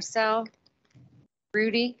 Marcel,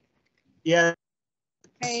 Rudy. Yeah.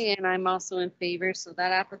 Okay, and I'm also in favor, so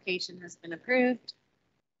that application has been approved.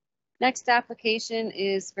 Next application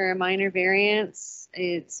is for a minor variance.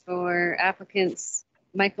 It's for applicants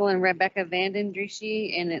Michael and Rebecca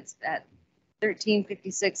Vandendrishi, and it's at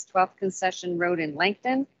 1356 12th Concession Road in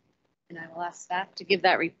Langton. And I will ask staff to give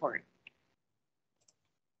that report.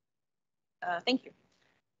 Thank you.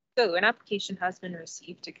 So an application has been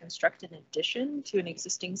received to construct an addition to an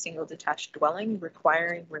existing single detached dwelling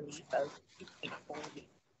requiring relief of 2.4 meters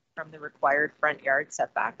from the required front yard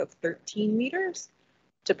setback of 13 meters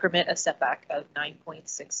to permit a setback of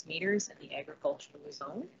 9.6 meters in the agricultural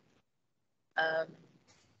zone.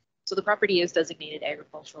 So the property is designated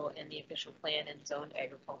agricultural in the official plan and zoned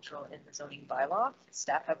agricultural in the zoning bylaw.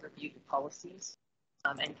 Staff have reviewed the policies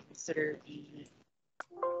and consider the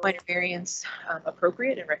minor variance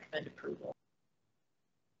appropriate and recommend approval.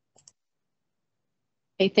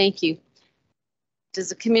 Okay, thank you. Does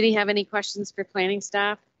the committee have any questions for planning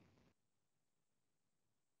staff?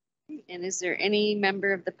 And is there any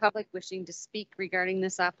member of the public wishing to speak regarding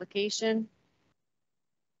this application?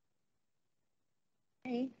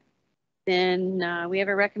 Okay, then we have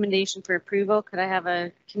a recommendation for approval. Could I have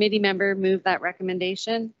a committee member move that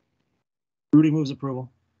recommendation? Rudy moves approval.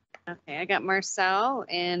 Okay, I got Marcel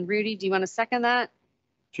and Rudy. Do you want to second that?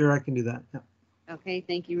 Sure, I can do that. Yeah. Okay,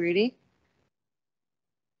 thank you, Rudy.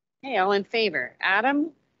 Okay, all in favor.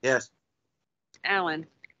 Adam? Yes. Alan?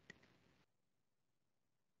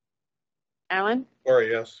 Alan? Or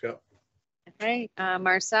yes, yeah. Okay,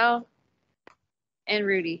 Marcel and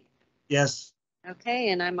Rudy. Yes. Okay,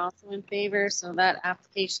 and I'm also in favor, so that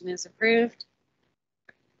application is approved.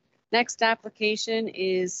 Next application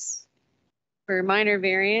is for minor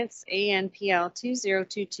variance ANPL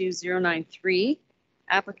 2022093.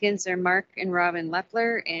 Applicants are Mark and Robin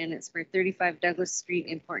Lepler, and it's for 35 Douglas Street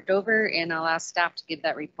in Port Dover, and I'll ask staff to give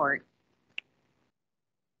that report.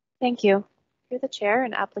 Thank you. Through the chair,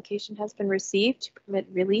 an application has been received to permit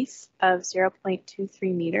relief of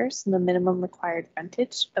 0.23 meters in the minimum required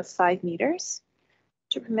frontage of 5 meters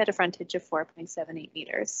to permit a frontage of 4.78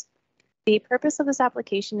 meters. The purpose of this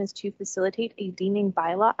application is to facilitate a deeming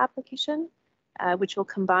bylaw application, which will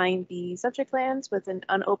combine the subject lands with an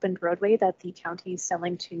unopened roadway that the county is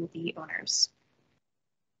selling to the owners.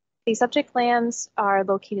 The subject lands are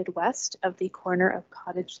located west of the corner of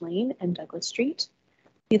Cottage Lane and Douglas Street.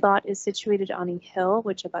 The lot is situated on a hill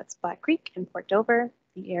which abuts Black Creek in Port Dover.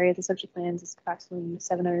 The area of the subject lands is approximately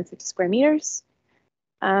 750 square meters,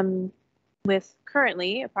 with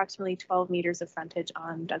currently approximately 12 meters of frontage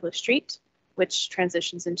on Douglas Street, which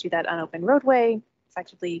transitions into that unopened roadway,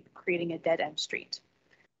 effectively creating a dead-end street.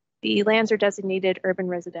 The lands are designated urban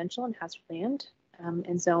residential and hazard land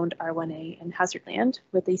and zoned R1A and hazard land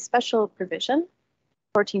with a special provision,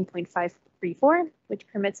 14.534, which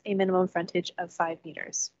permits a minimum frontage of 5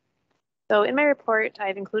 meters. So in my report,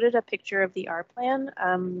 I've included a picture of the R plan,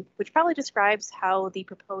 which probably describes how the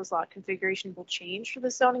proposed lot configuration will change for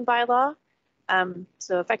the zoning bylaw.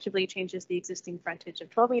 So effectively changes the existing frontage of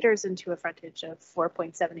 12 meters into a frontage of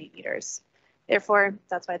 4.78 meters. Therefore,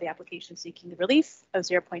 that's why the application is seeking the relief of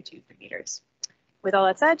 0.23 meters. With all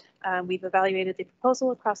that said, we've evaluated the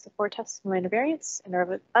proposal across the 4 tests of minor variance and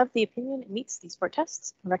are of the opinion it meets these 4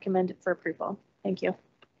 tests and recommend it for approval. Thank you.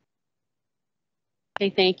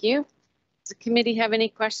 Okay, thank you. Does the committee have any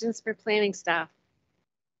questions for planning staff?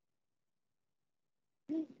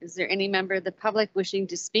 Is there any member of the public wishing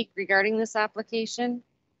to speak regarding this application?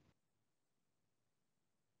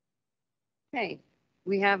 Okay,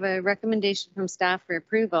 we have a recommendation from staff for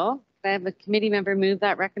approval. Could I have a committee member move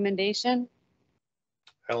that recommendation?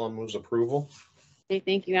 Alan moves approval. Okay,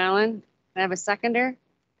 thank you, Alan. Can I have a seconder?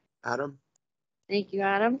 Adam? Thank you,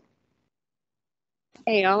 Adam.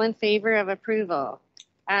 Hey, all in favor of approval?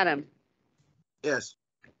 Adam? Yes.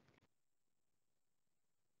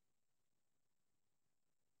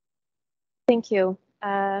 Thank you.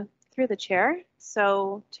 Through the chair,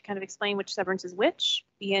 so to kind of explain which severance is which,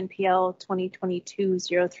 BNPL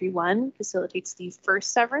 2022-031 facilitates the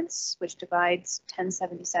first severance, which divides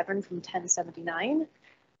 1077 from 1079.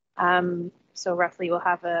 So roughly we'll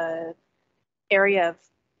have a area of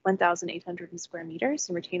 1,800 square meters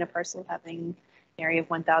and retain a parcel having an area of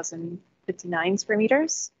 1,059 square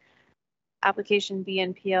meters. Application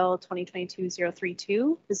BNPL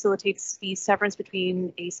 2022-032 facilitates the severance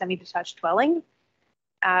between a semi-detached dwelling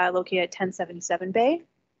located at 1077 Bay,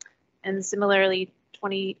 and similarly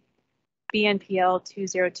BNPL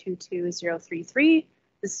 2022-033.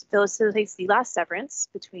 This facilitates the last severance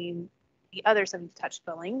between the other semi-detached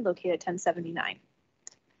dwelling located at 1079.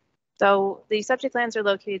 So the subject lands are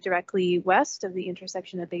located directly west of the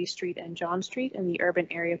intersection of Bay Street and John Street in the urban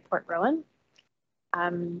area of Port Rowan.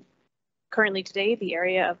 Currently today, the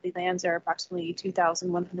area of the lands are approximately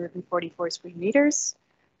 2,144 square meters,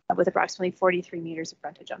 with approximately 43 meters of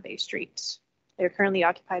frontage on Bay Street. They're currently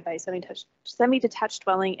occupied by a semi-detached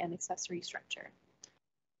dwelling and accessory structure.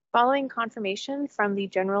 Following confirmation from the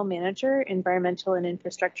General Manager, Environmental and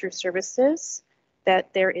Infrastructure Services,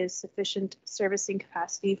 that there is sufficient servicing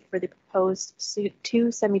capacity for the proposed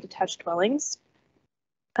 2 semi-detached dwellings.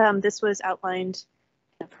 This was outlined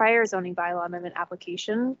in a prior zoning bylaw amendment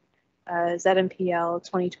application, ZMPL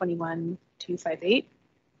 2021-258,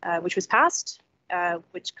 which was passed,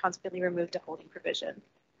 which consequently removed a holding provision.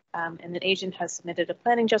 And an agent has submitted a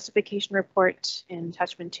planning justification report in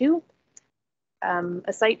attachment 2.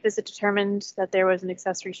 A site visit determined that there was an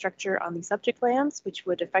accessory structure on the subject lands, which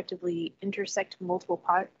would effectively intersect multiple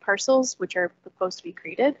parcels, which are proposed to be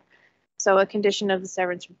created. So a condition of the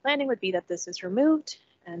severance from planning would be that this is removed,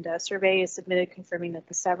 and a survey is submitted confirming that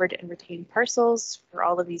the severed and retained parcels for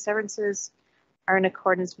all of these severances are in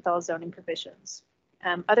accordance with all zoning provisions.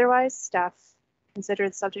 Otherwise, staff consider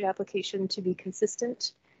the subject application to be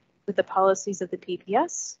consistent with the policies of the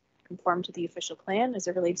PPS, conform to the official plan as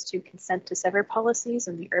it relates to consent to sever policies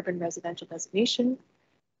and the urban residential designation,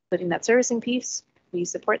 including that servicing piece. We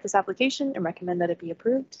support this application and recommend that it be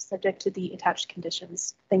approved, subject to the attached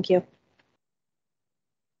conditions. Thank you.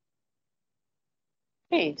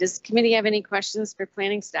 Okay, does the committee have any questions for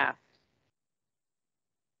planning staff?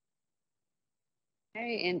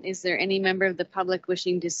 Okay, and is there any member of the public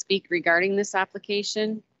wishing to speak regarding this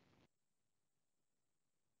application?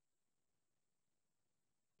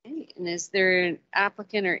 Okay, and is there an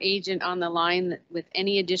applicant or agent on the line with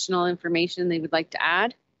any additional information they would like to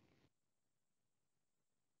add?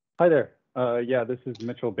 Hi there. Yeah, this is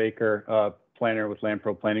Mitchell Baker, planner with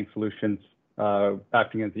LandPro Planning Solutions,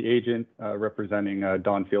 acting as the agent representing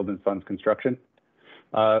Don Field and Sons Construction.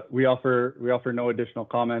 We offer no additional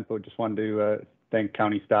comment, but just wanted to thank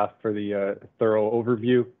county staff for the thorough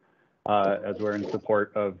overview, as we're in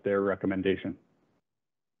support of their recommendation.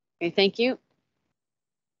 Okay, thank you.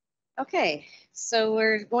 Okay, so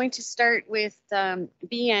we're going to start with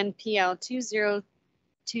BNPL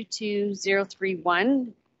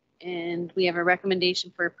 2022031, and we have a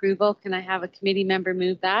recommendation for approval. Can I have a committee member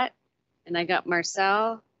move that? And I got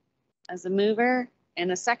Marcel as a mover and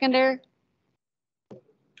a seconder.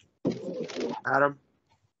 Adam?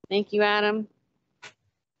 Thank you, Adam.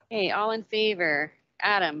 Okay, all in favor.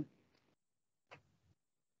 Adam?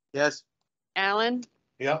 Yes. Alan?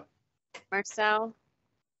 Yeah. Marcel?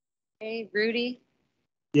 Okay, Rudy?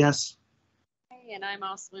 Yes. Okay, and I'm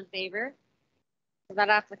also in favor. So that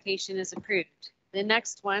application is approved. The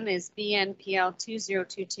next one is BNPL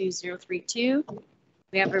 2022032.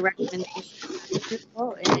 We have a recommendation for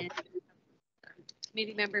approval, and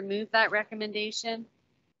committee member move that recommendation.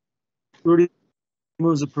 Rudy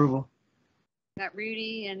moves approval. Got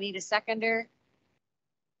Rudy and need a seconder.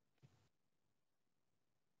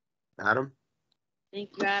 Adam?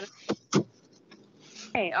 Thank you, Adam.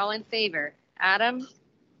 Okay, all in favor. Adam?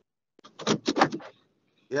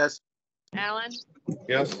 Yes. Alan?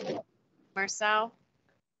 Yes. Marcel?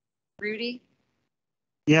 Rudy?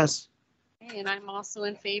 Yes. Okay, and I'm also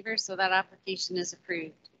in favor, so that application is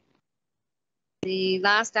approved. The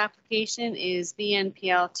last application is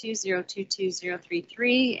BNPL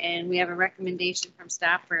 2022033, and we have a recommendation from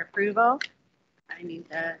staff for approval. I need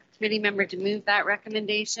the committee member to move that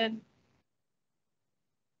recommendation.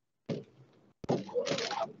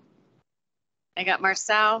 I got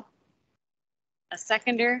Marcel, a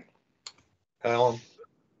seconder. Alan?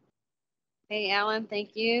 Hey, Alan,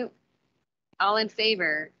 thank you. All in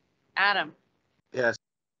favor. Adam? Yes.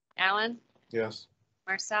 Alan? Yes.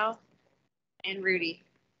 Marcel? And Rudy?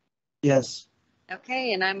 Yes.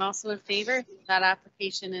 Okay, and I'm also in favor. That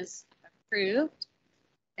application is approved.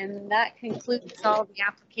 And that concludes all the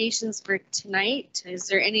applications for tonight. Is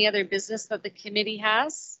there any other business that the committee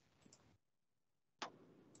has?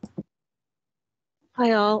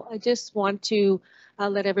 Hi all, I just want to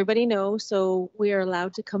let everybody know, so we are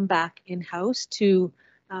allowed to come back in-house to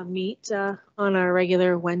meet on our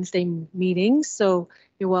regular Wednesday meetings. So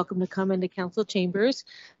you're welcome to come into council chambers,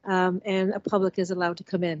 and a public is allowed to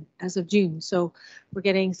come in as of June. So we're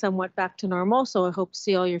getting somewhat back to normal. So I hope to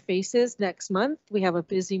see all your faces next month. We have a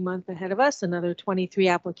busy month ahead of us, another 23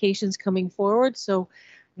 applications coming forward. So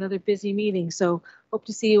another busy meeting. So hope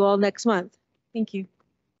to see you all next month. Thank you.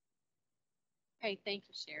 Okay, thank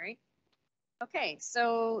you, Sherry. Okay,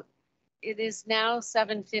 so it is now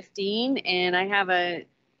 7:15, and I have a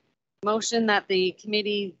motion that the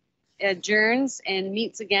committee adjourns and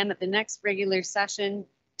meets again at the next regular session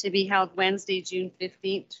to be held Wednesday, June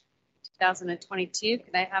 15th, 2022.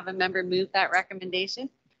 Could I have a member move that recommendation?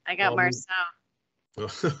 I got I'll Marcel.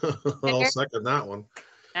 I'll second that one.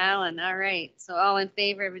 Alan, all right. So all in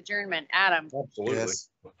favor of adjournment? Adam? Absolutely. Yes.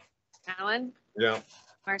 Alan? Yeah.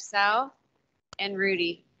 Marcel? And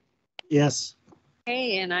Rudy? Yes.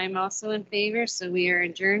 Okay, and I'm also in favor, so we are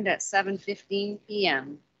adjourned at 7:15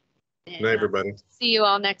 p.m. Good night, everybody. See you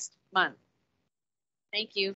all next month. Thank you.